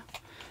in there.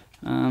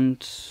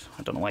 And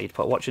I don't know why you'd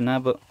put a watch in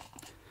there, but...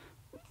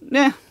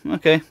 Yeah,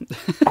 okay.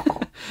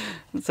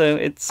 So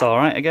it's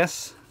alright, I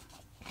guess.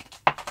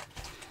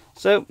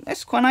 So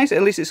it's quite nice.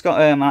 At least it's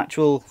got an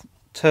actual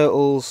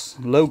Turtles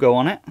logo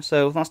on it,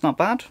 so that's not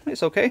bad.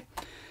 It's okay.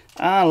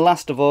 And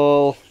last of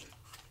all,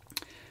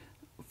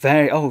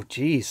 very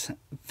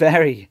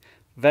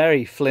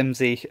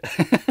flimsy.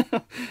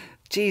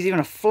 Geez, even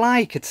a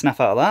fly could snap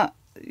out of that.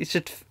 You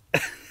should.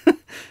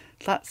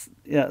 That's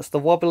it's the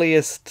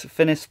wobbliest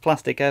finished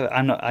plastic ever.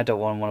 I don't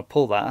want to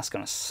pull that. That's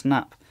gonna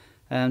snap.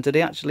 Do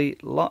they actually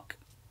lock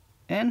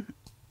in?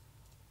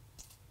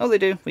 Oh, they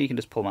do. Well, you can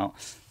just pull them out.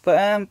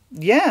 But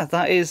yeah,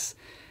 that is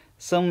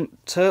some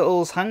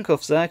Turtles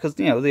handcuffs there, because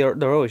you know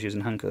they're always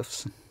using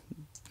handcuffs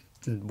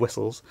and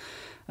whistles.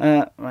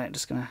 Right,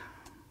 just gonna.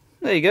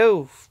 There you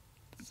go.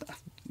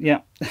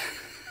 Yeah.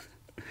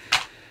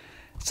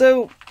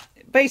 So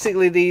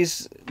basically,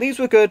 these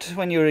were good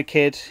when you were a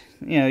kid.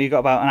 You know, you got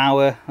about an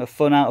hour of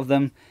fun out of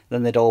them.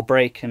 Then they'd all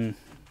break, and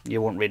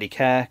you wouldn't really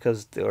care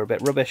because they were a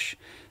bit rubbish.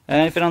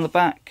 Anything on the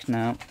back?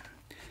 No.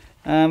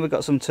 We've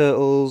got some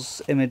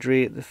Turtles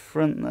imagery at the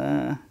front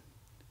there.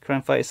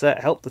 Crime Fighter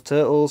set. Help the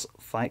Turtles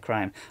fight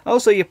crime. Oh,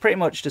 so you're pretty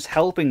much just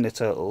helping the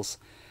Turtles.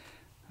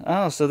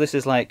 Oh, so this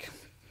is like...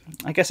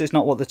 I guess it's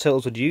not what the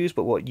Turtles would use,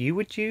 but what you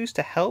would use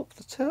to help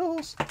the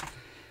Turtles?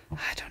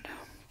 I don't know.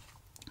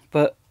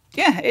 But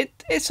yeah,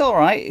 it's all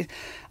right.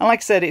 And like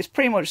I said, it's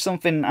pretty much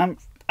something I'm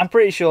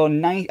pretty sure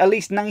at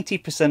least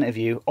 90% of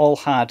you all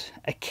had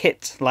a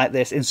kit like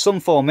this in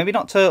some form. Maybe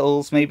not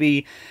Turtles,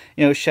 maybe,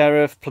 you know,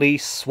 Sheriff,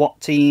 Police, SWAT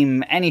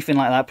Team, anything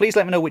like that. Please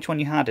let me know which one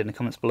you had in the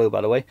comments below,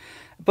 by the way.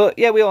 But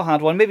yeah, we all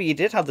had one. Maybe you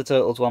did have the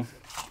Turtles one.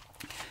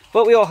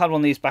 But we all had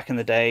one of these back in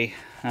the day.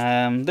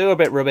 They were a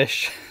bit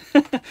rubbish,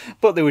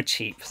 but they were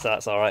cheap, so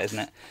that's alright, isn't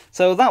it?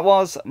 So that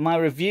was my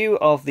review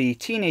of the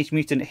Teenage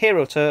Mutant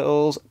Hero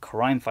Turtles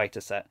Crime Fighter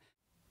set.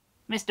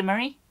 Mr.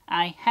 Murray,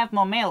 I have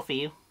more mail for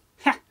you.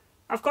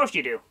 Of course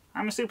you do.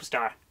 I'm a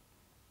superstar.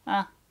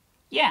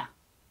 Yeah.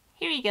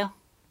 Here you go.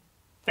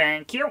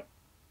 Thank you.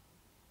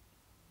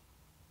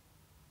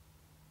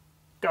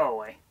 Go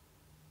away.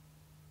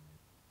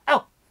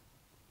 Oh.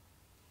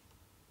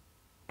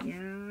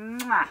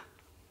 Mwah.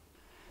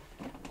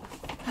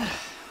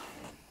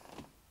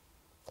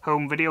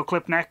 Home video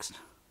clip next?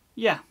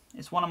 Yeah,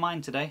 it's one of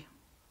mine today.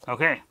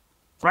 Okay.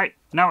 Right,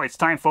 now it's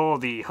time for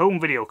the home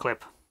video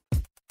clip.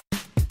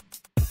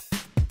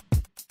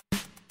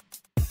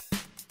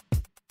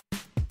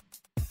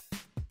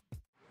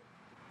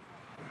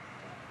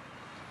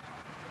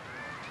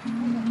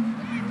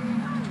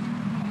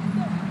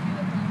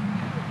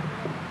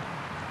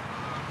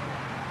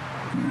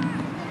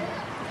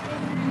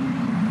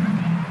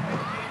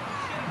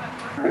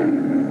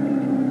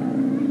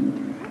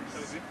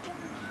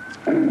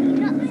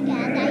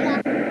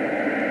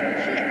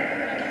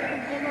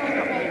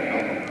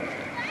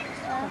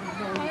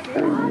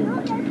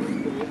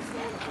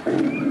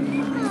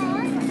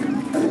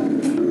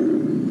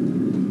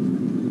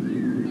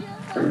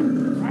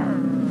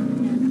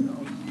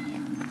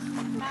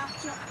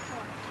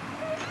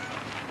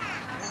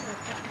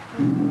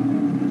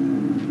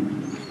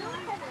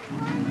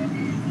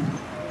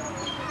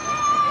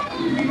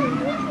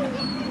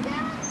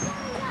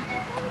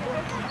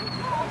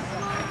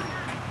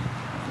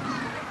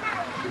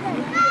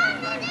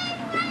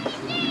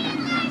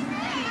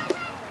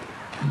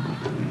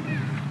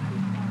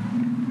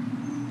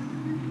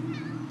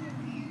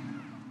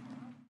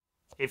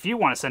 If you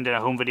want to send in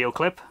a home video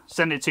clip,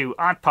 send it to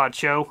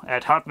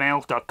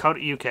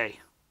oddpodshow@hotmail.co.uk.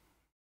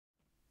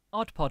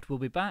 Oddpod will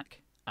be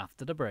back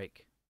after the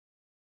break.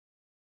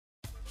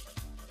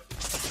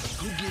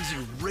 Who gives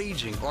you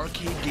raging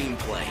arcade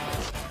gameplay?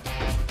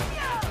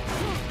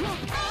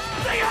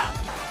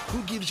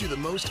 Who gives you the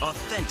most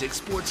authentic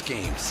sports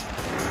games?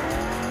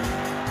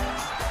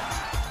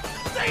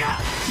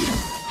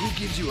 Who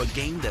gives you a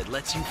game that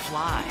lets you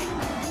fly?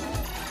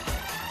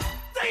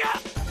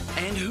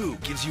 And who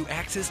gives you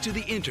access to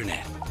the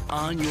internet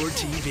on your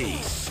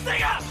TV?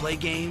 Play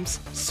games,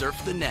 surf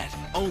the net,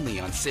 only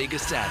on Sega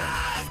Saturn.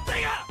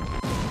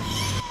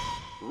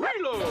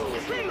 Reload!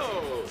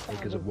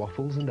 Makers of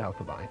waffles and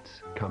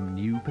alphabites come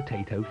new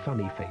potato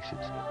funny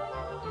faces.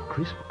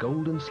 Crisp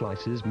golden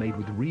slices made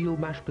with real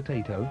mashed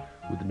potato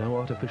with no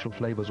artificial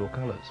flavors or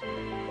colors.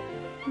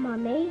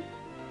 Mummy,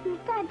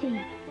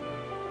 Daddy.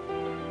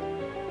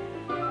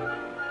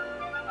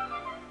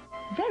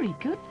 Very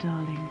good,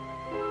 darling.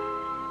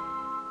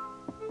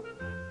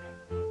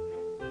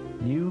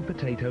 New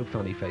potato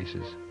funny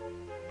faces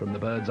from the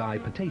Bird's Eye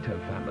Potato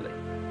family.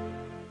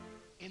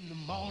 In the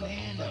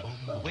morning,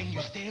 when you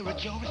stare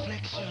at your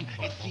reflection,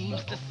 it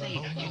seems to say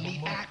you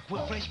need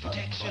Aqua Fresh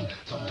protection.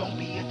 So don't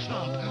be a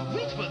chump,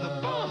 reach for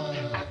the bump.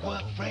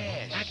 Aqua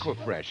Fresh. Aqua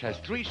Fresh has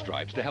 3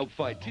 stripes to help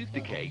fight tooth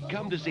decay,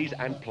 gum disease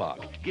and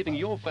plaque, giving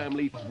your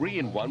family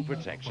 3-in-1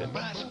 protection.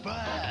 Brush,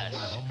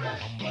 brush,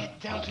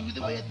 get down to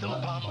the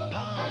rhythm, pump,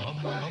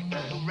 pump.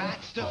 It's the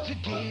right stuff to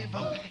give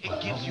 'em.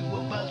 It gives you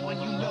a buzz when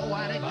you know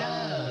what it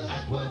does.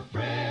 Aqua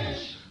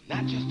Fresh,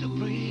 not just a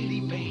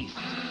pretty paste.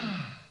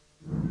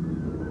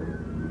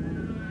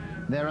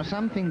 There are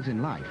some things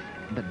in life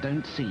that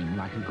don't seem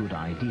like a good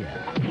idea.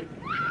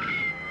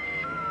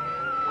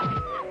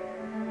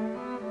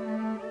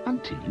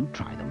 Until you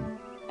try them.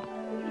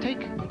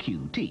 Take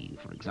QT,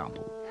 for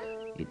example.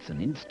 It's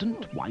an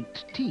instant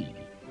white tea.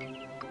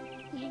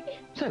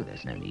 So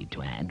there's no need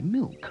to add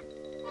milk.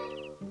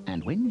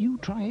 And when you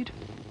try it,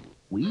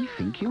 we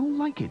think you'll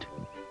like it.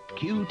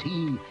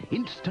 QT,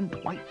 instant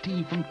white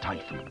tea from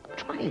Typhon.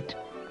 Try it.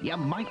 You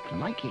might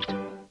like it.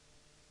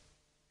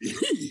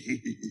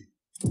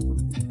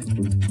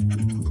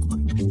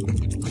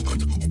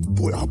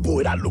 Boy, oh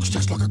boy, that looks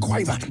just like a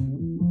quaver.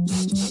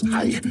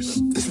 Hey,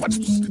 this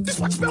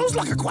one smells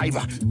like a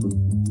quaver.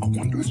 I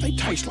wonder if they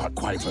taste like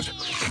quavers.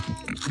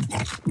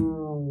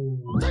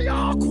 They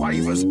are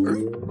quavers.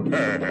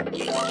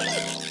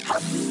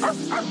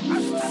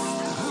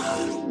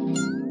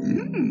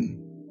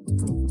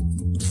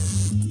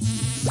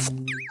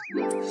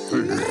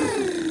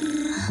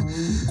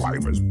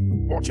 Quavers.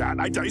 Watch out,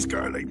 they taste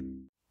girly.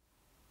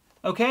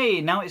 Okay,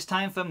 now it's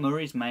time for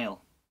Murray's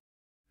Mail.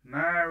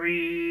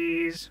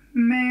 Murray's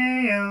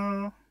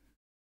Mail.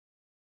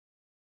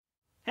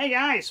 Hey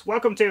guys,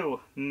 welcome to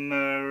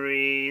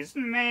Murray's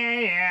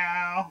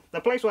Mail,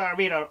 the place where I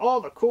read out all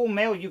the cool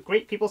mail you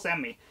great people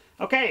send me.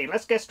 Okay,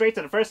 let's get straight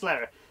to the first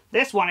letter.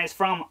 This one is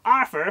from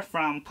Arthur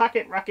from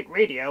Pocket Rocket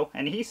Radio,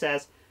 and he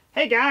says,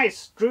 Hey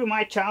guys, drew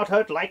my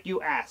childhood like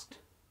you asked.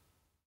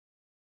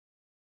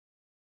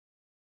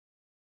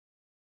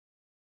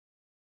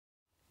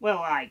 Well,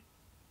 I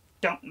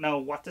don't know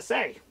what to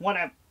say. What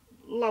a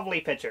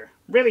lovely picture.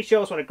 Really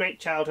shows what a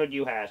great childhood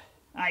you had.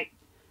 I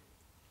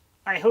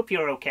hope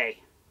you're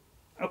okay.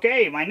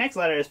 Okay, my next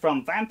letter is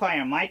from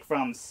Vampire Mike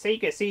from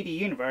Sega CD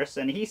Universe,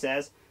 and he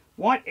says,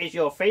 what is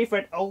your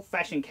favorite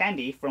old-fashioned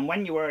candy from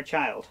when you were a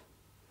child?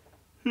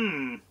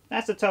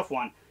 That's a tough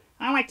one.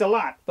 I liked a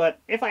lot, but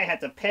if I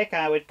had to pick,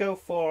 I would go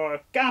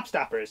for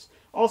gobstoppers,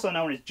 also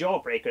known as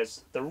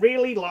jawbreakers, the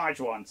really large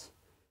ones.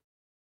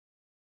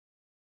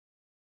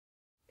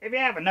 If you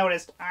haven't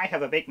noticed, I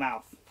have a big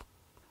mouth.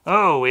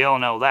 Oh, we all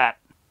know that.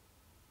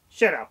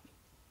 Shut up.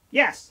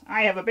 Yes,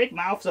 I have a big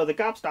mouth, so the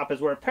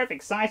gobstoppers were a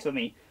perfect size for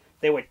me.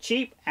 They were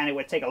cheap, and it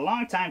would take a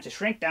long time to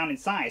shrink down in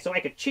size, so I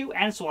could chew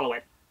and swallow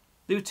it.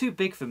 They were too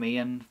big for me,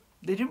 and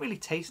they didn't really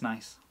taste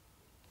nice.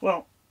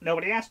 Well,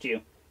 nobody asked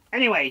you.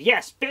 Anyway,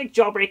 yes, big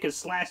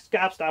jawbreakers /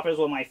 gobstoppers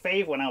were my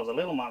fave when I was a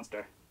little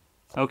monster.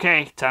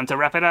 Okay, time to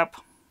wrap it up.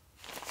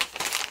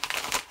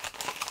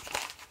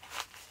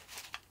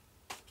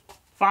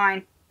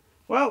 Fine.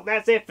 Well,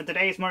 that's it for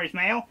today's Murray's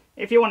Mail.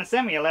 If you want to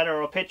send me a letter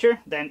or a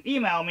picture, then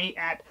email me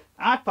at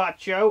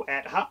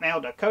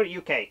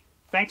oddpodshow@hotmail.co.uk.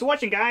 Thanks for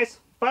watching, guys.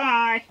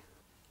 Bye!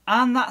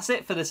 And that's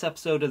it for this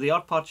episode of The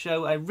Odd Pod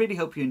Show. I really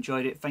hope you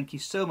enjoyed it. Thank you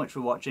so much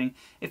for watching.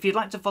 If you'd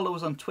like to follow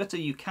us on Twitter,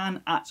 you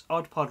can at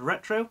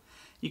OddPodRetro.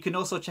 You can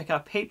also check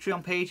our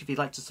Patreon page if you'd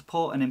like to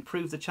support and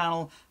improve the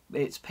channel.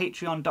 It's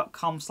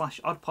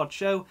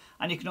patreon.com/oddpodshow.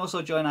 And you can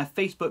also join our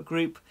Facebook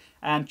group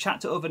and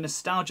chat to other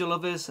nostalgia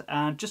lovers.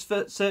 And just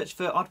search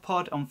for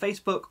Oddpod on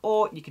Facebook,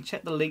 or you can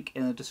check the link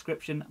in the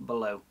description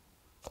below.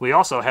 We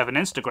also have an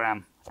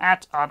Instagram,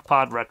 at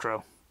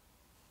OddPodRetro.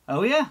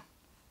 Oh yeah.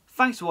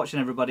 Thanks for watching,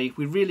 everybody.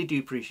 We really do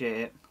appreciate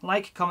it.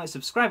 Like, comment,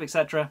 subscribe,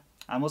 etc.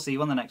 And we'll see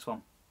you on the next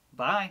one.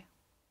 Bye.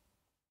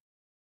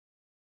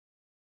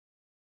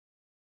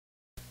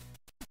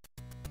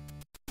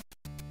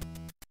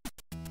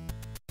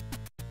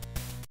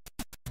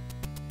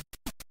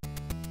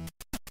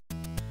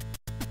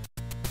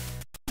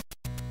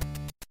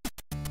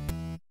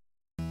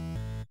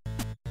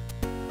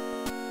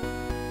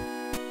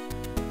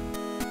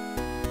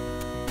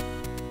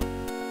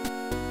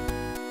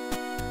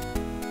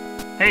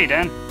 Hey,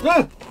 Dan.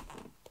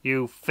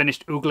 You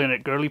finished oogling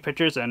at girly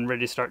pictures and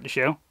ready to start the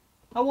show?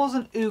 I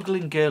wasn't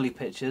oogling girly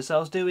pictures. I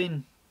was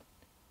doing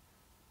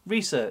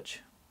research.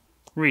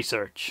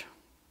 Research.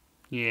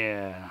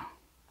 Yeah.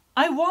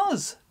 I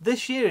was!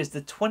 This year is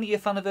the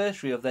 20th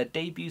anniversary of their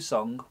debut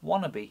song,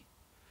 Wannabe.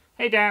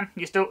 Hey, Dan.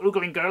 You still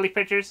oogling girly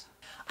pictures?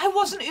 I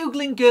wasn't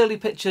oogling girly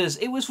pictures.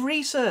 It was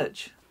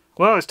research.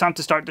 Well, it's time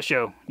to start the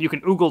show. You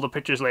can oogle the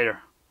pictures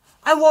later.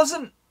 I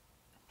wasn't.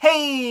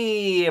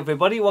 Hey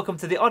everybody, welcome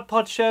to the Odd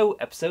Pod Show,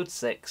 episode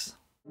 6.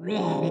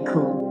 Really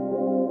cool.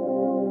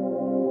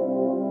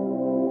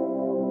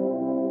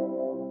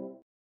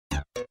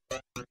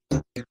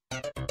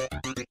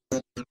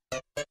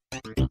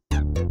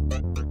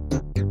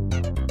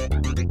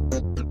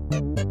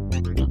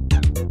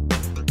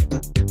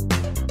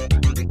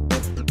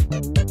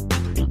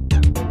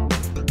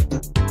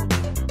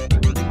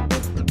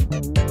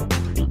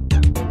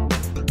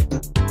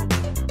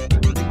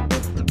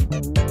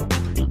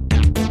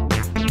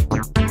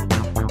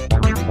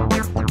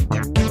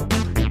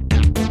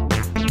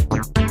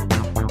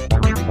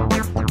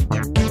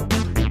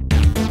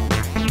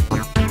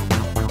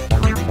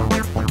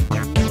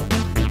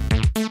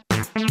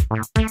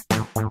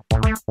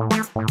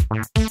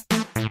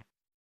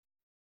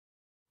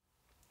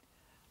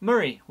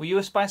 Murray, were you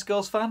a Spice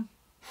Girls fan?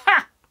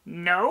 Ha!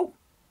 No.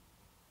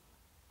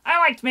 I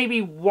liked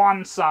maybe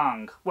one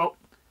song. Well,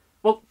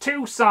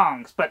 2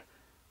 songs, but...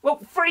 Well,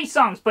 3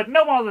 songs, but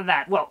no more than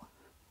that. Well,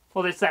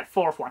 there's that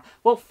 4th one.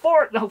 Well,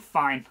 4... Oh,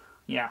 fine.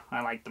 Yeah,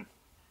 I liked them.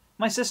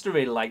 My sister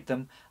really liked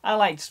them. I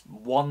liked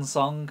one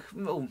song.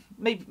 Oh,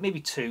 maybe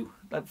 2.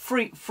 Like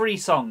 3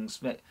 songs.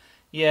 But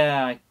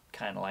yeah, I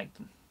kind of liked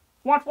them.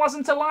 What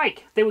wasn't to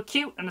like? They were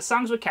cute and the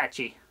songs were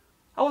catchy.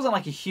 I wasn't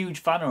like a huge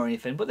fan or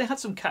anything, but they had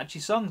some catchy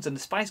songs and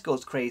the Spice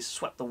Girls craze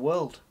swept the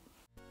world.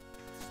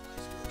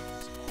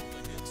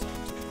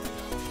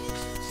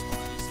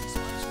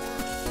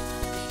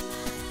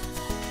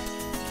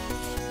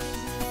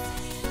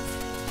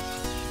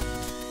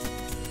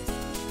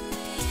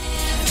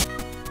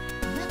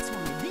 That's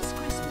why this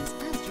Christmas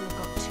Asda have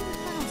got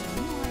 2,000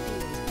 new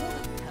ideas bought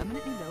at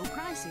permanently low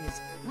prices,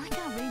 like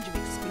our range of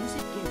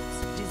exclusive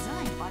gifts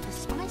designed by the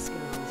Spice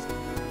Girls.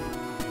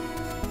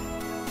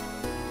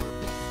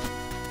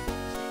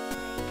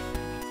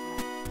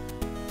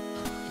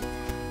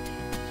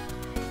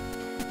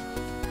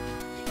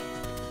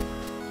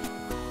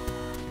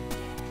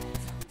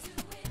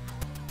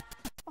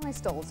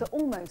 Spice dolls are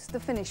almost the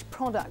finished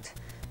product,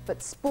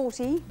 but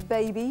sporty,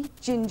 baby,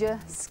 ginger,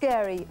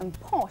 scary and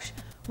posh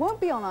won't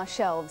be on our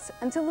shelves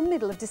until the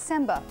middle of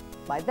December.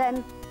 By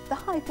then, the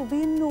hype will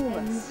be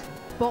enormous.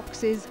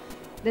 Boxes,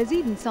 there's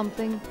even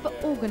something for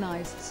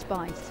organised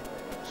spice.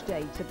 launch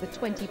date of the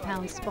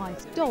 £20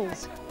 Spice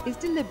dolls is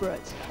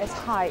deliberate. It's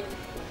hype.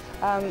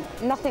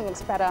 Nothing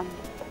looks better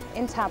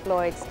in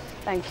tabloids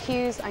than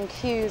queues and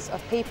queues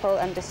of people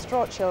and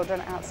distraught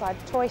children outside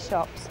toy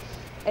shops.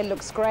 It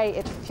looks great,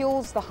 it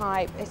fuels the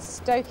hype, it's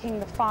stoking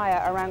the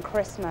fire around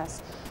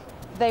Christmas.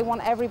 They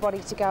want everybody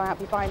to go out,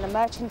 be buying the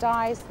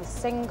merchandise, the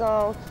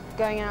single,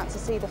 going out to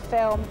see the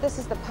film. This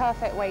is the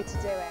perfect way to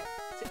do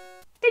it.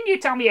 Didn't you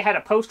tell me you had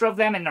a poster of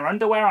them in their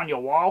underwear on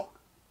your wall?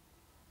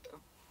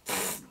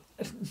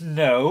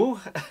 No,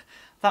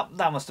 that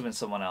must have been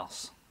someone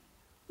else.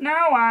 No,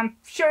 I'm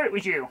sure it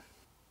was you.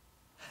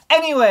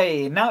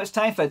 Anyway, now it's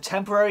time for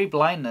temporary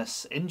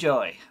blindness.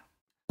 Enjoy.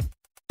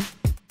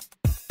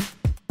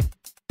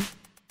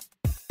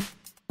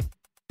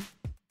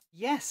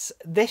 Yes,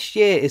 this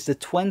year is the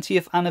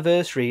 20th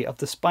anniversary of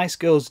the Spice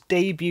Girls'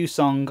 debut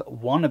song,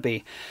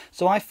 Wannabe.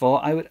 So I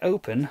thought I would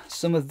open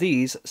some of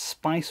these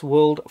Spice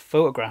World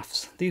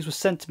photographs. These were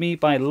sent to me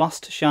by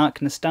Lost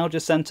Shark Nostalgia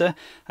Centre.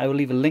 I will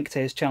leave a link to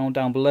his channel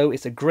down below.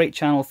 It's a great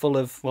channel full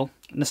of, well,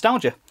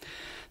 nostalgia.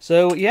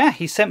 So yeah,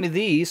 he sent me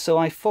these, so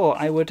I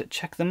thought I would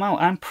check them out.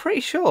 I'm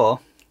pretty sure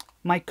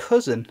my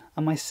cousin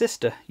and my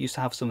sister used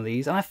to have some of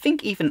these, and I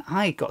think even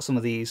I got some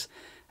of these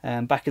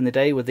back in the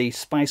day where the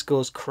Spice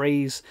Girls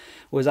craze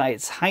was at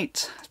its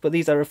height. But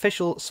these are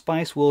official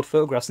Spice World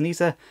photographs, and these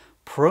are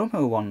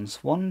promo ones,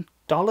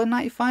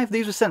 $1.95.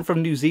 These were sent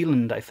from New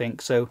Zealand, I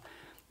think, so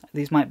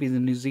these might be the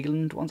New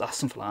Zealand ones,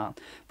 something like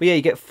that. But yeah,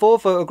 you get 4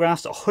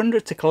 photographs,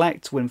 100 to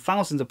collect, win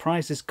thousands of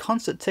prizes,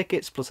 concert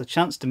tickets, plus a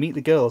chance to meet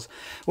the girls.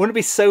 Wouldn't it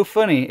be so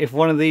funny if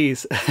one of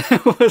these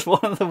was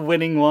one of the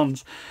winning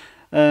ones?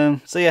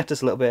 So yeah,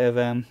 just a little bit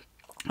of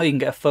or you can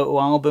get a photo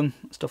album,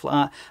 stuff like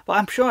that. But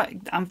I'm sure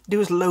there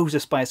was loads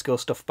of Spice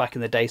Girls stuff back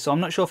in the day, so I'm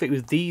not sure if it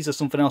was these or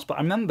something else. But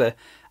I remember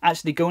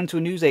actually going to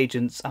a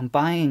newsagent's and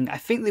buying, I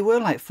think they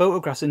were like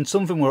photographs, and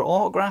some of them were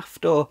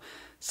autographed or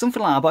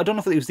something like that. But I don't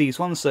know if it was these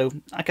ones, so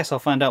I guess I'll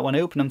find out when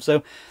I open them.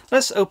 So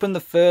let's open the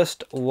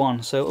first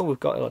one. So, oh, we've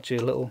got actually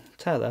a little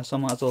tear there, so I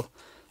might as well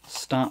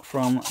start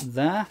from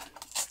there.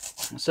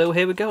 So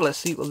here we go. Let's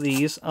see what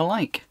these are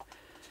like.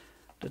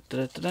 Da,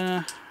 da, da,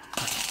 da.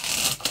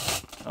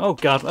 Oh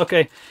god,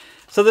 okay.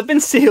 So they've been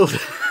sealed.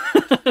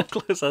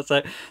 Close that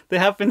out. They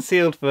have been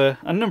sealed for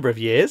a number of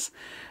years.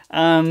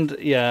 And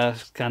yeah,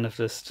 kind of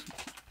just,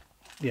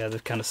 yeah,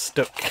 they've kind of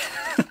stuck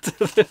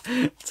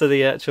to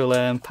the actual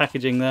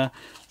packaging there.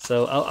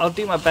 So I'll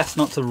do my best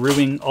not to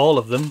ruin all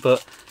of them,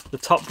 but the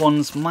top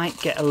ones might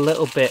get a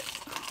little bit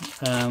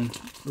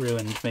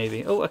ruined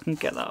maybe. Oh, I can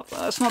get that up.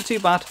 That's not too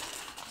bad.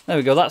 There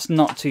we go, that's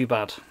not too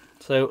bad.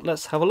 So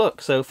let's have a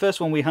look. So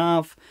first one we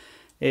have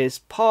is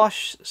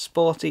Posh,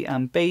 Sporty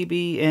and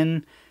Baby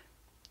in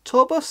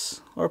tour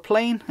bus or a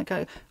plane.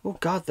 Okay. Oh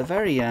god, they're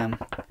very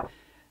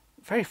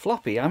very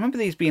floppy. I remember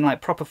these being like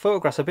proper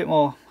photographs, a bit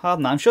more hard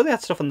than that. I'm sure they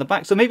had stuff on the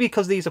back. So maybe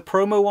because these are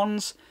promo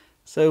ones,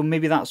 so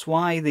maybe that's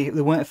why they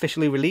weren't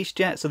officially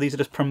released yet. So these are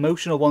just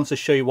promotional ones to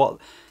show you what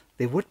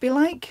they would be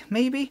like,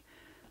 maybe.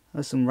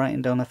 There's some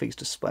writing down, I think it's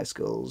just Spice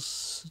Girls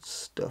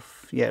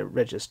stuff. Yeah,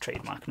 Regis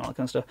trademark and all that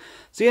kind of stuff.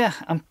 So yeah,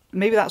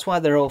 maybe that's why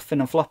they're all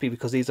thin and floppy,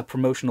 because these are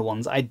promotional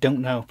ones. I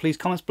don't know. Please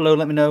comments below,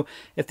 let me know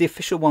if the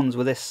official ones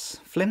were this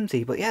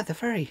flimsy. But yeah, they're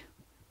very,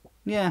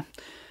 yeah.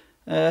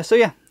 So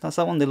yeah, that's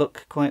that one. They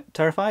look quite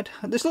terrified.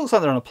 This looks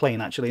like they're on a plane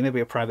actually,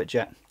 maybe a private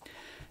jet.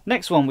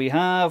 Next one we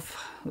have,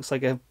 looks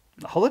like a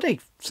holiday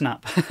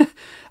snap.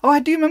 Oh, I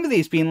do remember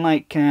these being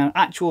like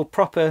actual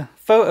proper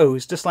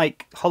photos, just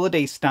like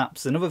holiday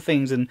snaps and other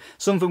things, and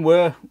some of them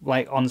were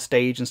like on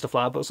stage and stuff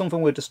like that, but some of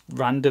them were just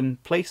random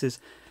places.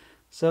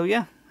 So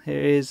yeah,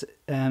 here is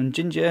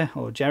Ginger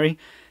or Jerry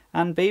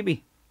and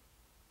Baby.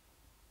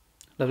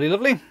 Lovely,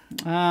 lovely.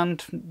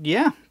 And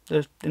yeah,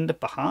 they're in the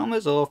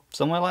Bahamas or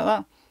somewhere like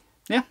that.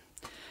 Yeah.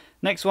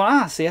 Next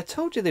one, see, I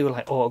told you they were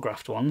like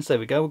autographed ones. There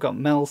we go. We've got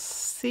Mel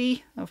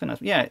C. I think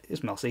that's, yeah,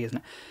 it's Mel C,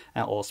 isn't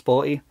it? All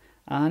Sporty.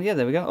 And yeah,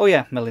 there we go. Oh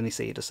yeah, Melanie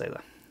C, just say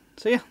that.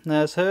 So yeah,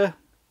 there's her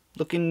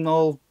looking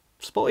all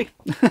sporty.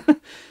 We've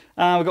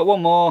got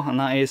one more, and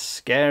that is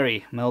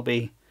Scary. Mel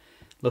B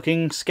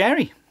looking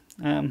scary.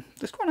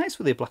 It's quite nice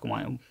with the black and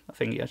white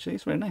thingy, actually.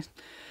 It's really nice.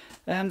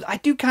 I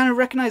do kind of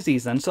recognise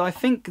these then, so I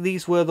think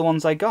these were the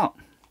ones I got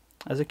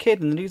as a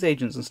kid in the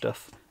newsagents and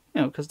stuff. You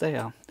know, because they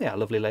are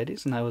lovely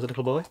ladies, and I was a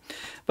little boy.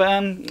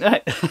 But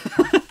right.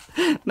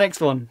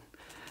 Next one.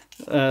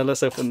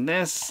 Let's open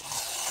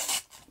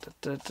this. Da,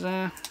 da,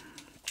 da.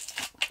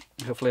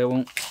 Hopefully I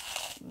won't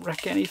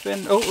wreck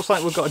anything. Oh, it looks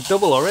like we've got a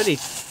double already.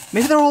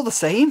 Maybe they're all the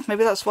same.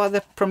 Maybe that's why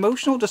they're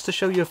promotional, just to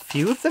show you a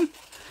few of them.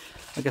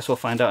 I guess we'll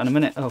find out in a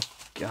minute. Oh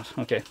god.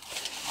 Okay.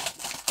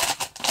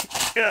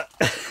 Yeah.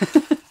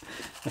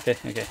 okay.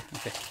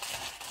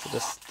 So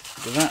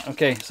just do that.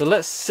 Okay. So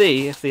let's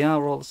see if they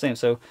are all the same.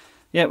 So.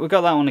 Yeah, we've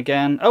got that one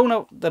again. Oh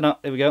no, they're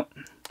not. There we go.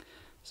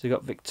 So we've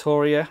got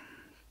Victoria.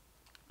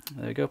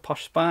 There we go,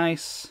 Posh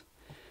Spice.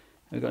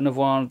 We've got another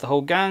one of the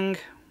whole gang.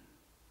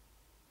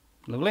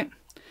 Lovely.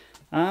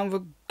 And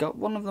we've got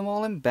one of them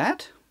all in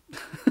bed.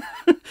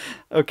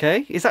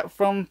 Okay, is that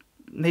from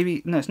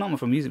maybe, no, it's not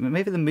from music, but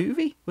maybe the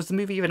movie? Was the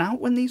movie even out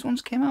when these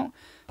ones came out?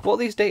 What are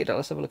these dated at?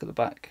 Let's have a look at the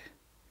back.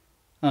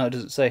 Oh, it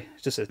doesn't say.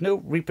 It just says, no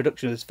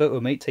reproduction of this photo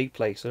may take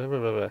place. Blah, blah,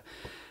 blah,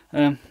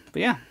 blah.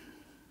 But yeah,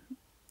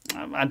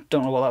 I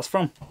don't know what that's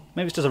from.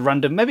 Maybe it's just a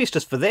random, maybe it's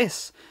just for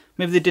this.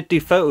 Maybe they did do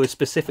photos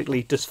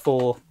specifically just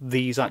for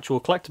these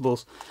actual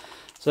collectibles.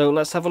 So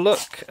let's have a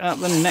look at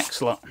the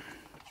next lot.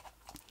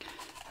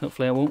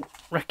 Hopefully I won't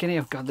wreck any.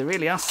 Oh god, they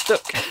really are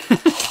stuck.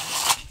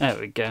 There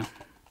we go.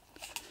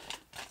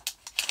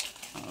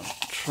 I'll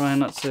try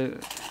not to...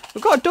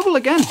 We've got a double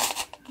again.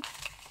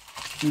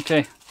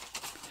 Okay.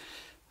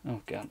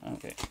 Oh god,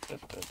 okay.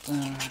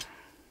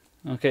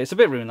 Okay, it's a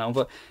bit ruined that one,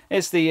 but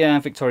it's the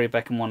Victoria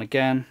Beckham one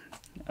again.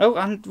 Oh,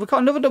 and we've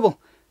got another double.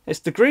 It's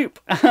the group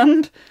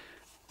and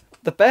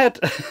the bed.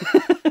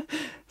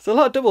 It's a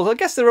lot of doubles. I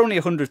guess they're only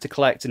 100 to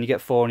collect and you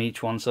get 4 on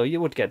each one, so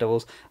you would get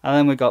doubles. And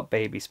then we've got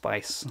Baby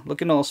Spice.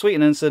 Looking all sweet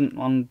and innocent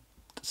on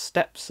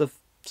steps of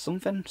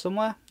something,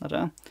 somewhere. I don't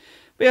know.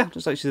 But yeah,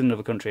 looks like she's in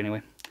another country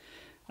anyway.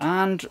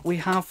 And we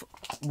have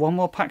one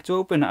more pack to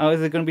open. Are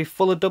they going to be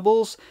full of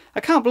doubles?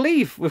 I can't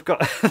believe we've got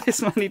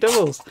this many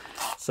doubles.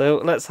 So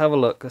let's have a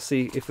look. Let's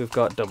see if we've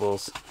got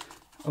doubles.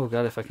 Oh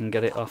god, if I can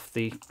get it off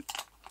the...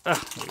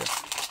 Ah, there we go.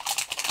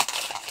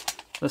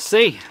 Let's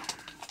see.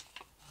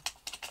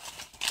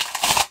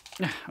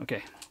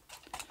 Okay.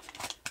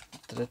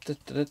 Time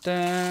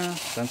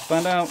to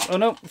find out. Oh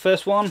no,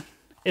 first one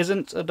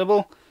isn't a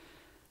double.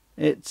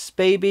 It's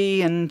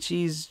Baby and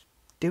she's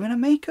doing a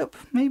makeup,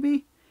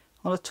 maybe?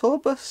 On a tour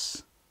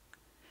bus.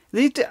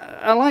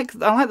 I like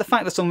the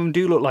fact that some of them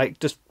do look like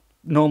just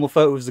normal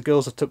photos the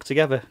girls have took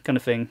together kind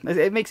of thing.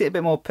 It makes it a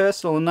bit more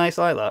personal and nice.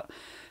 I like that.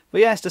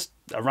 But yeah, it's just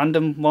a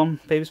random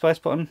one. Baby Spice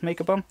putting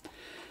makeup on.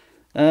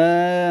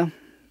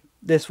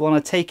 This one, I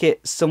take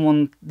it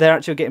they're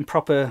actually getting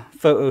proper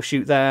photo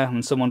shoot there,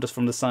 and someone just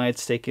from the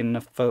side's taking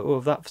a photo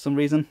of that for some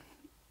reason.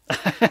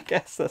 I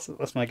guess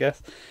that's my guess.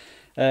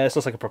 It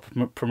looks like a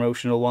proper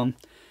promotional one.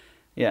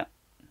 Yeah.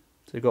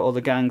 So we've got all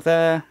the gang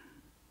there.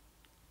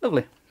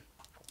 Lovely.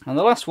 And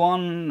the last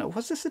one,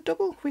 was this a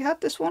double? We had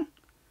this one.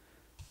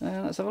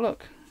 Let's have a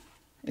look.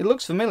 It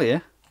looks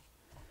familiar.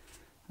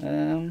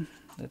 No.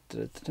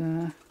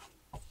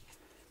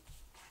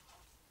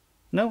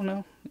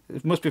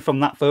 It must be from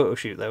that photo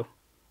shoot, though.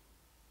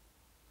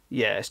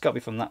 Yeah, it's got to be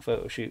from that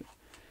photo shoot.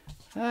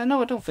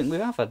 No, I don't think we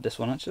have had this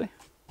one, actually.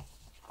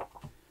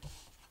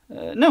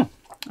 No,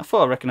 I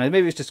thought I recognised.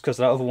 Maybe it's just because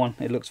of that other one.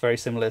 It looks very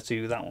similar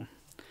to that one.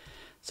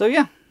 So,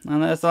 yeah,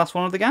 and there's the last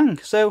one of the gang.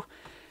 So,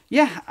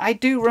 yeah, I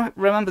do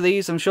remember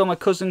these. I'm sure my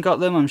cousin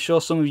got them. I'm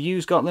sure some of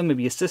you's got them,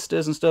 maybe your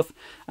sisters and stuff.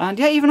 And,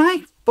 yeah, even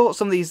I bought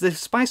some of these. The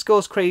Spice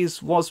Girls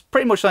craze was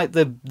pretty much like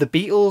the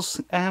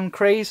Beatles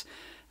craze.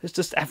 It's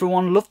just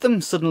everyone loved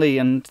them suddenly,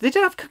 and they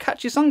did have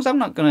catchy songs. I'm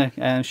not going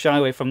to shy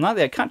away from that.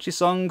 They had catchy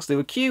songs, they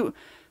were cute.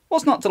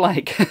 What's not to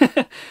like?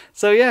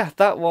 So yeah,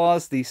 that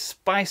was the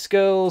Spice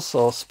Girls,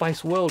 or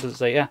Spice World as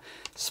they say, yeah.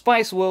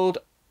 Spice World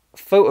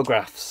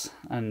photographs,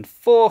 and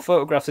 4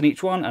 photographs in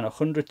each one, and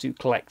 100 to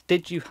collect.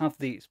 Did you have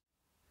these?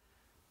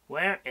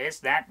 Where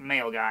is that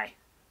mail guy?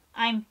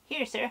 I'm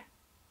here, sir.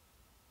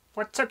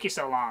 What took you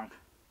so long?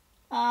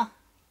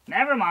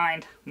 Never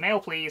mind. Mail,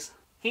 please.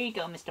 Here you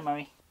go, Mr.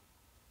 Murray.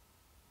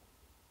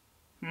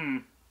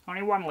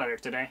 Only one letter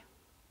today.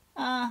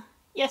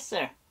 Yes,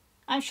 sir.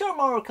 I'm sure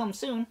more will come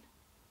soon.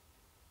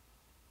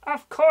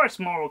 Of course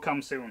more will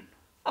come soon.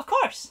 Of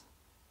course.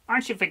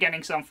 Aren't you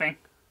forgetting something?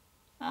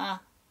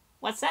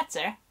 What's that,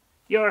 sir?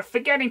 You're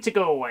forgetting to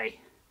go away.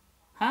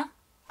 Huh?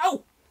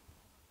 Oh!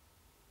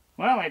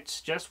 Well,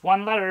 it's just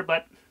one letter,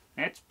 but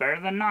it's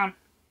better than none.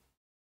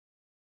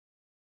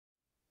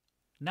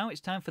 Now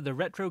it's time for the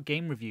Retro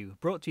Game Review,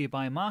 brought to you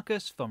by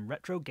Marcus from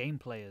Retro Game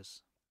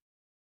Players.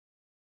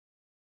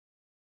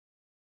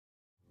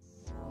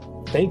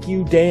 Thank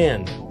you,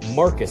 Dan.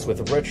 Marcus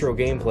with Retro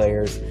Game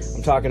Players.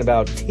 I'm talking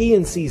about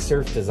TNC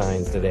Surf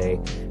Designs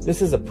today.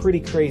 This is a pretty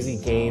crazy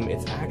game.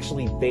 It's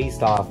actually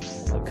based off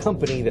a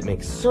company that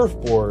makes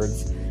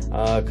surfboards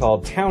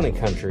called Town &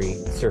 Country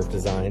Surf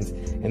Designs.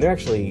 And they're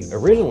actually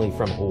originally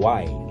from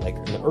Hawaii. Like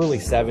in the early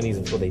 70s,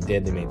 that's what they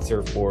did. They made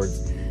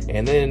surfboards.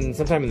 And then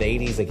sometime in the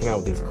 80s, they came out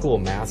with these cool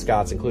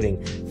mascots,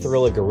 including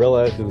Thrilla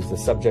Gorilla, who's the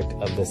subject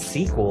of the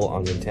sequel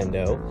on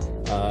Nintendo.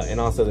 And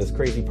also this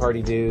crazy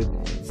party dude,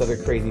 this other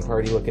crazy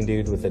party looking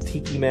dude with a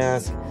tiki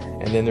mask.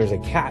 And then there's a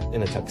cat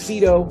in a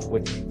tuxedo,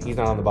 which he's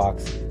not on the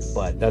box,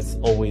 but that's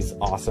always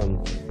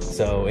awesome.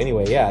 So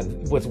anyway, yeah,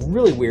 what's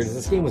really weird is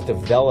this game was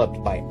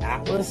developed by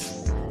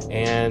Atlas.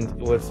 And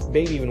what's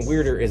maybe even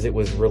weirder is it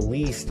was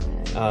released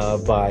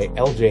by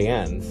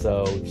LJN.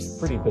 So just a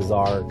pretty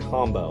bizarre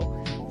combo.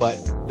 But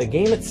the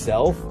game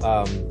itself,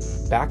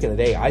 back in the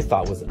day, I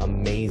thought was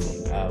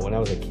amazing. When I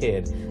was a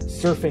kid,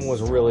 surfing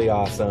was really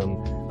awesome.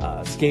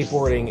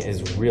 Skateboarding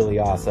is really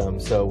awesome.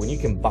 So when you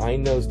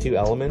combine those two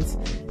elements,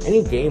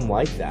 any game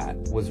like that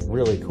was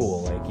really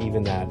cool. Like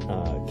even that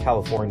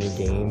California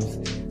Games,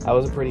 that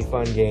was a pretty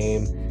fun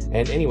game.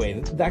 And anyway,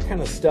 that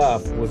kind of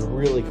stuff was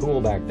really cool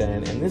back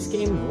then. And this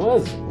game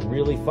was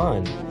really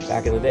fun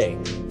back in the day.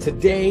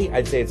 Today,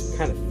 I'd say it's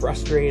kind of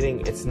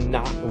frustrating. It's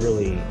not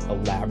really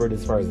elaborate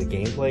as far as the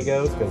gameplay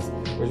goes, because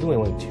there's really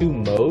only 2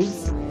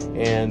 modes,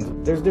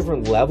 and there's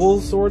different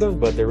levels, sort of,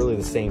 but they're really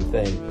the same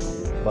thing.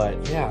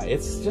 But yeah,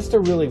 it's just a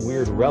really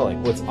weird relic.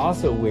 What's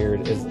also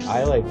weird is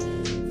I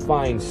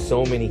find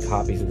so many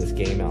copies of this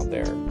game out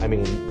there. I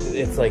mean,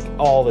 it's like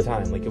all the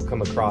time. Like, you'll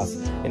come across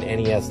an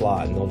NES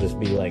lot and there'll just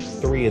be like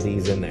 3 of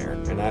these in there,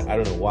 and I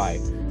don't know why.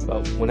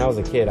 But when I was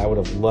a kid, I would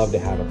have loved to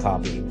have a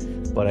copy,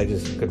 but I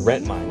just could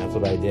rent mine. That's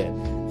what I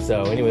did.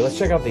 So anyway, let's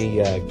check out the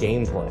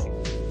gameplay.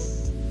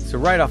 So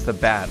right off the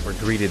bat, we're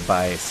greeted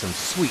by some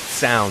sweet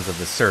sounds of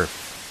the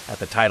surf at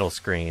the title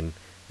screen,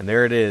 and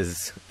there it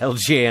is,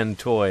 LJN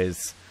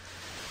Toys.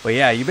 But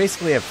yeah, you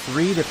basically have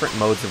 3 different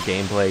modes of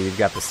gameplay. You've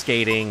got the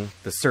skating,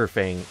 the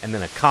surfing, and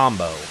then a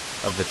combo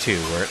of the 2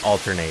 where it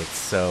alternates.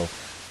 So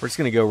we're just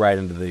going to go right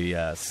into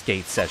the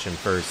skate session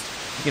first.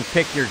 You can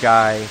pick your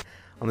guy.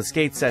 On the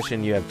skate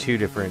session, you have 2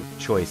 different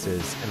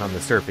choices, and on the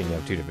surfing, you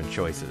have 2 different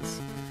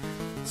choices.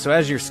 So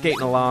as you're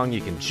skating along,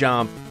 you can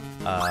jump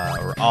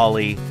or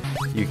ollie.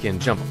 You can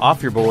jump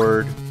off your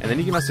board, and then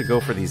you can also go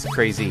for these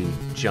crazy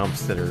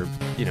jumps that are,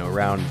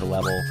 around the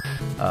level.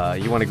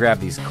 You want to grab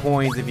these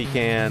coins if you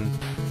can.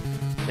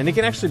 And it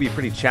can actually be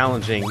pretty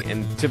challenging,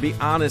 and to be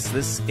honest,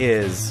 this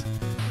is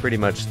pretty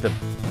much the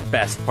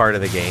best part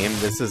of the game.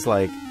 This is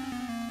like,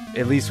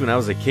 at least when I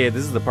was a kid,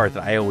 this is the part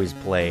that I always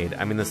played.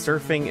 I mean, the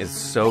surfing is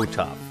so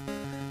tough.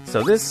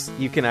 So this,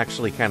 you can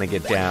actually kind of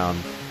get down,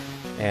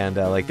 and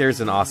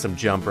there's an awesome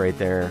jump right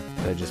there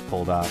that I just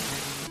pulled off.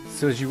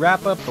 So as you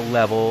wrap up the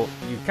level,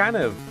 you kind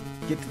of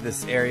get to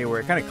this area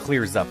where it kind of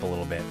clears up a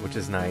little bit, which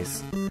is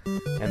nice.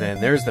 And then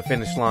there's the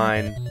finish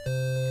line.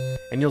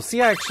 And you'll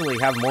see I actually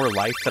have more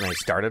life than I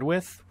started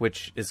with,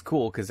 which is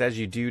cool, because as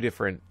you do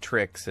different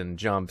tricks and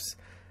jumps,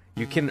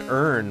 you can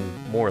earn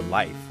more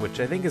life, which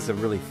I think is a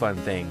really fun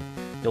thing.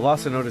 You'll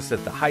also notice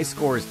that the high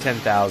score is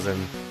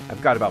 10,000.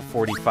 I've got about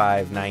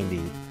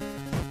 4590.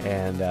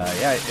 And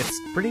yeah, it's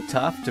pretty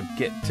tough to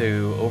get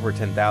to over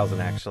 10,000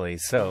 actually.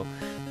 So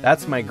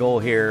that's my goal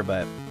here,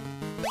 but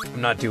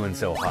I'm not doing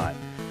so hot.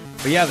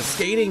 But yeah, the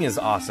skating is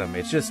awesome.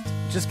 It just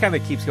kind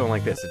of keeps going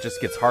like this. It just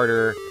gets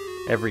harder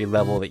every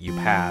level that you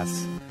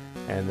pass.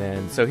 And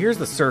then, so here's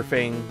the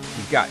surfing.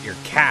 You've got your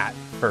cat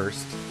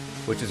first,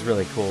 which is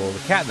really cool. The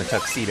cat in the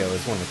tuxedo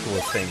is one of the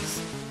coolest things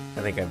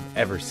I think I've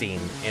ever seen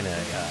in a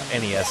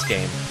NES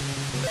game.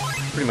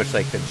 Pretty much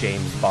like the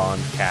James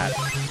Bond cat.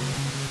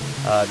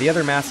 The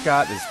other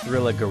mascot is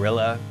Thrilla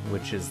Gorilla,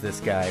 which is this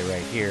guy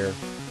right here.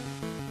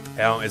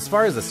 Now, as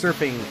far as the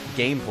surfing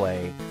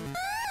gameplay,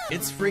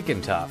 it's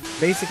freaking tough.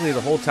 Basically,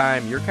 the whole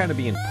time, you're kind of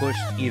being pushed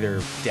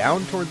either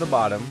down toward the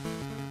bottom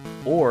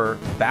or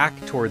back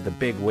toward the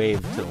big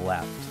wave to the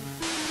left.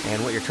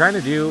 And what you're trying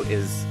to do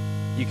is,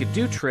 you could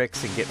do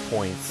tricks and get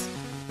points,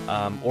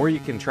 or you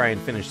can try and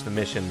finish the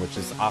mission, which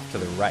is off to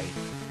the right.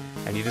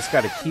 And you just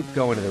got to keep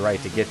going to the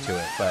right to get to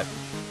it. But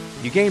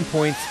you gain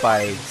points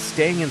by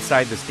staying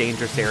inside this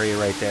dangerous area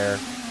right there.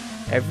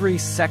 Every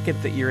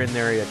second that you're in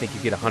there, I think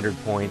you get 100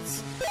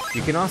 points.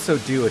 You can also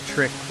do a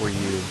trick where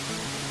you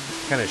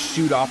kind of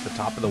shoot off the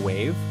top of the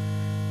wave,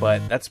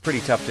 but that's pretty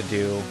tough to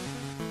do.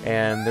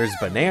 And there's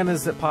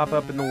bananas that pop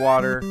up in the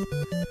water.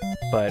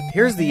 But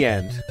here's the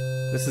end.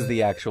 This is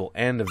the actual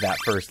end of that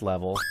first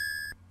level.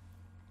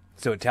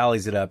 So it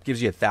tallies it up,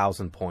 gives you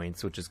 1,000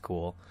 points, which is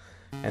cool.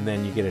 And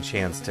then you get a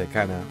chance to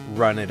kind of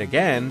run it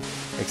again,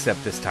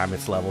 except this time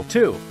it's level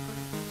 2.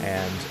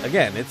 And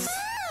again, it's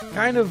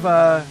kind of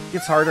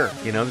gets harder,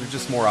 there's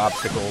just more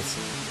obstacles.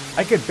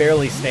 I could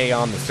barely stay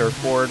on the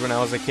surfboard when I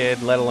was a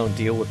kid, let alone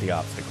deal with the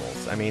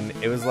obstacles. I mean,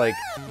 it was like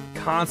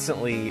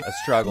constantly a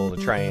struggle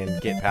to try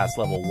and get past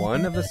level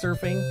 1 of the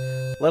surfing,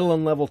 let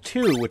alone level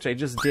 2, which I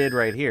just did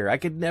right here. I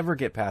could never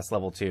get past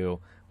level 2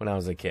 when I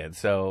was a kid,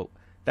 so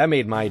that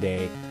made my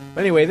day.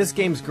 But anyway, this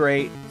game's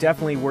great.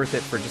 Definitely worth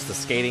it for just the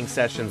skating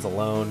sessions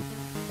alone.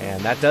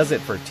 And that does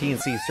it for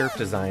TNC Surf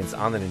Designs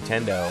on the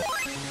Nintendo.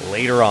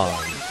 Later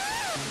on.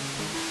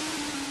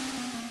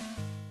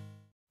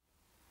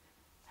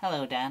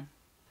 Hello, Dan.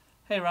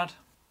 Hey, Rod.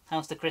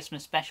 How's the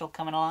Christmas special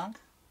coming along?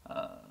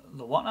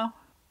 The what now?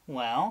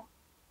 Well,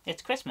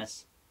 it's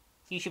Christmas.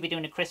 You should be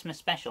doing a Christmas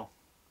special.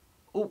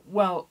 Oh,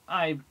 well,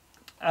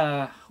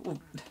 well,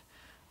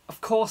 of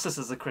course this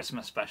is a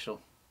Christmas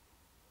special.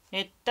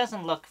 It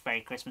doesn't look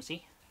very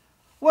Christmassy.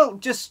 Well,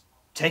 just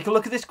take a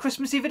look at this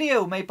Christmassy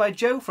video made by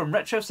Joe from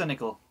Retro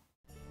Cynical.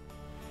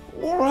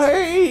 Well,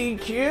 hey,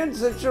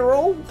 kids, it's your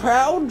old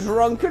pal,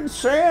 Drunken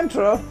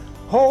Santa.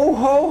 Ho,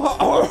 ho,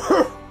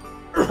 ho.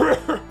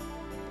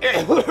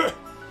 That's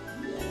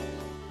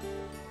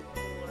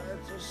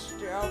a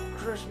stout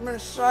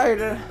Christmas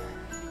cider.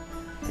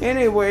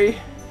 Anyway,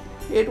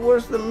 it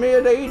was the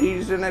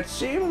mid-'80s, and it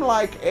seemed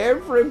like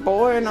every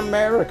boy in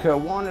America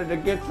wanted to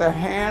get their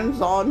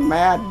hands on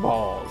Mad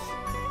Balls.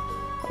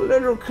 A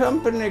little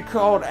company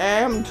called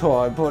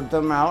Amtoy put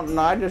them out, and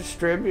I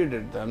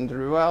distributed them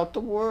throughout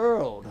the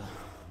world.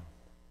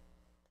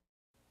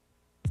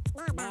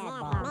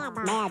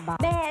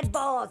 Mad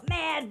balls,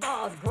 mad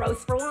balls.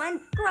 Gross for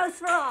one, gross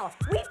for all.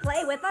 We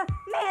play with a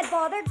mad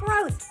ball. They're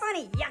gross,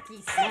 funny,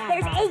 yucky, sick.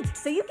 There's 8,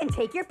 so you can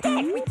take your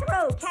pick. We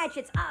throw, catch,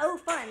 it's uh-oh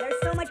fun. There's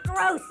so much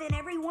gross in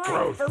every one.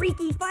 Gross.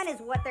 Freaky fun is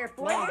what they're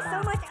for. There's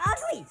so much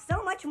ugly,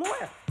 so much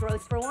more.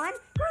 Gross for one,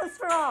 gross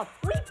for all.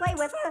 We play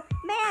with a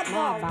mad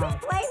ball. We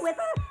play with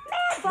a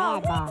mad ball.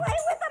 We play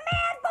with a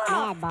mad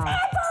ball.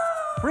 Mad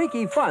ball.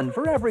 Freaky fun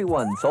for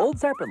everyone, sold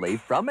separately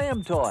from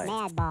Amtoy.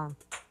 Mad ball.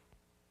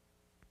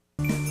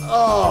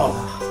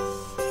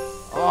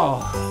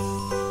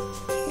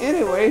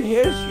 Anyway,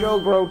 here's Joe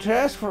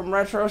Grotesque from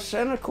Retro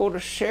Cynical to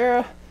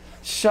share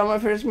some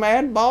of his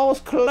Mad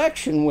Balls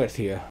collection with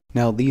you.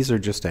 Now, these are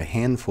just a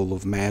handful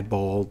of Mad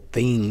Ball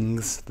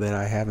things that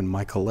I have in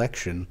my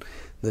collection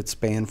that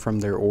span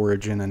from their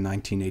origin in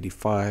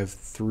 1985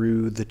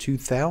 through the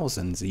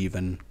 2000s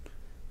even.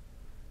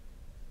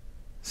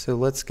 So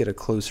let's get a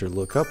closer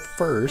look. Up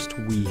first,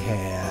 we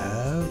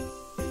have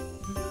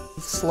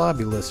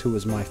Slobulus, who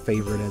was my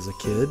favorite as a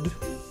kid.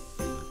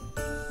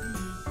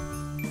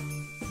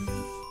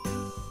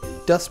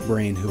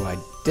 Dustbrain, who I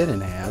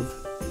didn't have.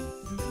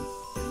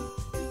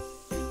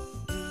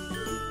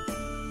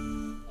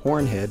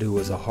 Hornhead, who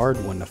was a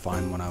hard one to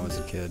find when I was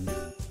a kid.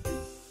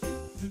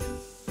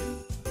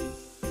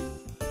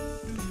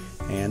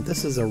 And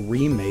this is a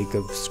remake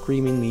of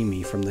Screaming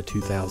Mimi from the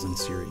 2000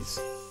 series.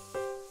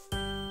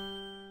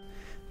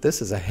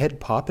 This is a head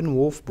poppin'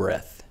 wolf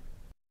breath.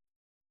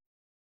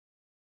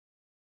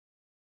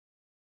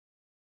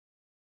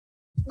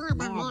 Mad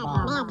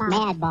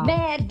balls.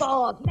 Mad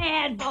balls,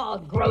 mad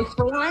balls. Gross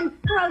for one,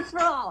 gross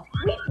for all.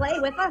 We play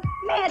with a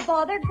mad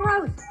ball. They're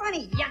gross,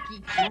 funny,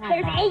 yucky, sick.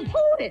 There's 8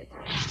 folded.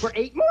 For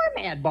 8 more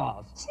mad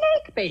balls.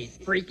 Snake bait,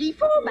 freaky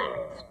fullback,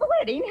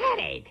 splitting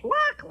headache,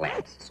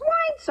 lockless,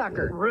 swine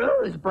sucker,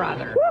 ruse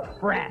brother, woof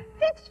breath,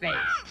 fix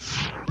face.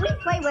 We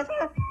play with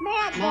a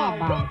mad ball.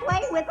 We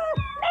play with a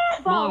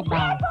mad ball.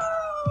 Mad ball.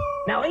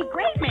 Now 8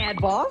 great mad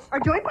balls are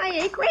joined by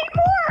 8 great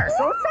more.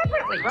 Sold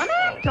separately from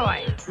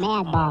Amtoy.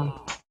 Mad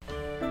ball.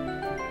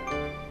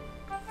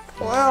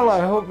 Well, I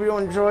hope you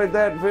enjoyed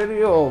that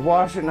video of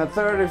watching a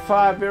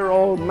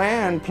 35-year-old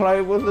man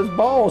play with his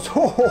balls.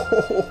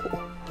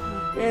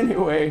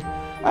 Anyway,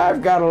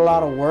 I've got a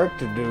lot of work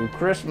to do.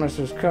 Christmas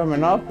is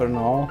coming up and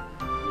all.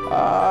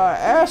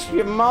 Ask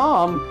your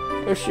mom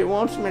if she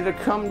wants me to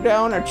come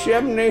down a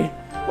chimney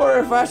or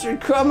if I should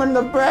come in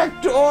the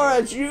back door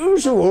as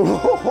usual.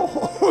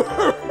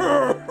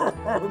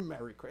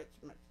 Merry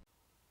Christmas.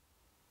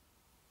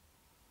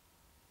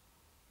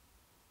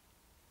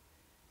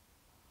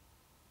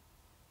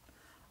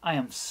 I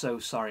am so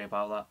sorry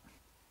about that.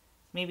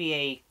 Maybe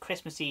a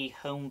Christmassy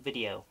home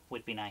video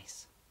would be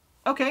nice.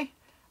 Okay,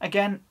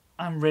 again,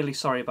 I'm really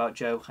sorry about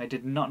Joe. I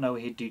did not know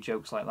he'd do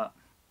jokes like that.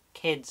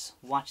 Kids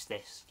watch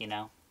this, you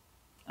know.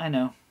 I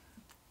know.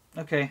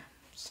 Okay,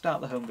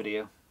 start the home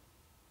video.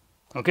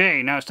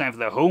 Okay, now it's time for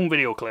the home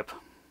video clip.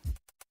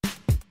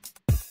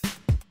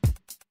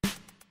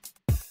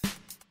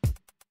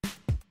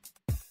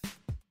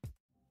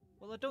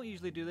 Well, I don't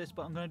usually do this,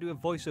 but I'm going to do a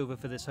voiceover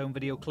for this home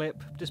video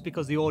clip, just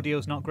because the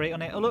audio's not great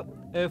on it. Oh look,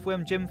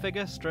 Earthworm Jim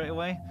figure straight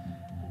away.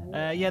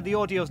 Yeah, the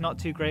audio's not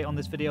too great on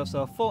this video,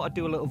 so I thought I'd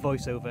do a little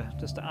voiceover,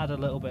 just to add a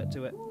little bit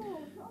to it.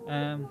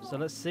 So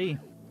let's see.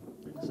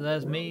 So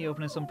there's me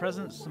opening some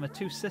presents, my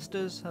 2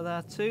 sisters are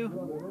there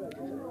too.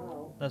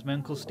 There's my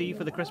Uncle Steve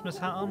with the Christmas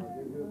hat on.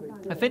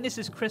 I think this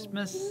is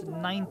Christmas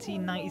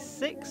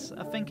 1996,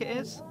 I think it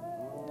is.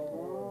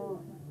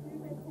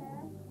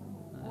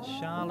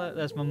 Charlotte,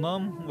 there's my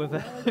mum with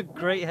a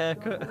great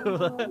haircut.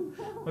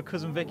 My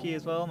cousin Vicky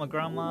as well, my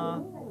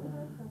grandma.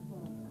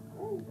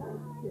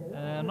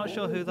 I'm not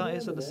sure who that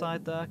is at the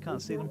side there,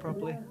 can't see them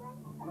properly.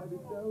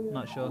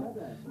 Not sure.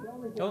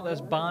 Oh,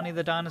 there's Barney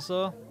the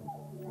dinosaur.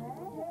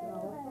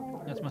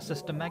 That's my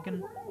sister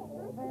Megan.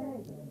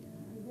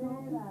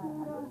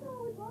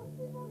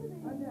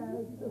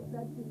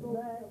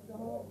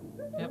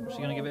 Yep, she's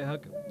gonna give it a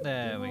hug.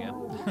 There we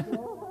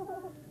go.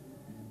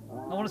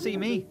 I want to see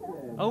me.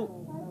 Oh,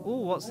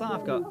 what's that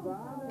I've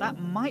got? That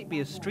might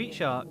be a street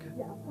shark.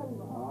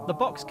 The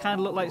box kind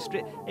of looked like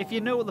street. If you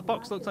know what the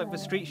box looks like for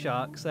street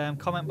sharks,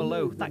 comment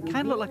below. That kind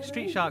of looked like a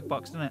street shark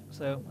box, didn't it?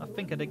 So I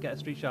think I did get a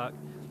street shark.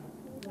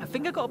 I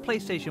think I got a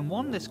PlayStation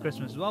 1 this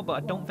Christmas as well, but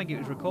I don't think it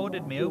was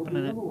recorded me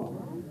opening it.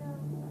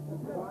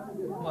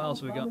 What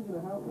else have we got?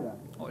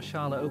 What's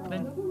Charlotte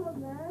opening?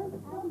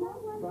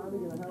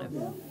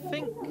 I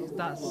think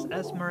that's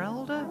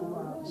Esmeralda?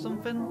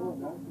 Something?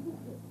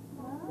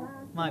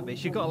 Might be.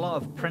 She got a lot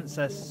of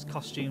princess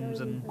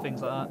costumes and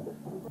things like that.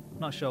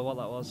 Not sure what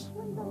that was.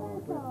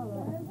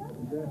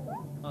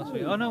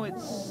 Oh no,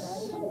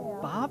 it's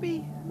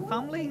Barbie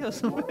family or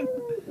something.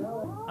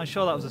 I'm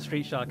sure that was a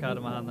street shark out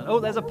of my hand then. Oh,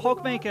 there's a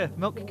pog maker,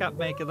 milk cap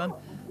maker then.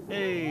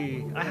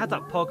 Hey, I had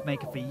that pog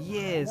maker for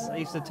years. I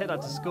used to take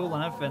that to school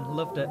and everything.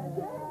 Loved it.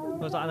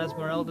 Was that an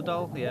Esmeralda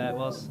doll? Yeah, it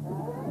was.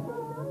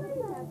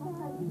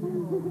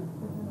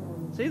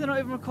 See, they're not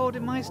even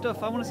recording my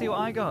stuff. I want to see what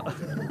I got.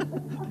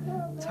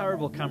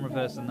 Terrible camera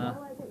person there.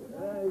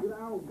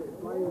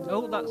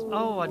 Oh, that's...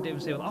 Oh, I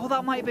didn't see... Oh,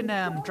 that might have been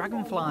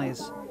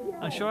dragonflies.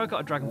 I'm sure I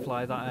got a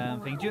dragonfly,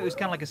 that thing. It was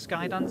kind of like a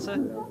sky dancer,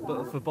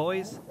 but for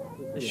boys.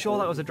 I'm sure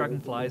that was a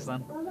dragonflies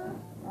then.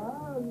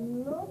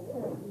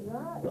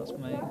 That's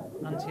me.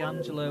 Auntie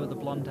Angela with the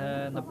blonde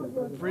hair and the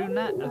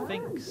brunette, I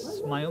think,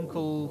 my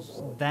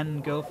uncle's then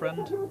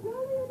girlfriend.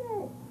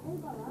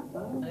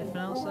 Anything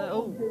else there?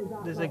 Oh,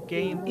 there's a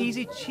game.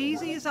 Easy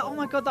Cheesy, is that? Oh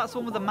my god, that's the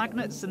one with the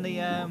magnets and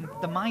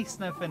the mice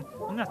and everything. I'm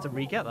gonna have to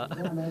re-get that.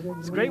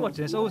 It's great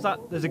watching this. Oh, is that?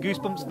 There's a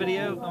Goosebumps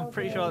video. I'm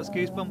pretty sure that's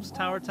Goosebumps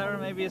Tower of Terror,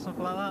 maybe, or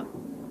something like that.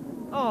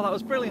 Oh, that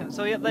was brilliant.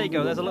 So yeah, there you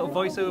go. There's a little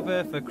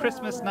voiceover for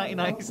Christmas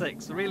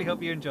 1996. Really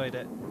hope you enjoyed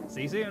it.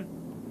 See you soon.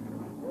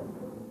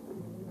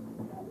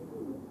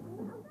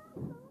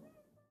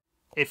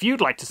 If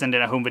you'd like to send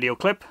in a home video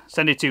clip,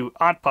 send it to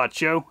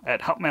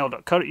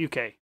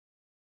oddpodshow@hotmail.co.uk.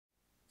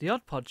 The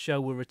Odd Pod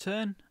Show will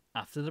return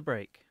after the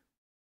break.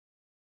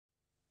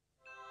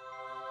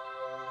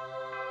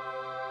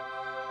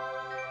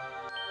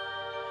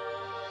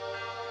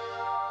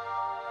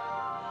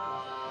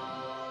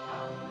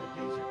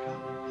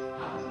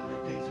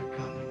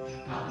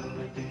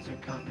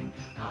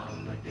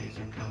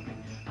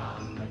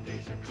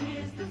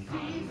 Tis the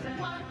season,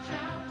 watch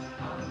out,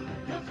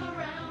 look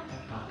around,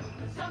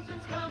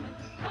 something's coming,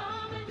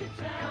 coming to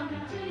town,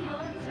 coming to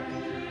your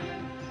town.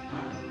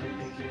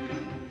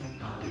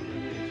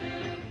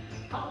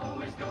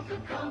 Always go to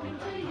coming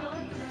to your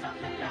town.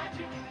 Something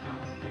magic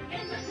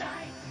in the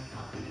night,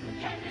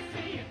 can you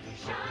see it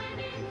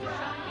shining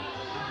bright?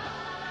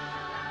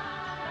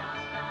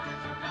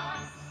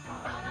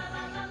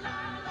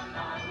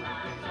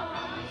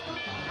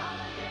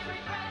 Holiday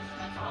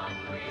refreshments, what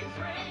we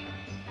bring.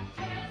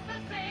 Tis the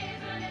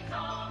season, it's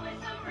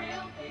always a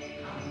real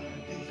thing.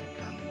 Holidays are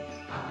coming,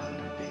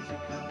 holidays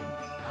are coming,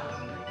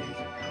 holidays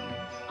are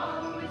coming.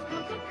 Always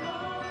good to go.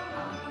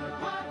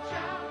 Watch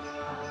out,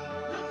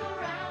 look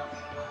around,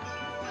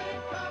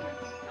 we're coming.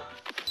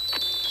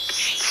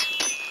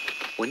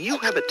 When you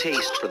have a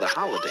taste for the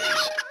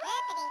holidays,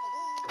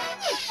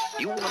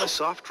 you want a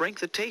soft drink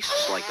that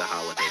tastes like the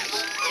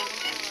holidays.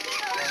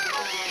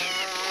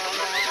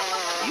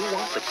 You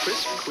want the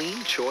crisp,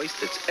 clean choice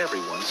that's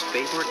everyone's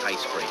favorite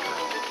icebreaker.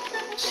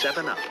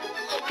 7-Up,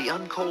 the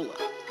Uncola.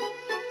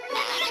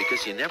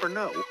 Because you never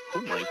know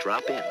who might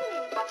drop in.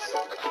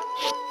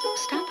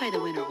 Stop by the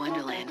Winter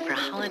Wonderland for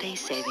holiday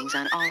savings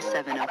on all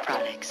 7-Up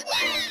products.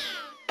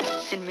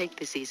 And make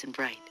the season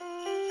bright.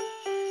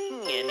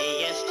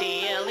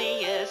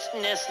 N-E-S-T-L-E-S,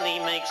 Nestle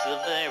makes the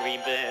very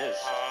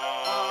best.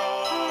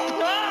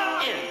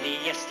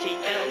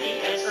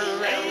 N-E-S-T-L-E-S,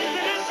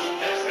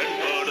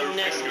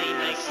 Nestle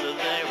makes the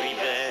very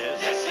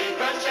best. Nestle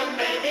Crunch 'em,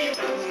 baby.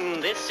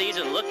 This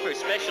season, look for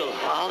special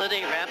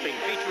holiday wrapping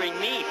featuring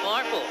me,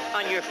 Farfel,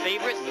 on your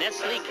favorite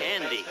Nestle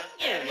candy.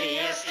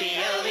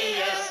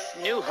 N-E-S-T-L-E-S.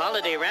 New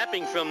holiday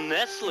wrapping from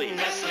Nestle.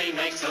 Nestle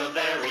makes the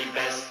very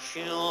best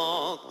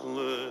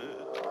chocolate.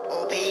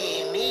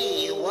 Obey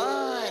me,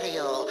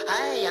 Wario.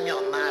 I am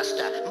your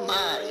master.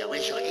 Mario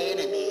is your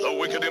enemy. The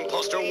wicked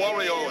imposter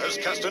Wario has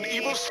cast an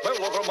evil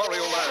spell over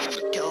Mario Land.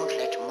 Don't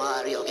let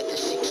Mario get the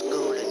 6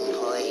 golden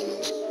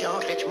coins.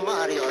 Don't let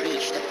Mario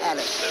reach the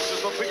palace. This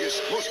is the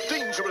biggest, most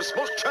dangerous,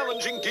 most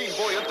challenging Game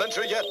Boy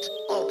adventure yet.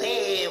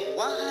 Obey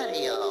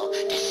Wario.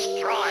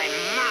 Destroy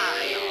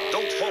Mario.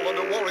 Don't fall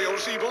under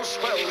Wario's evil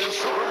spell in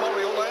Super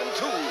Mario Land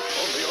 2,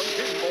 only on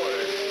Game Boy.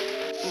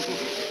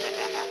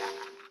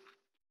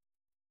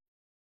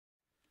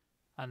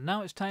 And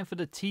now it's time for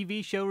the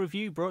TV show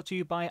review brought to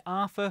you by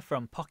Arthur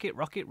from Pocket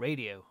Rocket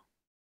Radio.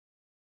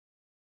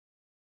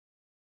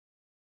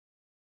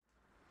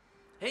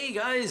 Hey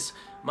guys,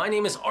 my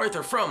name is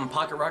Arthur from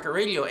Pocket Rocket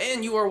Radio,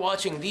 and you are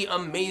watching the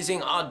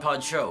amazing Odd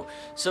Pod Show.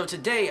 So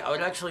today I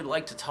would actually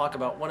like to talk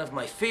about one of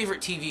my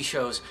favorite TV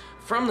shows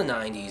from the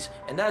 90s,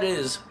 and that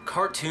is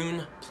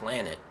Cartoon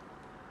Planet.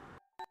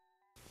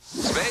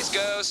 Space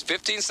Ghost,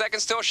 15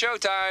 seconds till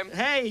showtime.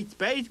 Hey,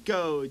 Space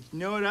Ghost, you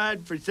know what I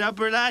had for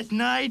supper last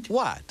night?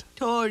 What?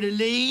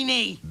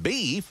 Tortellini.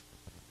 Beef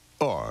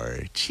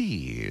or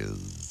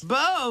cheese?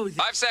 Both.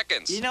 5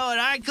 seconds. You know what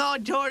I call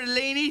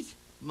tortellinis?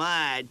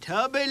 My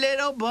tubby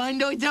little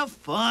bundles of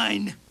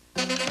fun.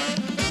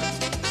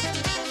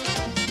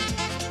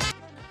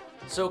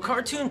 So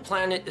Cartoon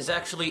Planet is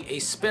actually a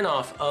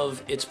spin-off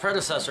of its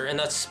predecessor, and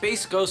that's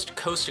Space Ghost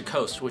Coast to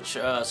Coast, which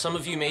some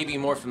of you may be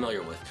more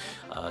familiar with.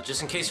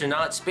 Just in case you're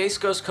not, Space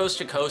Ghost Coast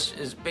to Coast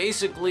is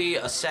basically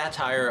a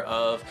satire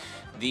of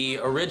the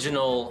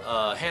original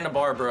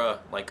Hanna-Barbera,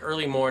 like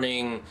early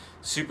morning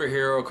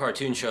superhero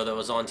cartoon show that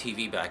was on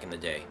TV back in the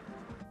day.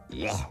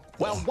 Yeah.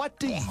 Well, what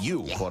do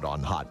you put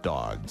on hot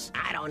dogs?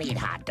 I don't eat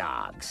hot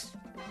dogs.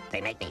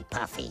 They make me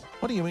puffy.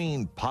 What do you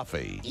mean,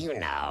 puffy? You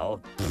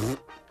know.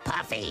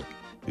 Puffy.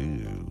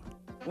 Ooh.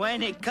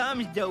 When it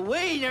comes to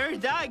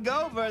wieners, I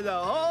go for the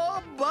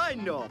whole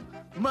bundle.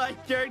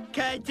 Mustard,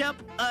 ketchup,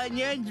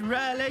 onions,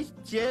 relish,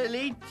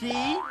 chili,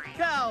 cheese,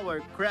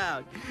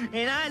 sauerkraut.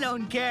 And I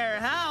don't care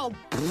how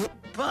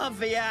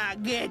puffy I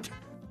get.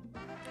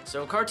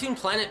 So Cartoon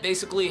Planet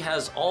basically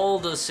has all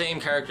the same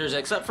characters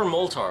except for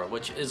Moltar,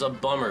 which is a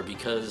bummer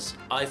because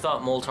I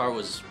thought Moltar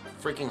was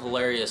freaking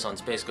hilarious on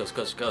Space Ghost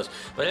Coast to Coast.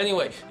 But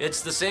anyway,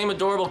 it's the same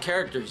adorable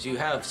characters. You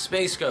have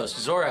Space Ghost,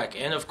 Zorak,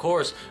 and of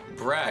course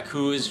Brack,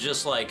 who is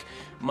just like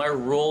my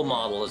role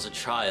model as a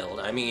child.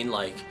 I mean,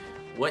 like,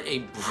 what a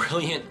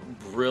brilliant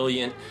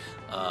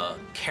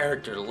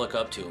character to look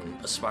up to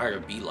and aspire to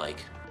be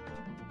like.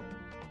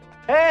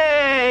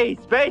 Hey,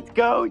 Space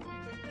Ghost!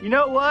 You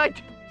know what?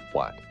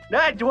 What?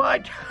 That's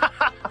what!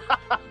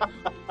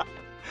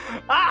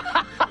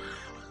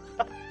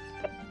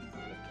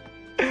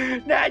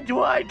 That's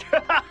what!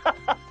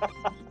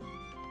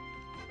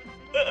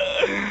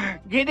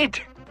 Get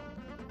it?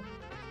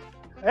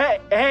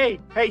 Hey,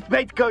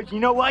 Space Ghost, you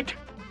know what?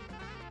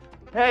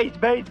 Hey,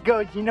 Space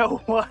Ghost, you know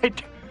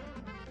what?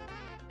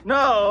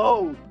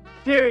 No,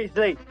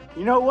 seriously,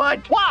 you know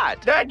what?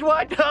 What? That's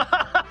what!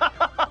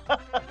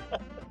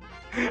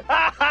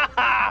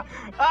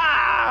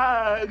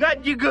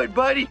 Got you good,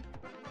 buddy.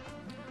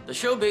 The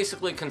show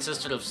basically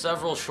consisted of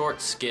several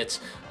short skits.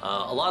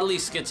 A lot of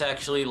these skits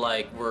actually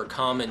were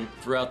common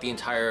throughout the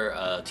entire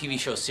TV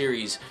show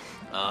series.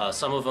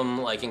 Some of them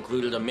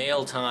included a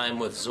mail time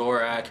with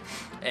Zorak,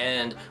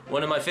 and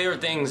one of my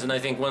favorite things, and I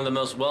think one of the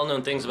most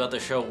well-known things about the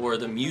show, were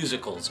the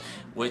musicals,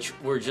 which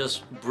were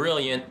just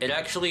brilliant. It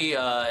actually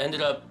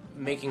ended up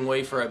making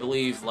way for, I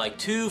believe,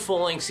 2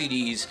 full-length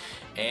CDs,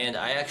 and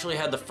I actually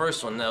had the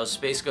first one. That was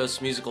Space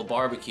Ghost Musical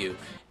Barbecue,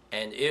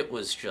 and it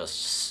was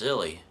just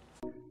silly.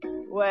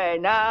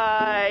 When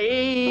I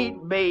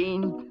eat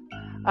beans,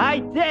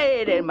 I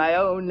say it in my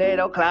own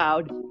little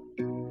cloud.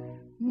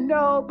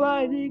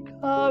 Nobody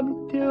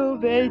comes to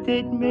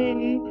visit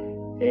me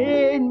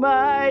in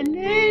my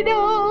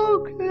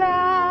little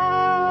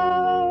cloud.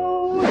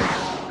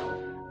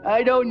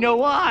 I don't know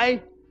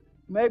why.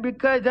 Maybe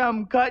because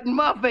I'm cutting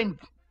muffins.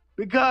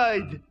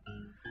 Because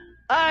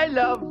I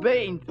love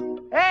beans.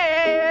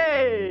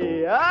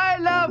 Hey, I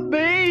love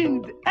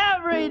beans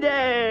every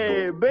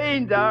day.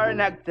 Beans are an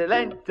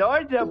excellent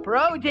source of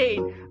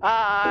protein.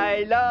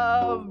 I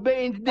love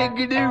beans.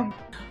 Dig-a-doo.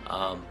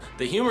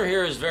 The humor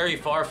here is very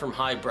far from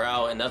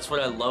highbrow, and that's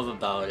what I love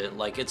about it.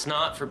 It's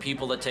not for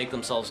people that take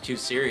themselves too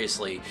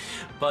seriously.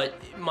 But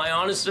my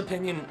honest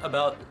opinion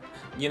about,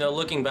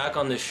 looking back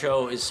on this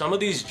show is some of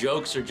these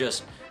jokes are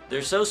just,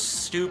 they're so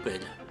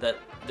stupid that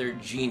they're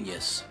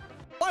genius.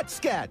 What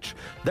sketch?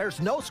 There's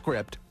no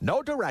script,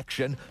 no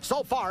direction.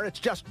 So far, it's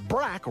just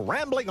Brack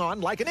rambling on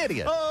like an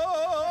idiot.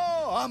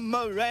 Oh, I'm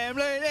a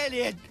rambling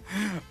idiot,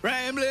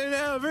 rambling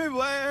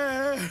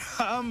everywhere.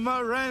 I'm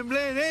a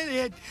rambling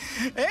idiot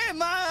in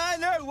my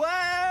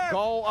underwear.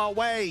 Go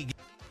away.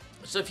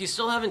 So if you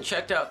still haven't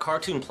checked out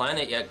Cartoon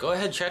Planet yet, go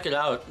ahead, check it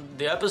out.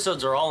 The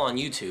episodes are all on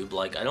YouTube.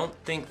 I don't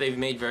think they've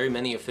made very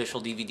many official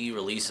DVD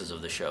releases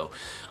of the show.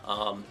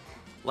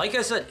 Like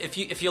I said,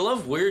 if you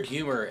love weird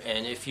humor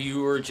and if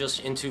you were just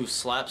into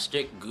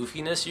slapstick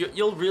goofiness,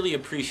 you'll really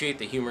appreciate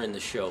the humor in the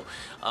show.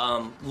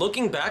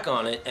 Looking back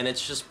on it, and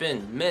it's just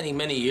been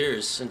many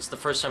years since the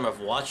first time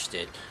I've watched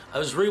it, I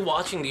was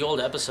rewatching the old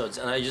episodes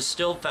and I just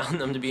still found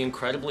them to be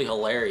incredibly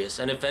hilarious.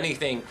 And if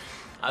anything,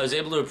 I was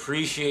able to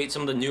appreciate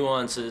some of the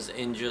nuances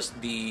in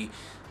just the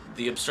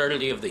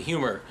absurdity of the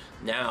humor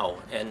now,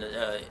 and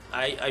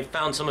I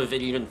found some of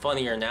it even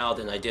funnier now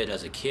than I did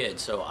as a kid.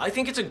 So I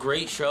think it's a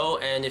great show,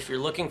 and if you're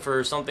looking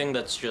for something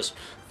that's just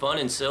fun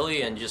and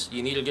silly and just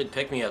you need a good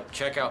pick-me-up,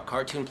 check out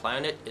Cartoon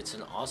Planet. It's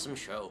an awesome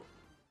show.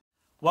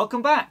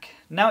 Welcome back.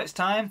 Now it's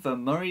time for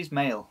Murray's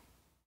Mail.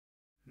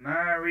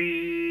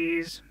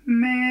 Murray's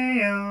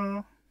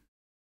Mail.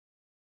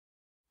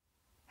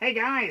 Hey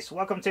guys,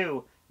 welcome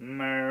to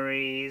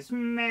Murray's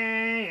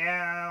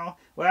Mail,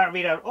 where I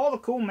read out all the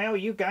cool mail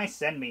you guys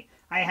send me.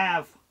 I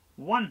have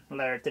one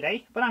letter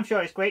today, but I'm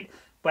sure it's great.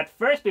 But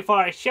first, before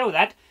I show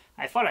that,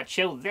 I thought I'd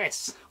show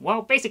this.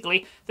 Well,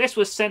 basically, this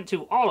was sent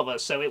to all of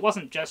us, so it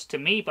wasn't just to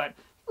me, but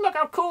look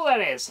how cool that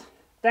is.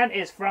 That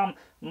is from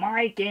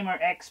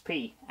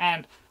MyGamerXP,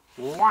 and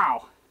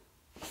wow,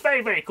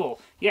 very cool.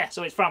 Yeah,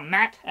 so it's from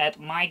Matt at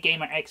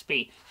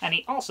MyGamerXP, and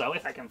he also,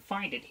 if I can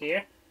find it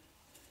here,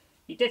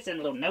 he did send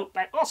a little note,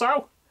 but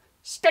also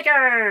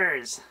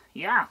stickers!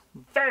 Yeah,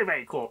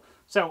 very cool.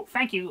 So,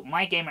 thank you,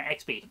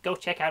 MyGamerXP. Go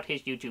check out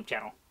his YouTube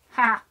channel.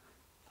 Ha!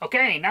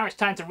 Okay, now it's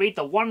time to read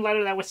the one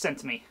letter that was sent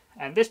to me.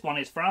 And this one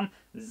is from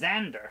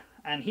Xander.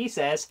 And he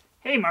says,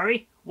 "Hey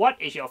Murray,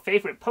 what is your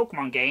favorite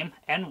Pokemon game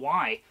and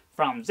why?"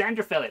 From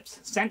Xander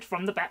Phillips, sent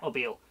from the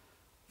Batmobile.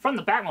 From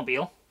the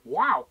Batmobile?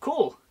 Wow,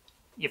 cool.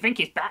 You think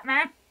he's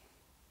Batman?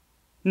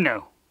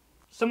 No.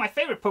 So my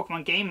favorite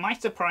Pokemon game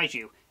might surprise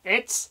you.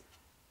 It's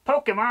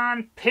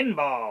Pokemon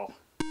Pinball.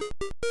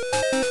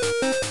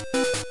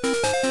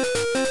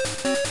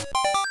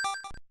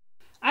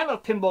 I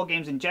love pinball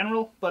games in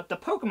general, but the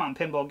Pokemon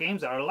pinball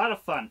games are a lot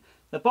of fun.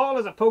 The ball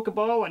is a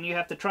Pokeball and you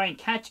have to try and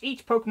catch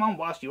each Pokemon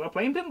whilst you are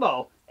playing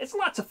pinball. It's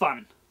lots of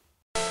fun.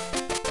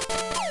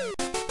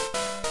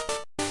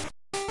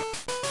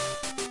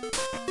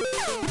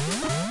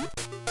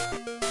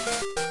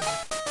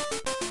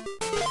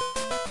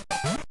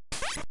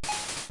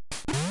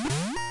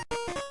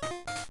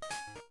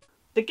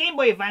 The Game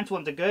Boy Advance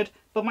ones are good,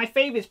 but my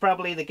favourite is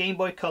probably the Game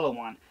Boy Color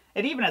one.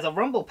 It even has a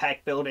rumble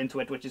pack built into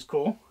it, which is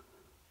cool.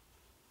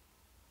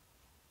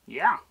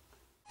 Yeah.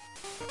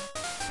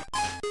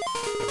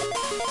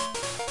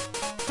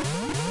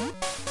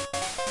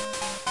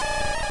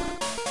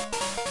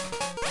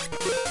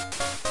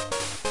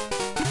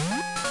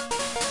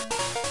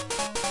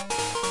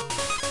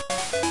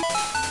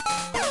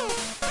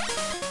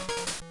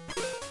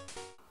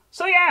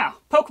 So yeah,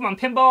 Pokemon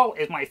Pinball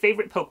is my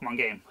favourite Pokemon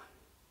game.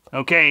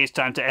 Okay, it's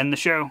time to end the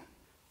show.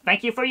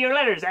 Thank you for your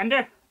letters,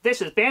 Ender. This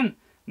has been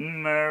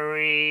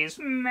Murray's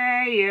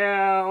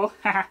Mail.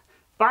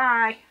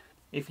 Bye.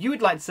 If you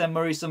would like to send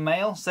Murray some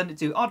mail, send it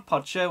to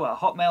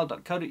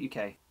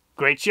oddpodshow@hotmail.co.uk.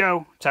 Great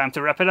show. Time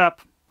to wrap it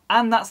up.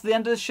 And that's the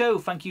end of the show.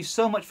 Thank you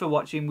so much for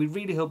watching. We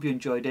really hope you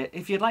enjoyed it.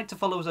 If you'd like to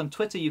follow us on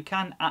Twitter, you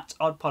can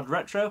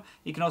 @OddPodRetro.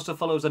 You can also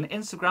follow us on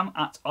Instagram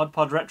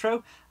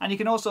 @OddPodRetro. And you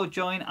can also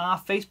join our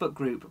Facebook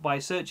group by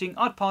searching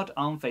Oddpod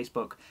on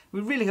Facebook.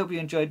 We really hope you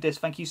enjoyed this.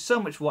 Thank you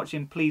so much for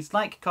watching. Please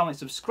like, comment,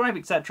 subscribe,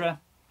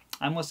 etc.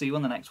 And we'll see you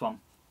on the next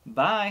one.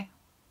 Bye.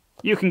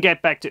 You can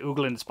get back to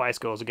oogling the Spice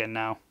Girls again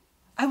now.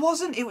 I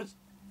wasn't. It was...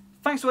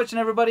 Thanks for watching,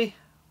 everybody.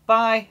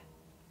 Bye.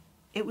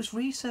 It was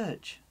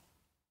research.